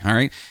creepy. All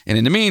right. And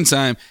in the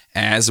meantime,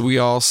 as we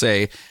all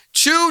say,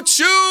 choo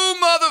choo,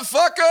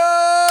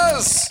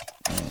 motherfuckers!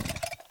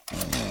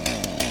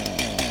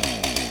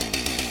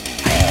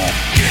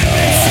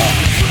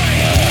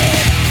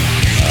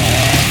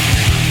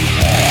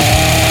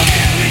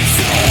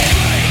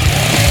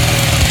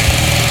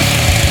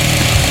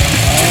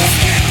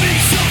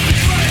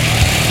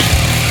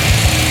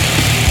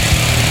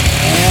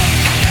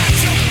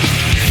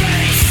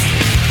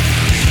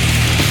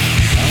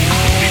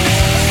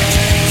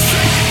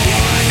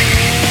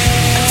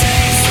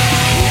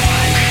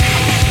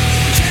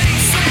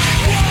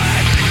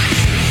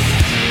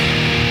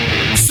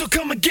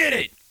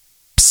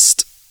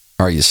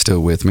 Are you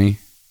still with me?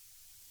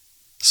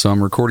 So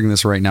I'm recording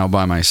this right now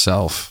by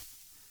myself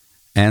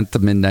at the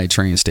Midnight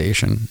Train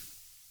Station.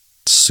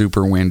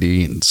 super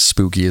windy and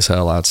spooky as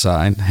hell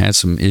outside. Had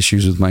some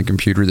issues with my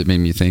computer that made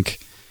me think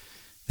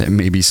that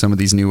maybe some of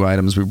these new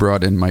items we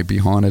brought in might be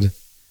haunted.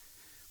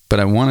 But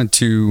I wanted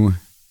to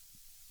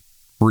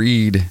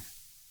read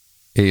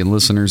a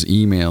listener's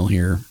email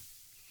here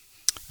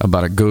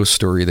about a ghost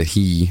story that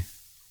he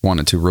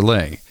wanted to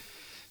relay.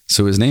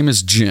 So his name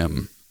is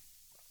Jim,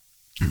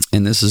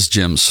 and this is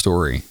Jim's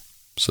story.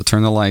 So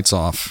turn the lights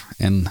off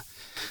and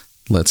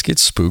let's get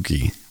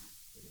spooky.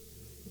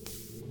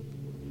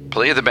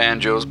 Play the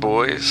banjos,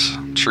 boys.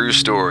 True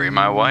story.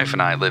 My wife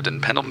and I lived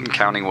in Pendleton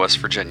County, West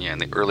Virginia in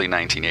the early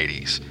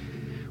 1980s.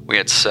 We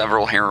had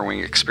several harrowing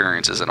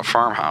experiences in a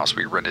farmhouse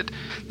we rented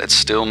that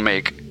still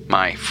make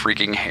my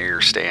freaking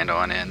hair stand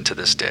on end to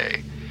this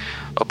day.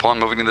 Upon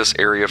moving to this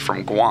area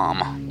from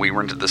Guam, we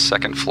rented the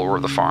second floor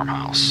of the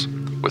farmhouse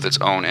with its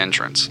own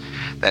entrance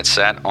that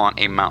sat on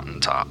a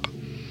mountaintop.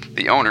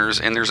 The owners,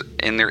 in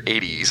their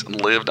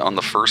 80s, lived on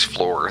the first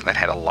floor that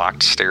had a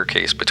locked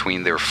staircase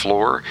between their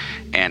floor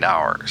and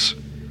ours.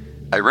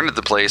 I rented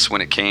the place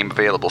when it came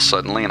available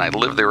suddenly, and I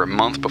lived there a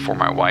month before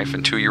my wife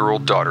and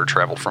 2-year-old daughter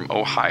traveled from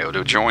Ohio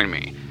to join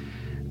me.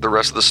 The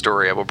rest of the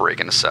story I will break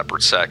into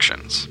separate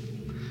sections.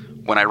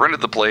 When I rented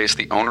the place,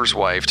 the owner's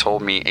wife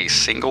told me a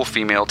single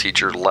female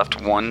teacher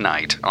left one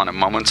night on a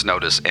moment's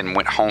notice and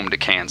went home to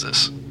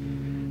Kansas.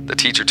 The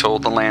teacher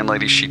told the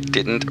landlady she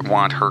didn't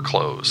want her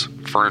clothes,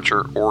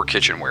 furniture, or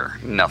kitchenware.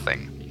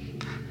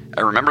 Nothing.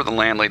 I remember the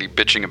landlady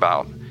bitching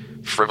about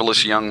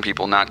frivolous young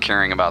people not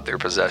caring about their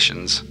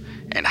possessions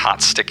and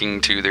hot sticking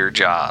to their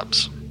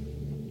jobs.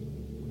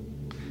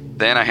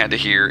 Then I had to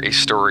hear a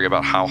story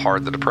about how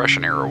hard the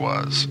Depression era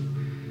was.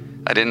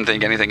 I didn't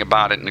think anything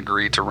about it and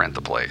agreed to rent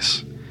the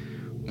place.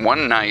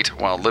 One night,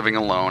 while living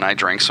alone, I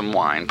drank some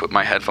wine, put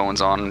my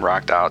headphones on, and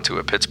rocked out to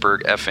a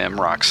Pittsburgh FM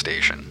rock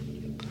station.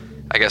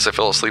 I guess I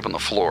fell asleep on the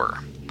floor.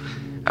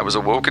 I was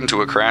awoken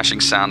to a crashing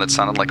sound that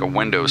sounded like a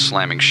window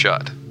slamming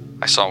shut.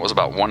 I saw it was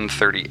about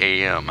 1:30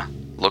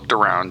 a.m., looked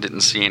around,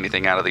 didn't see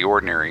anything out of the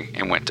ordinary,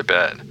 and went to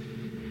bed.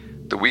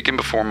 The weekend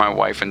before my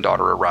wife and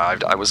daughter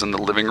arrived, I was in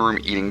the living room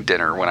eating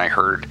dinner when I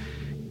heard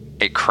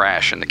a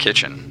crash in the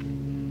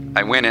kitchen.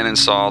 I went in and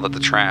saw that the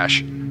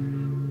trash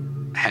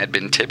had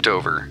been tipped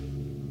over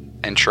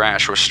and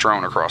trash was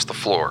strewn across the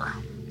floor.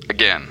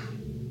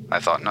 Again, I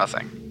thought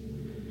nothing.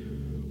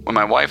 When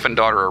my wife and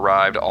daughter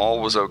arrived, all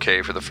was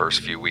okay for the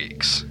first few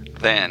weeks.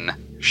 Then,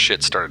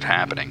 shit started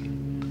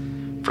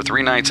happening. For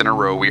 3 nights in a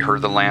row, we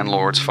heard the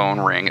landlord's phone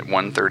ring at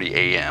 1:30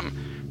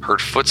 a.m.,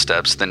 heard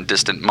footsteps, then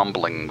distant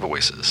mumbling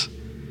voices.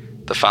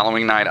 The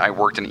following night, I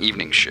worked an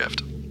evening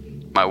shift.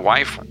 My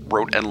wife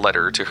wrote a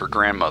letter to her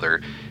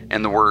grandmother,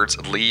 and the words,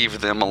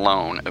 "Leave them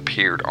alone,"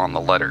 appeared on the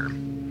letter.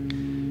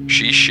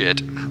 She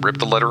ripped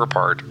the letter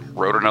apart,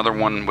 wrote another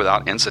one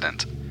without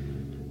incident.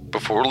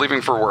 Before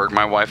leaving for work,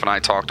 my wife and I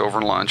talked over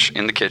lunch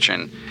in the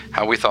kitchen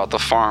how we thought the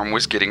farm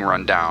was getting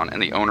run down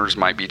and the owners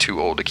might be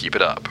too old to keep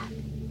it up.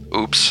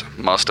 Oops,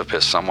 must have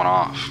pissed someone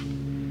off.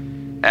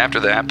 After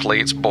that,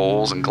 plates,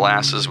 bowls, and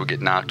glasses would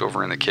get knocked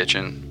over in the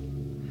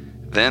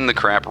kitchen. Then the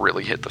crap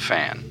really hit the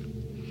fan.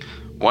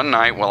 One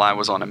night while I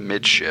was on a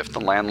mid-shift, the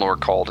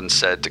landlord called and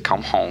said to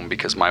come home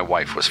because my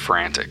wife was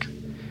frantic.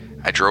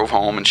 I drove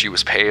home and she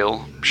was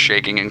pale,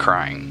 shaking, and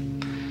crying.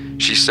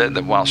 She said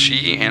that while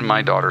she and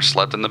my daughter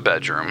slept in the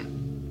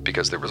bedroom,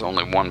 because there was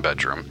only one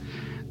bedroom,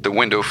 the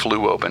window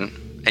flew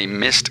open, a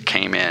mist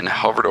came in,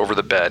 hovered over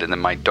the bed and then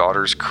my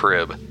daughter's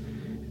crib,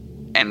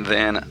 and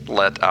then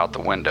let out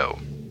the window.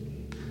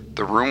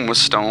 The room was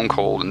stone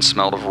cold and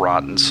smelled of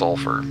rotten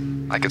sulfur.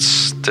 I could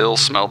still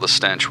smell the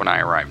stench when I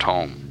arrived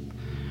home.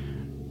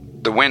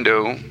 The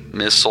window,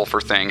 mist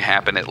sulfur thing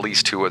happened at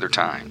least 2 other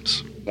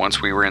times.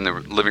 Once we were in the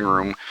living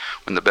room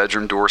when the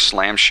bedroom door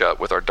slammed shut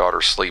with our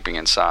daughter sleeping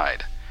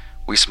inside.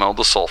 We smelled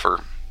the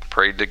sulfur,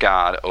 prayed to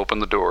God,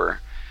 opened the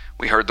door.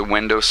 We heard the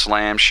window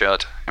slam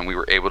shut, and we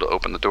were able to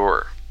open the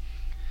door.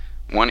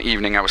 One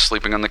evening, I was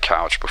sleeping on the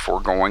couch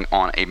before going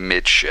on a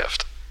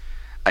mid-shift.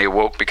 I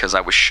awoke because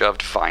I was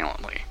shoved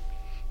violently.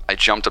 I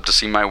jumped up to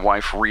see my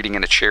wife reading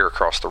in a chair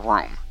across the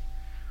room.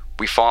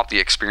 We fought the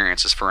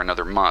experiences for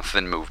another month,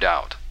 then moved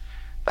out.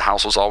 The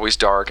house was always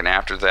dark, and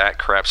after that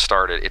crap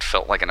started, it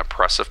felt like an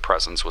oppressive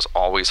presence was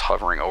always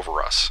hovering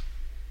over us.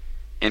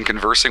 In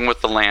conversing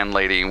with the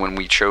landlady when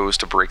we chose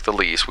to break the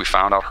lease, we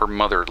found out her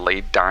mother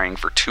lay dying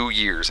for 2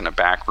 years in a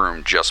back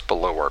room just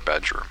below our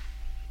bedroom.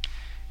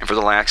 And for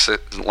the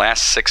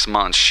last 6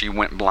 months, she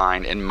went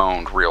blind and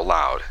moaned real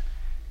loud.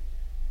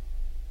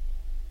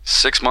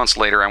 6 months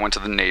later, I went to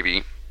the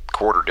Navy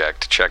quarterdeck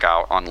to check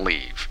out on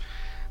leave.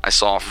 I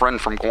saw a friend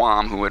from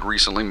Guam who had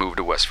recently moved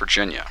to West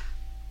Virginia.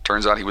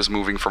 Turns out he was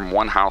moving from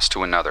one house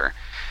to another.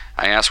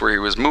 I asked where he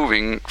was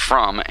moving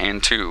from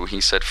and to.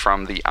 He said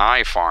from the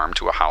I farm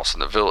to a house in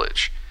the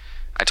village.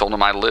 I told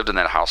him I lived in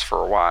that house for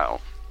a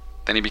while.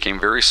 Then he became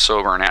very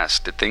sober and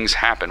asked, "Did things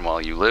happen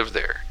while you lived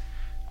there?"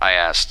 I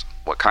asked,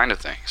 "What kind of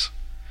things?"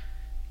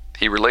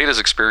 He relayed his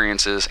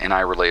experiences and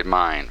I relayed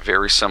mine,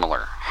 very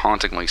similar,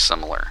 hauntingly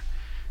similar.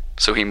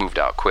 So he moved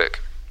out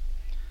quick.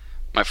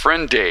 My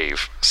friend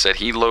Dave said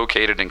he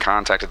located and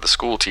contacted the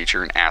school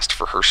teacher and asked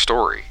for her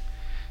story.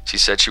 She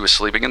said she was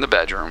sleeping in the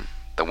bedroom,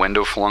 the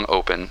window flung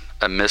open,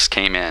 a mist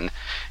came in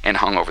and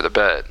hung over the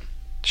bed.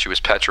 She was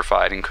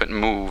petrified and couldn't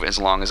move as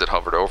long as it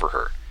hovered over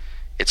her.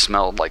 It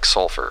smelled like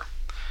sulfur.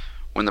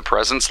 When the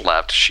presence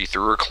left, she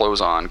threw her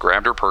clothes on,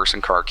 grabbed her purse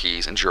and car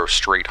keys, and drove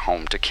straight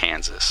home to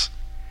Kansas.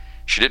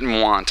 She didn't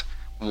want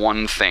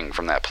one thing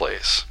from that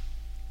place.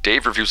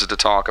 Dave refuses to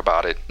talk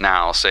about it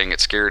now, saying it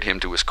scared him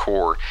to his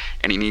core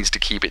and he needs to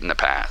keep it in the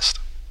past.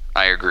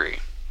 I agree.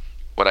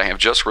 What I have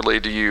just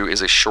relayed to you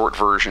is a short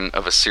version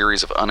of a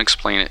series of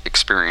unexplained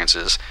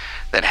experiences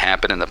that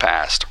happened in the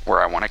past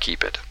where I want to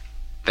keep it.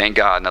 Thank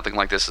God nothing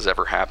like this has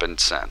ever happened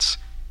since.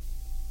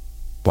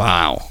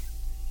 Wow.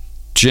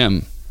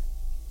 Jim,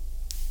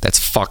 that's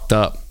fucked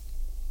up.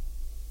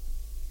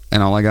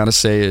 And all I gotta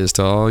say is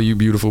to all you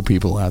beautiful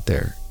people out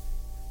there,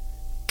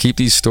 keep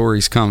these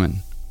stories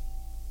coming.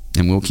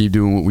 And we'll keep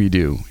doing what we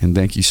do. And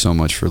thank you so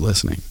much for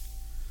listening.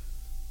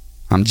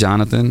 I'm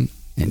Jonathan,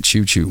 and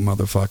choo-choo,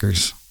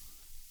 motherfuckers.